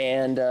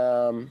 And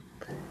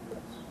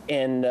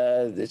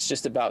it's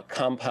just about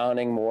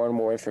compounding more and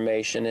more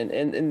information.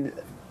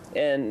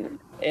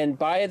 And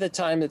by the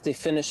time that they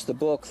finish the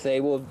book, they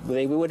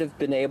would have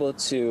been able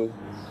to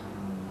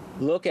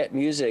look at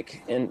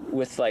music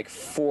with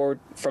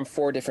from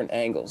four different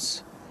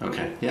angles.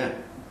 Okay. Yeah.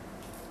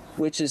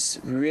 Which is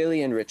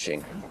really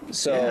enriching.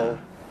 So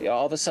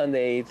all of a sudden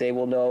they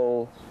will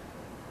know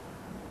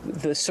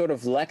the sort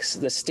of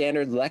the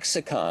standard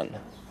lexicon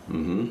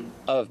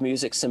of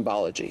music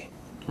symbology.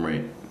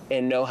 Right.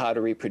 And know how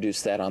to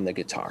reproduce that on the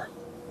guitar.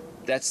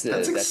 That's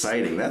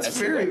exciting. That's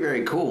very,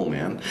 very cool,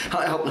 man.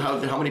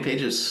 How many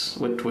pages?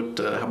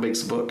 How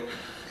big's the book?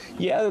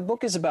 Yeah, the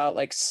book is about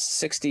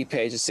 60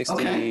 pages,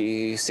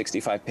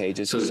 65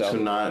 pages. So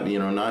not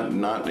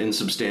not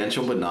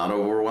insubstantial, but not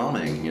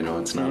overwhelming.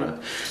 It's not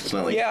it's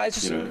not like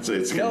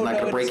it's not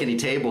going to break any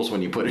tables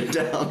when you put it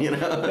down.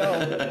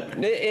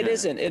 No, it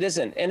isn't. It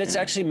isn't, and it's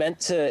actually meant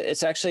to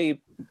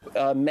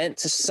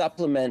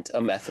supplement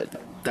a method.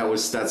 That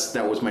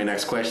was my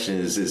next question.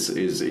 Is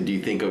do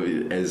you think of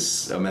it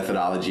as a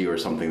methodology or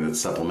something that's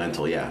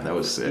supplemental? Yeah, that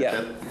was it.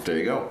 Yeah. There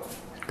you go.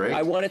 Great.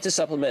 I wanted to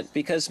supplement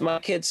because my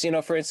kids,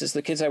 for instance,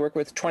 the kids I work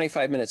with,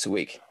 25 minutes a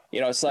week.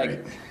 It's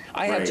like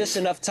I have just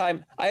enough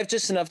time. I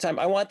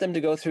want them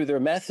to go through their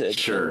method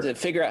to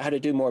figure out how to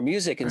do more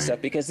music and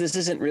stuff, because this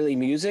isn't really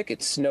music.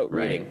 It's note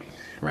reading.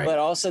 Right. But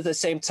also at the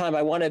same time,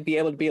 I want to be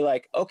able to be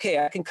like,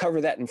 okay, I can cover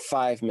that in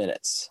 5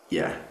 minutes.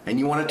 Yeah. And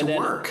you want it to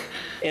work.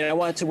 And I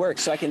want it to work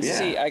so I can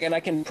see, I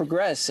can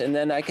progress, and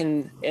then I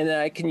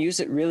can use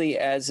it really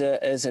as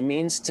a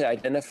means to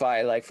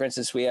identify, like, for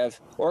instance, we have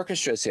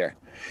orchestras here.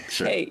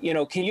 Sure. Hey,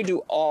 can you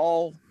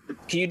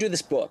do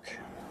this book?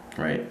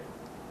 Right.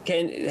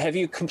 Have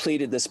you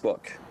completed this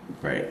book?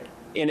 Right.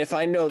 And if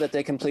I know that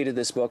they completed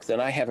this book, then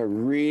I have a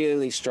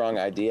really strong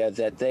idea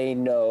that they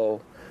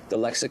know the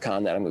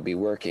lexicon that I'm going to be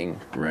working.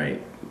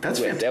 Right. That's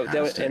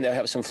fantastic. And they'll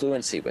have some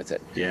fluency with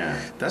it. Yeah,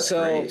 that's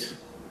great.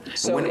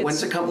 So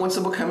when's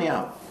the book coming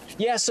out?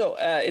 Yeah, so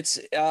it's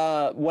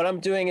what I'm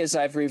doing is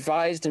I've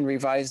revised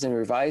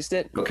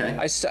it.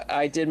 Okay.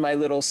 I did my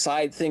little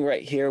side thing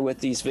right here with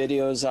these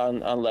videos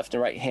on left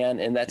and right hand,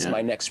 and that's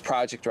my next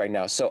project right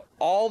now. So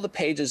all the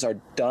pages are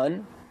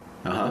done.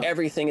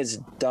 Everything is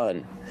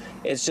done.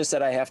 It's just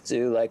that I have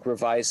to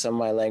revise some of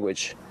my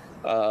language.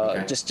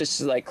 Just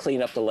to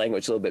clean up the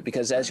language a little bit,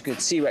 because as you can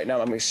see right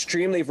now, I'm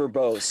extremely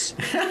verbose.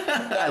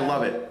 I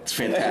love it. It's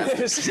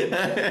fantastic.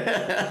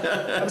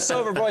 I'm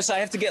so verbose, I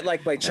have to get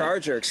my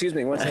charger. Excuse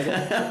me, one second.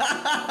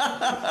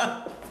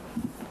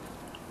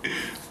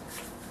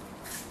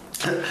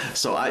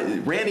 So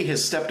Randy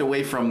has stepped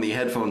away from the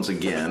headphones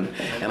again,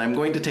 and I'm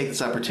going to take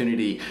this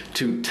opportunity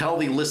to tell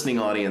the listening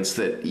audience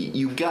that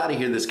you got to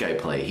hear this guy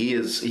play. He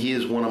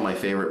is one of my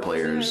favorite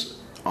players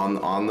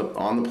on the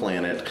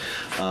planet,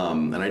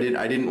 and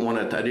I didn't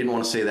want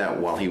to say that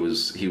while he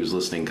was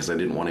listening, because I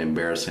didn't want to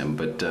embarrass him,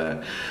 but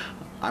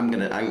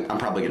I'm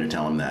probably gonna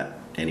tell him that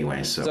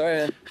anyway. So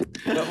sorry,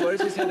 what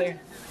did you say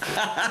there?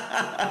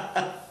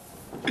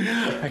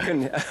 I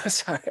couldn't.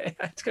 Sorry,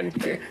 I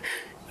couldn't hear.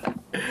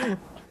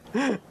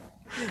 All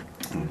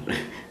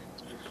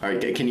right,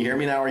 can you hear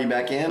me now? Are you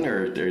back in,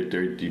 or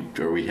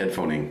are we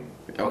headphoning?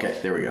 Okay,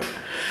 there we go.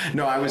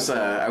 No, I was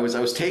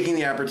taking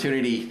the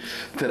opportunity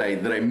that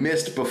I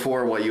missed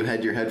before while you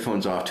had your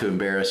headphones off to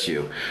embarrass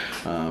you,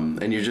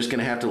 and you're just going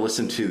to have to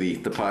listen to the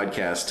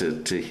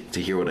podcast to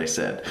hear what I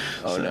said.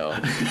 Oh so, no,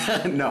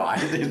 no,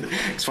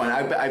 it's fine.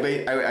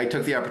 I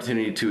took the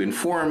opportunity to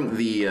inform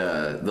the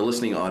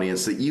listening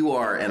audience that you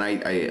are, and I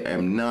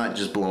am not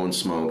just blowing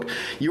smoke.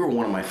 You are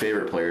one of my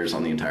favorite players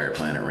on the entire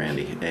planet,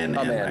 Randy, and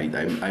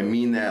I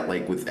mean that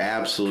with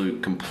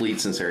absolute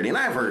complete sincerity. And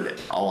I've heard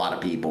a lot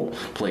of people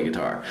play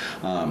guitar,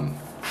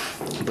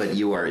 but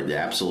you are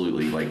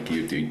absolutely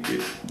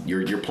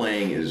your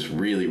playing is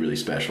really, really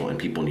special, and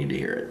people need to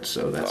hear it.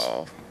 So that's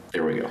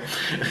there we go.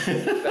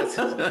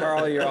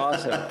 Carl, you're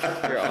awesome.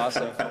 You're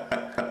awesome,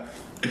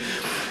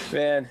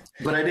 man.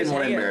 But I didn't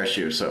want to embarrass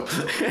you, so.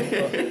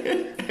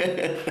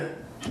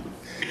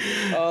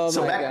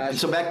 So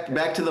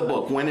back to the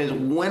book. When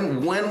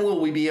will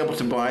we be able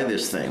to buy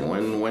this thing?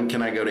 When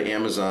can I go to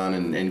Amazon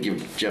and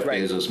give Jeff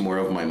Bezos more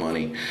of my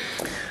money?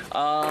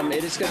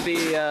 It is going to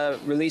be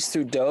released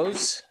through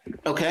Doze.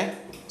 Okay.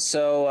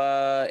 So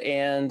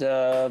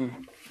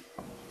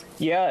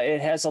Yeah, it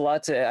has a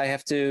lot to. I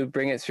have to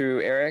bring it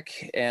through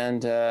Eric,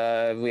 and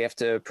we have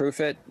to proof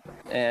it,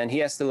 and he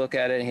has to look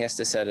at it, and he has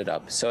to set it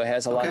up. So it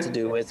has a lot to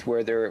do with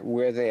where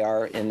they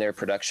are in their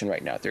production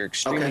right now. They're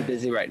extremely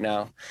busy right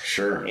now.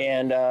 Sure.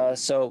 And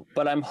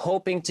but I'm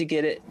hoping to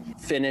get it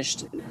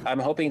finished. I'm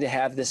hoping to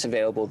have this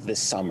available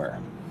this summer.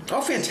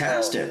 Oh,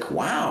 fantastic!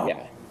 Wow.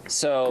 Yeah.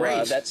 So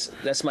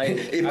that's my.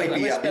 It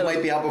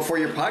might be out before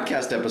your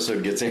podcast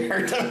episode gets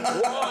aired.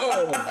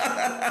 Whoa!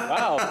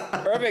 Wow!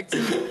 Perfect.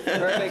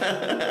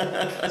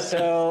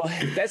 So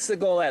that's the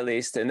goal, at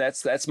least, and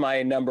that's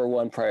my number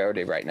one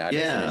priority right now.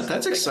 Yeah,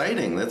 that's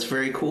exciting. That's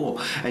very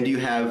cool. And do you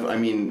have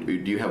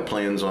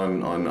plans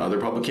on other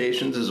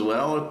publications as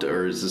well,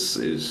 or is this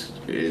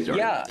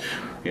Yeah.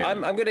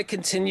 I'm going to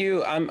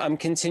continue. I'm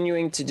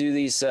continuing to do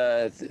these.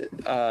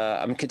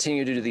 I'm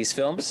continuing to do these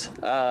films.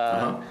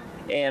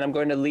 And I'm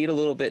going to lead a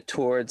little bit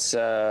towards.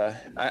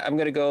 I'm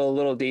going to go a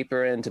little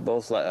deeper into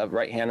both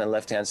right hand and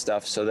left hand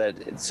stuff, so that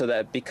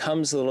it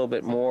becomes a little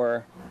bit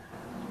more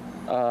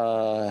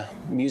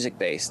music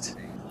based.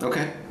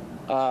 Okay.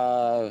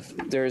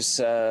 There's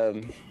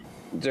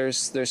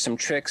some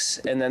tricks,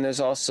 and then there's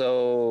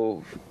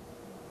also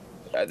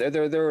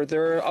there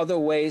are other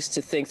ways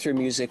to think through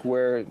music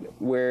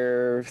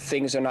where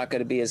things are not going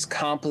to be as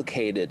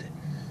complicated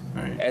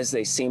as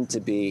they seem to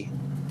be.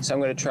 So I'm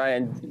going to try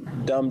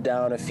and dumb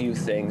down a few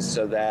things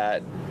so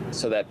that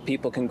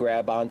people can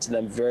grab onto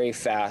them very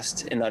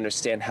fast and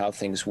understand how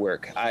things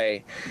work.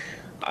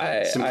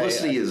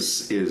 Simplicity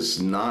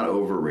is not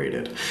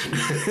overrated.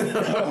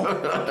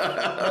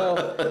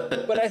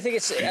 But I think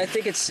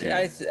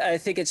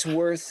it's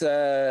worth.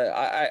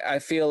 I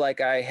feel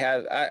like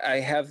I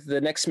have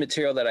the next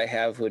material that I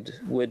have would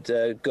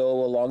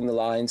go along the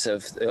lines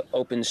of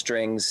open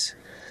strings.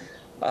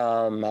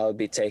 I would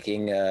be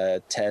taking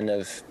 10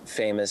 of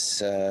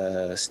famous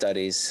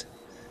studies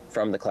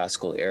from the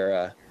classical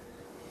era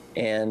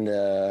and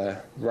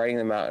writing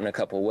them out in a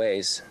couple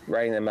ways.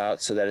 Writing them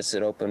out so that it's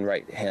an open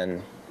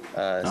right-hand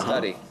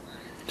study.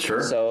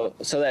 Sure. So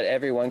that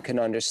everyone can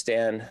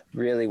understand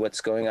really what's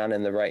going on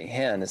in the right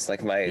hand. It's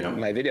like my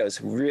videos,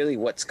 really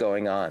what's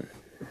going on.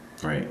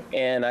 Right.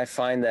 And I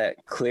find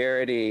that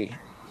clarity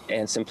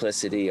and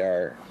simplicity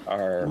are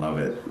love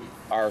it.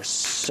 Are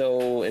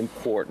so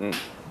important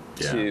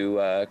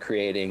to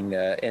creating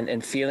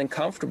and feeling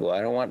comfortable.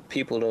 I don't want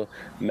people to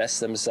mess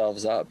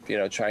themselves up,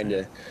 trying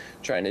to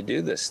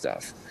do this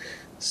stuff.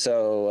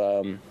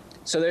 So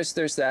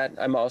there's that.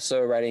 I'm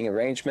also writing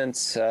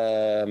arrangements.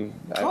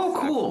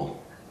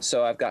 Cool.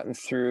 So I've gotten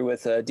through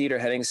with Dieter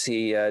Hennings.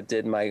 He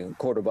did my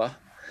Cordoba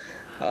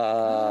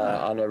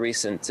on a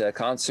recent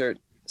concert.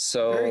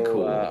 So very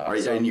cool.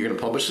 And you're going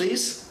to publish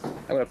these?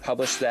 I'm going to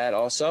publish that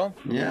also.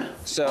 Yeah.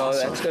 So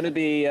awesome. That's going to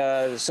be.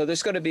 So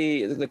there's going to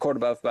be the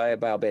Cordoba by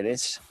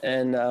Balbinus,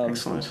 and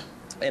excellent.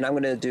 And I'm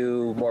going to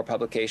do more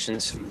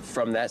publications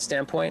from that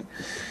standpoint.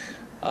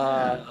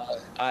 Ben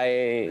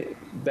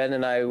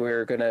and I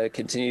were going to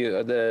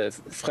continue the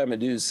Frères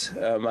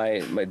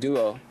Méduses, my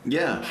duo.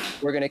 Yeah.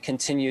 We're going to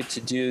continue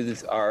to do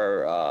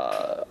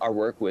our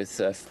work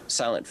with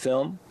silent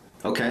film.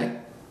 Okay.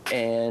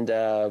 And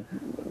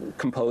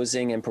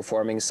composing and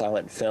performing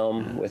silent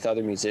film with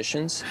other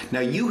musicians. Now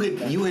you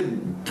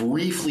had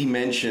briefly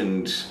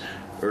mentioned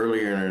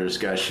earlier in our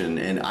discussion,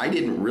 and I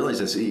didn't realize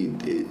this.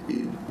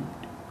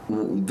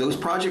 Those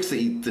projects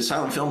the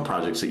silent film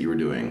projects that you were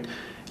doing,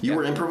 you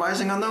were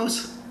improvising on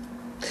those?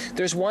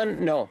 There's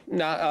one. No,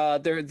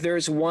 not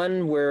there's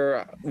one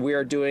where we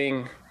are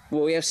doing.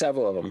 Well, we have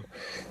several of them.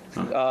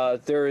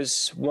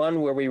 There's one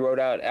where we wrote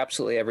out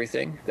absolutely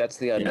everything. That's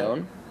The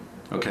Unknown. Yeah.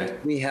 Okay.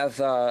 We have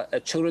a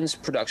children's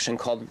production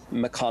called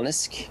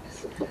Mekanisk,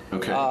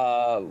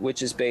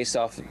 which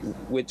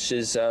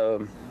is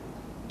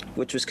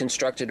which was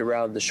constructed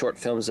around the short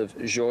films of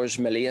Georges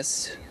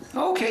Méliès.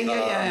 Okay.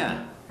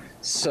 Yeah.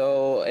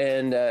 So,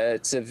 and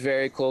it's a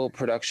very cool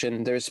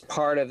production. There's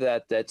part of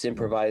that that's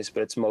improvised,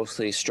 but it's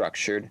mostly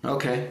structured.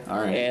 Okay,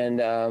 all right.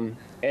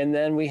 And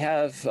then we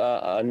have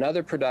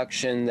another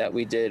production that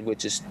we did,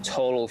 which is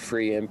total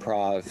free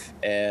improv,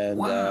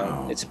 and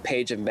it's A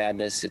Page of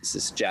Madness. It's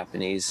this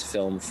Japanese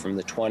film from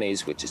the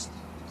 20s, which is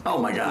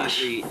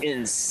really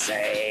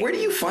insane. Where do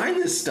you find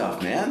this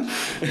stuff, man?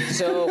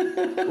 So,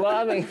 well,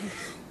 I mean,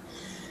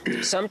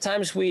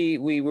 sometimes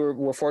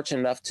we're fortunate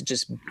enough to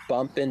just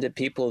bump into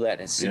people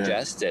that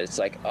suggest it. It's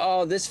like,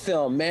 oh, this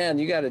film, man,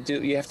 you have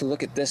to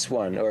look at this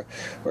one, or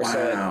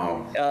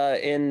wow. So.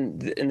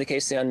 In the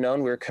case of The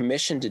Unknown, we were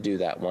commissioned to do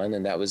that one,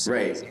 and that was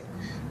amazing.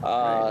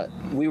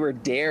 We were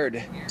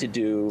dared to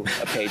do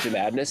A Page of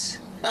Madness.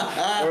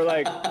 We're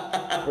like,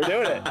 we're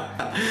doing it.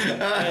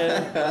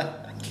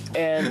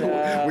 And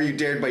were you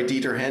dared by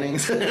Dieter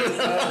Hennings? At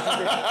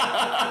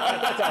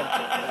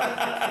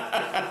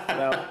that time.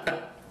 No.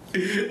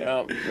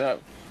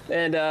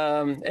 And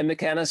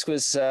Mekanisk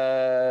was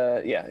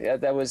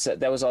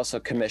that was also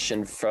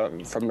commissioned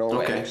from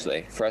Norway,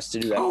 actually, for us to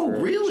do that. Oh, for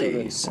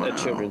really? A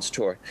children's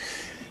tour.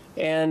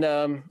 And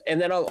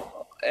then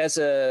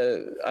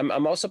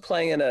I'm also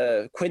playing in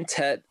a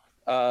quintet,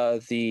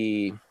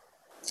 the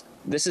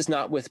this is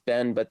not with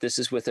Ben, but this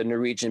is with a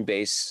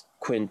Norwegian-based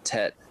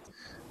quintet.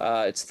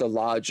 It's The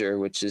Lodger,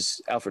 which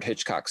is Alfred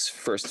Hitchcock's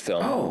first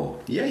film. Oh,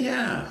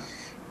 yeah.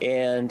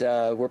 And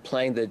we're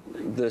playing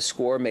the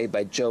score made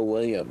by Joe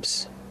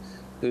Williams,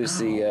 who's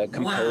the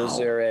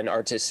composer and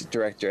artistic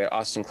director at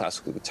Austin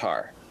Classical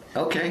Guitar.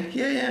 Okay,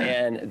 yeah.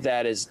 And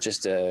that is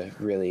just a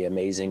really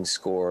amazing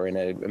score and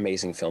an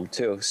amazing film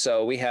too.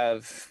 So we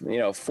have,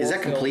 4 Is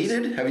that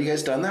completed? Have you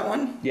guys done that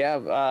one?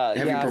 Yeah.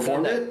 Have you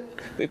performed it?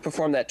 We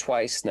performed that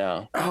twice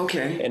now.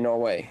 Okay. In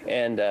Norway,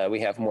 and we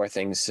have more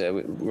things.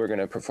 We're going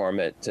to perform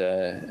it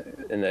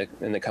in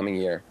the coming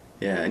year.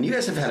 Yeah, and you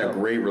guys have had a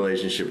great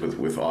relationship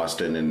with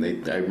Austin, and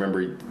I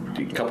remember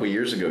a couple of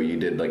years ago you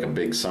did like a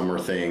big summer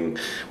thing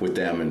with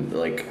them, and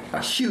like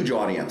a huge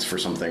audience for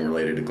something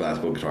related to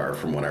classical guitar,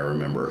 from what I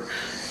remember.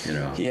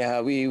 Yeah,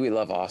 we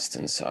love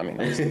Austin, so I mean,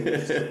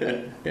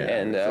 yeah,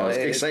 and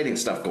exciting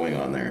stuff going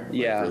on there.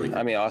 Yeah, like, really cool.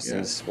 I mean,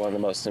 Austin's one of the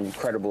most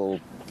incredible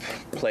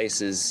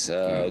places,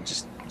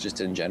 just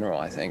in general,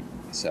 I think.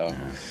 So.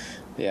 Yeah.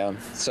 Yeah.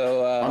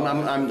 So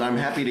I'm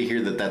happy to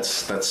hear that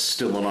that's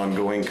still an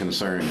ongoing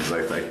concern, because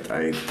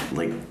I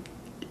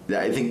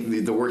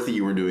think the work that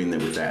you were doing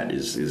with that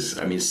is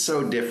I mean,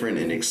 so different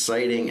and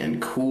exciting and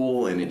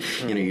cool, and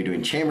you're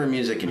doing chamber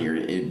music, and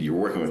you're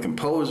working with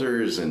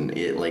composers, and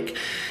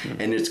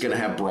and it's going to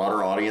have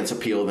broader audience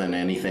appeal than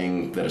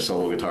anything that a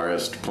solo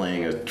guitarist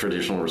playing a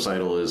traditional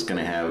recital is going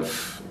to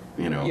have.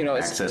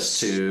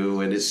 Access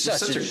to, and it's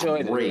such a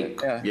great,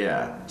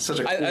 such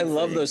a cool I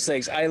love thing. those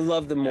things. I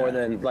love them more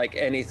than like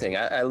anything.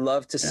 I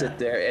love to sit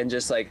there and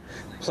just like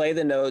play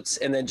the notes,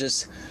 and then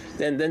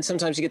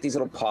sometimes you get these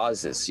little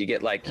pauses. You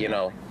get like, you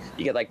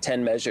get like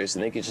 10 measures,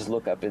 and then you can just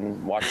look up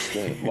and watch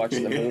the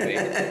movie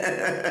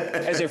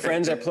as your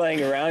friends are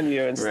playing around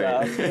you and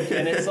stuff.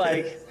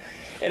 Right.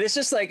 And it's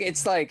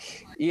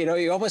like,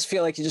 you almost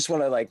feel like you just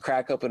want to like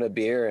crack open a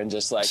beer and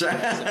just like sit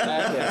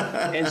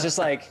back and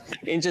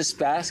just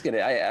bask in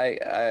it.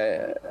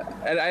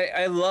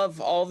 I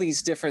love all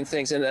these different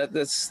things, and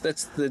that's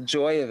the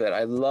joy of it.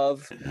 I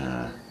love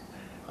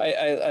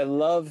I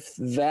love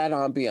that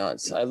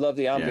ambiance. I love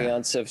the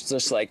ambiance of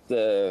just like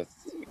it's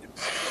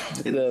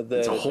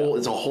a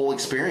whole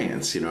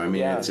experience. I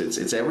mean,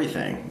 it's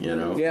everything.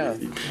 Yeah.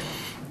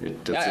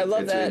 I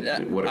love that.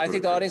 I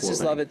think the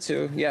audiences love it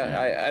too.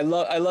 Yeah. I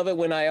love it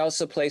when I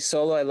also play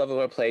solo. I love it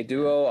when I play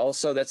duo.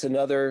 Also, that's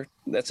another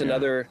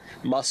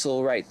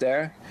muscle right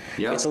there.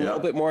 Yeah, it's a little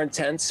bit more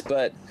intense,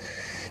 but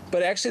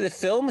actually the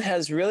film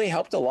has really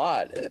helped a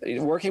lot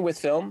working with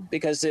film,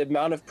 because the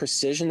amount of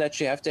precision that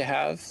you have to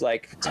have,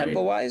 like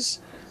tempo wise.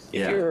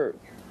 Yeah.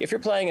 If you're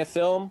playing a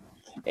film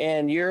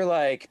and you're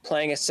like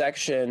playing a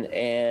section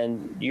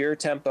and your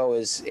tempo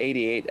is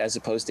 88 as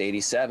opposed to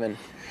 87,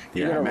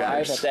 you're going to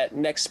arrive at that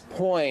next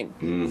point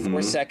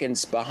 4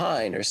 seconds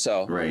behind or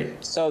so. Right.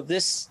 So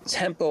this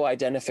tempo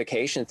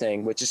identification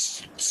thing, which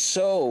is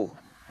so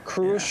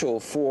crucial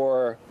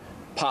for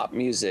pop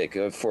music,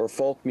 for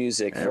folk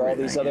music, for all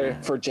these other,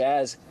 for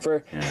jazz,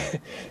 for,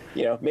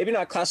 maybe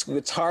not classical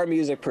guitar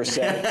music per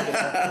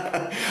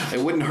se. It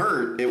wouldn't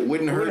hurt. It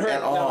wouldn't hurt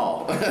at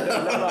all.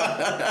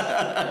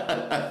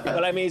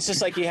 But I mean, it's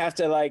just like you have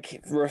to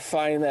like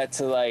refine that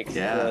to like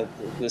the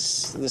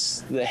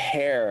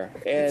hair,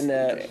 and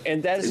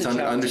that is it's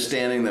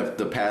understanding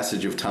the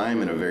passage of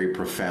time in a very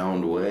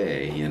profound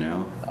way.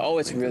 Oh,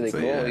 it's really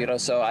cool.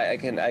 So I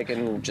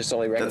can just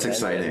only recommend. That's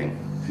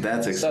exciting.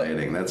 That's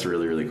exciting. That's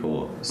really, really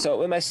cool. So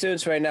with my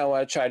students right now,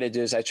 what I try to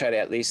do is I try to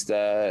at least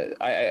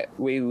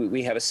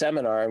we have a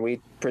seminar, and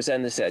we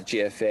presented this at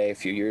GFA a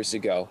few years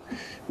ago,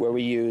 where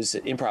we use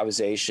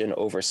improvisation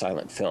over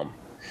silent film.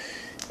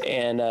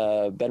 And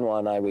Benoit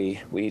and I,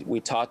 we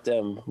taught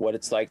them what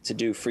it's like to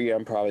do free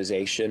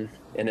improvisation,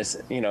 in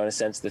a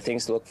sense, the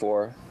things to look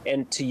for,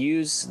 and to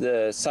use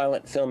the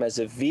silent film as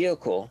a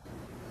vehicle.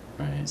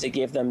 Right. To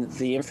give them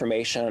the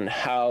information on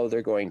how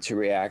they're going to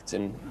react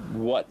and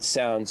what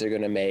sounds they're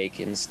going to make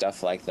and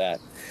stuff like that.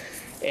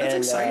 That's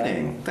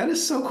exciting. That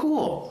is so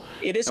cool.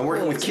 It is. And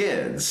working with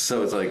kids,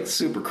 so it's like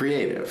super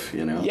creative,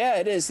 Yeah,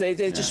 it is. They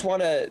just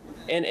want to,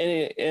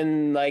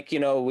 and like,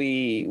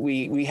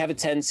 we have a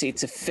tendency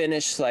to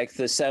finish like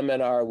the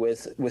seminar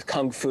with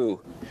kung fu,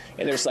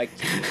 and there's like,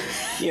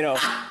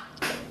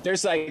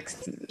 there's like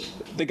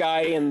the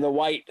guy in the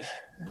white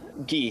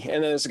gi, and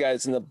then there's the guy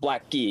that's in the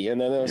black gi,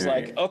 and then there's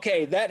like,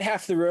 okay, that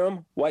half the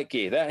room, white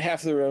gi, that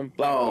half the room,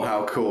 black gi.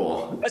 How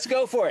cool. Let's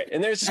go for it.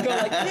 And they're just going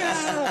like,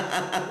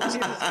 yeah. You see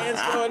the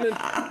hands going,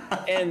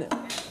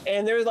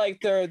 and they're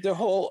like, their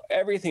whole,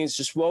 everything's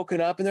just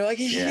woken up, and they're like,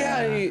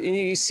 yeah. And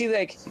you see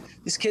like,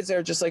 these kids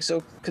are just like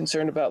so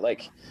concerned about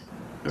like,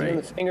 doing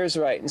the fingers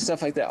right and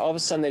stuff like that. All of a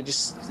sudden they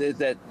just,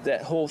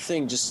 that whole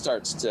thing just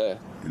starts to,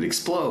 it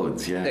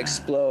explodes,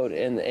 explode,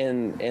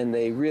 and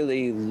they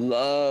really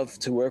love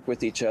to work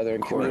with each other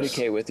and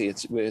communicate with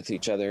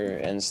each other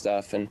and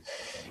stuff, and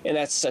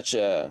that's such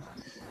a,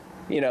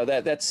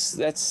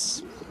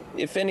 that's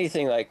if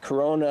anything, like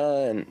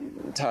Corona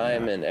and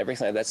time and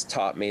everything like that's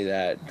taught me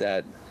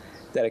that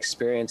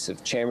experience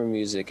of chamber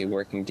music and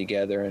working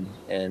together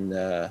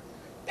and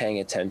paying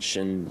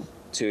attention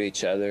to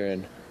each other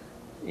and,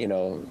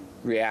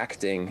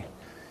 reacting.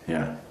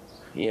 Yeah.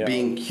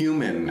 Being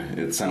human,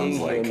 it sounds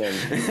being like. Human.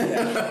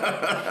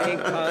 Yeah. Being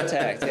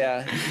contact,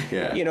 yeah.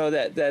 Yeah.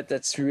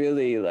 That's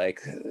really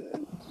like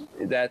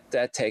that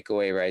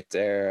takeaway right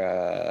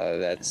there.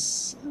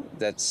 That's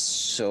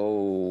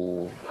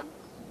so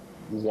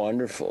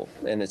wonderful,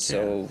 and it's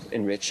so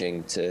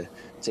enriching to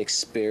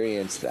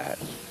experience that.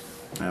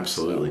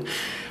 Absolutely.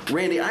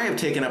 Randy, I have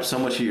taken up so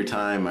much of your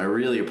time. I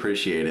really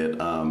appreciate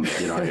it.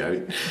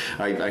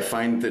 I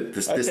find that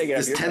this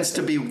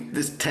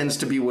tends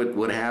to be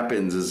what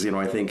happens is,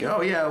 I think, oh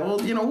yeah, well,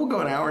 we'll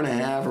go an hour and a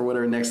half or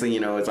whatever. Next thing you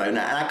know, it's like,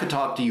 I could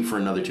talk to you for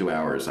another 2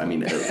 hours. I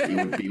mean,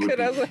 it'd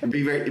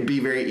be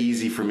very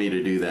easy for me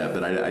to do that,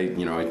 but I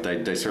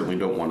certainly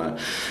don't want to,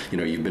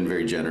 you've been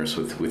very generous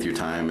with your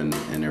time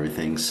and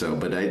everything. So,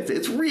 but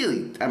it's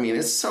really,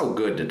 it's so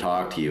good to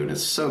talk to you, and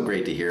it's so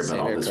great to hear about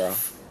all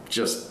this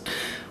just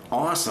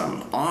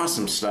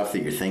awesome stuff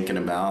that you're thinking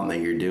about and that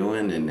you're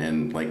doing,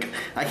 and like,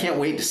 I can't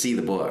wait to see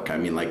the book. I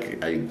mean,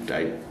 like,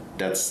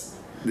 it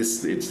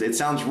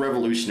sounds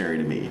revolutionary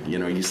to me.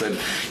 You said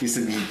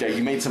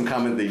you made some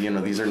comment that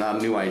these are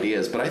not new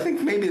ideas, but I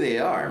think maybe they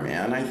are,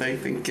 man. I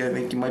think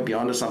you might be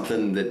onto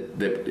something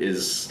that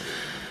is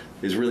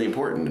really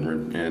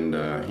important, and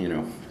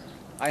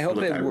I hope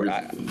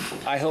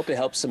I hope it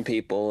helps some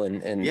people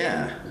and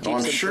yeah.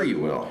 I'm sure you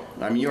will.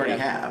 I mean, you already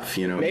have.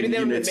 Maybe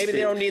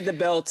they don't need the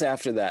belt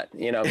after that.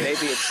 Maybe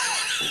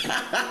it's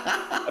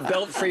a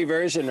belt-free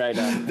version right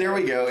now. There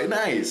we go.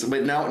 Nice.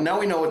 But now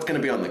we know what's going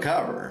to be on the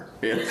cover.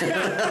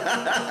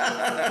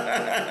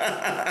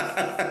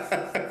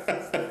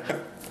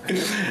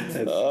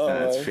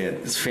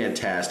 It's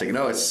fantastic.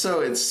 No, it's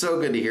so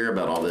good to hear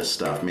about all this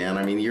stuff, man.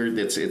 I mean,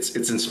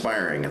 it's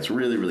inspiring. It's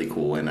really, really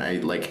cool. And I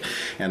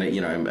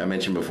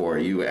mentioned before,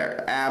 you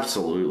are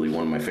absolutely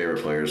one of my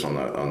favorite players on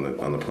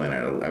the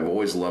planet. I've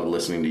always loved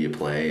listening to you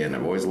play, and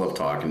I've always loved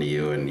talking to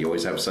you. And you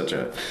always have such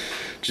an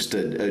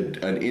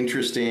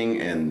interesting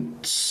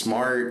and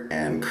smart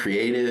and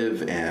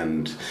creative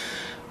and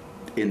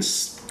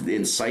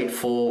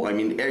insightful. I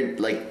mean,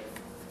 like,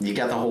 you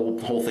got the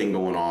whole thing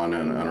going on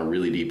a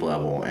really deep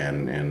level,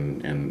 and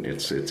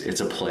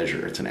it's a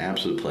pleasure. It's an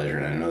absolute pleasure,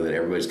 and I know that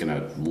everybody's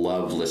gonna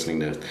love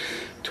listening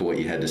to what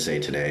you had to say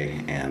today,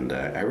 and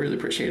I really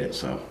appreciate it.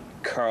 So,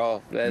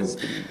 Carl, that's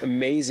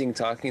amazing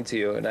talking to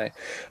you, and I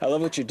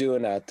love what you're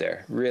doing out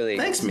there. Really,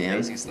 thanks, man.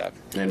 Amazing stuff.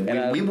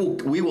 And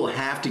we will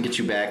have to get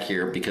you back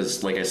here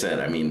because, like I said,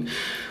 I mean,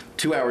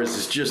 2 hours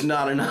is just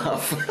not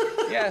enough.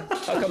 Yeah,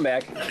 I'll come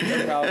back.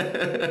 No problem.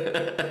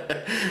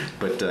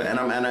 But and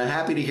I'm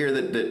happy to hear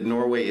that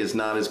Norway is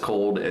not as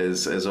cold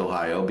as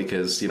Ohio,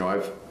 because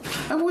I've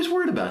always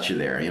worried about you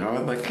there.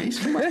 I'm like, he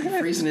must be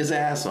freezing his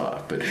ass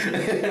off, but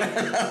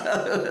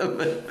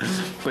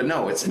but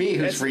no, it's me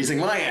who's freezing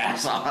my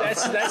ass off.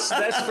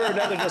 That's for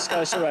another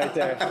discussion right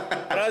there.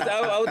 But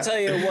I will tell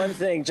you one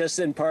thing, just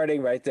in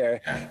parting right there.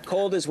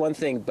 Cold is one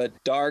thing, but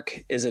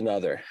dark is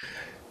another.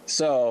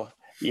 So.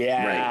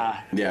 Yeah.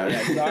 Right.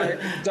 Yeah.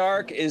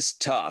 Dark is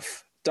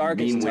tough. Dark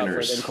is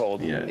tougher than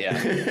cold. Yeah.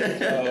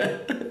 So,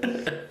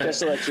 just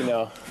to let you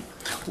know.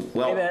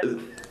 Well,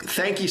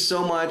 thank you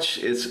so much.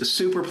 It's a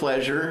super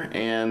pleasure,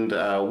 and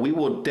we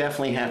will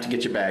definitely have to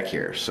get you back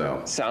here.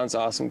 So sounds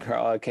awesome,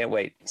 Carl. I can't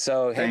wait.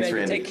 So, thanks, man,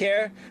 Randy. Take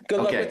care.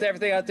 Good luck with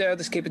everything out there.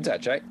 Let's keep in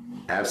touch, right?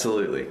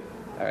 Absolutely.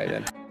 All right,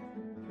 then.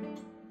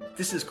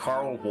 This is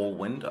Carl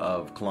Wohlwind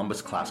of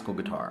Columbus Classical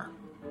Guitar.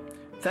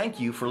 Thank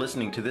you for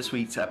listening to this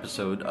week's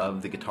episode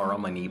of the Guitar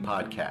on My Knee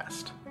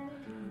podcast.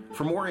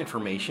 For more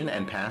information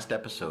and past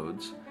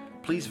episodes,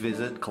 please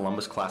visit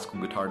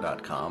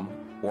columbusclassicalguitar.com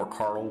or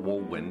Carl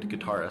Wohlwind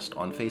Guitarist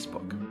on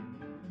Facebook.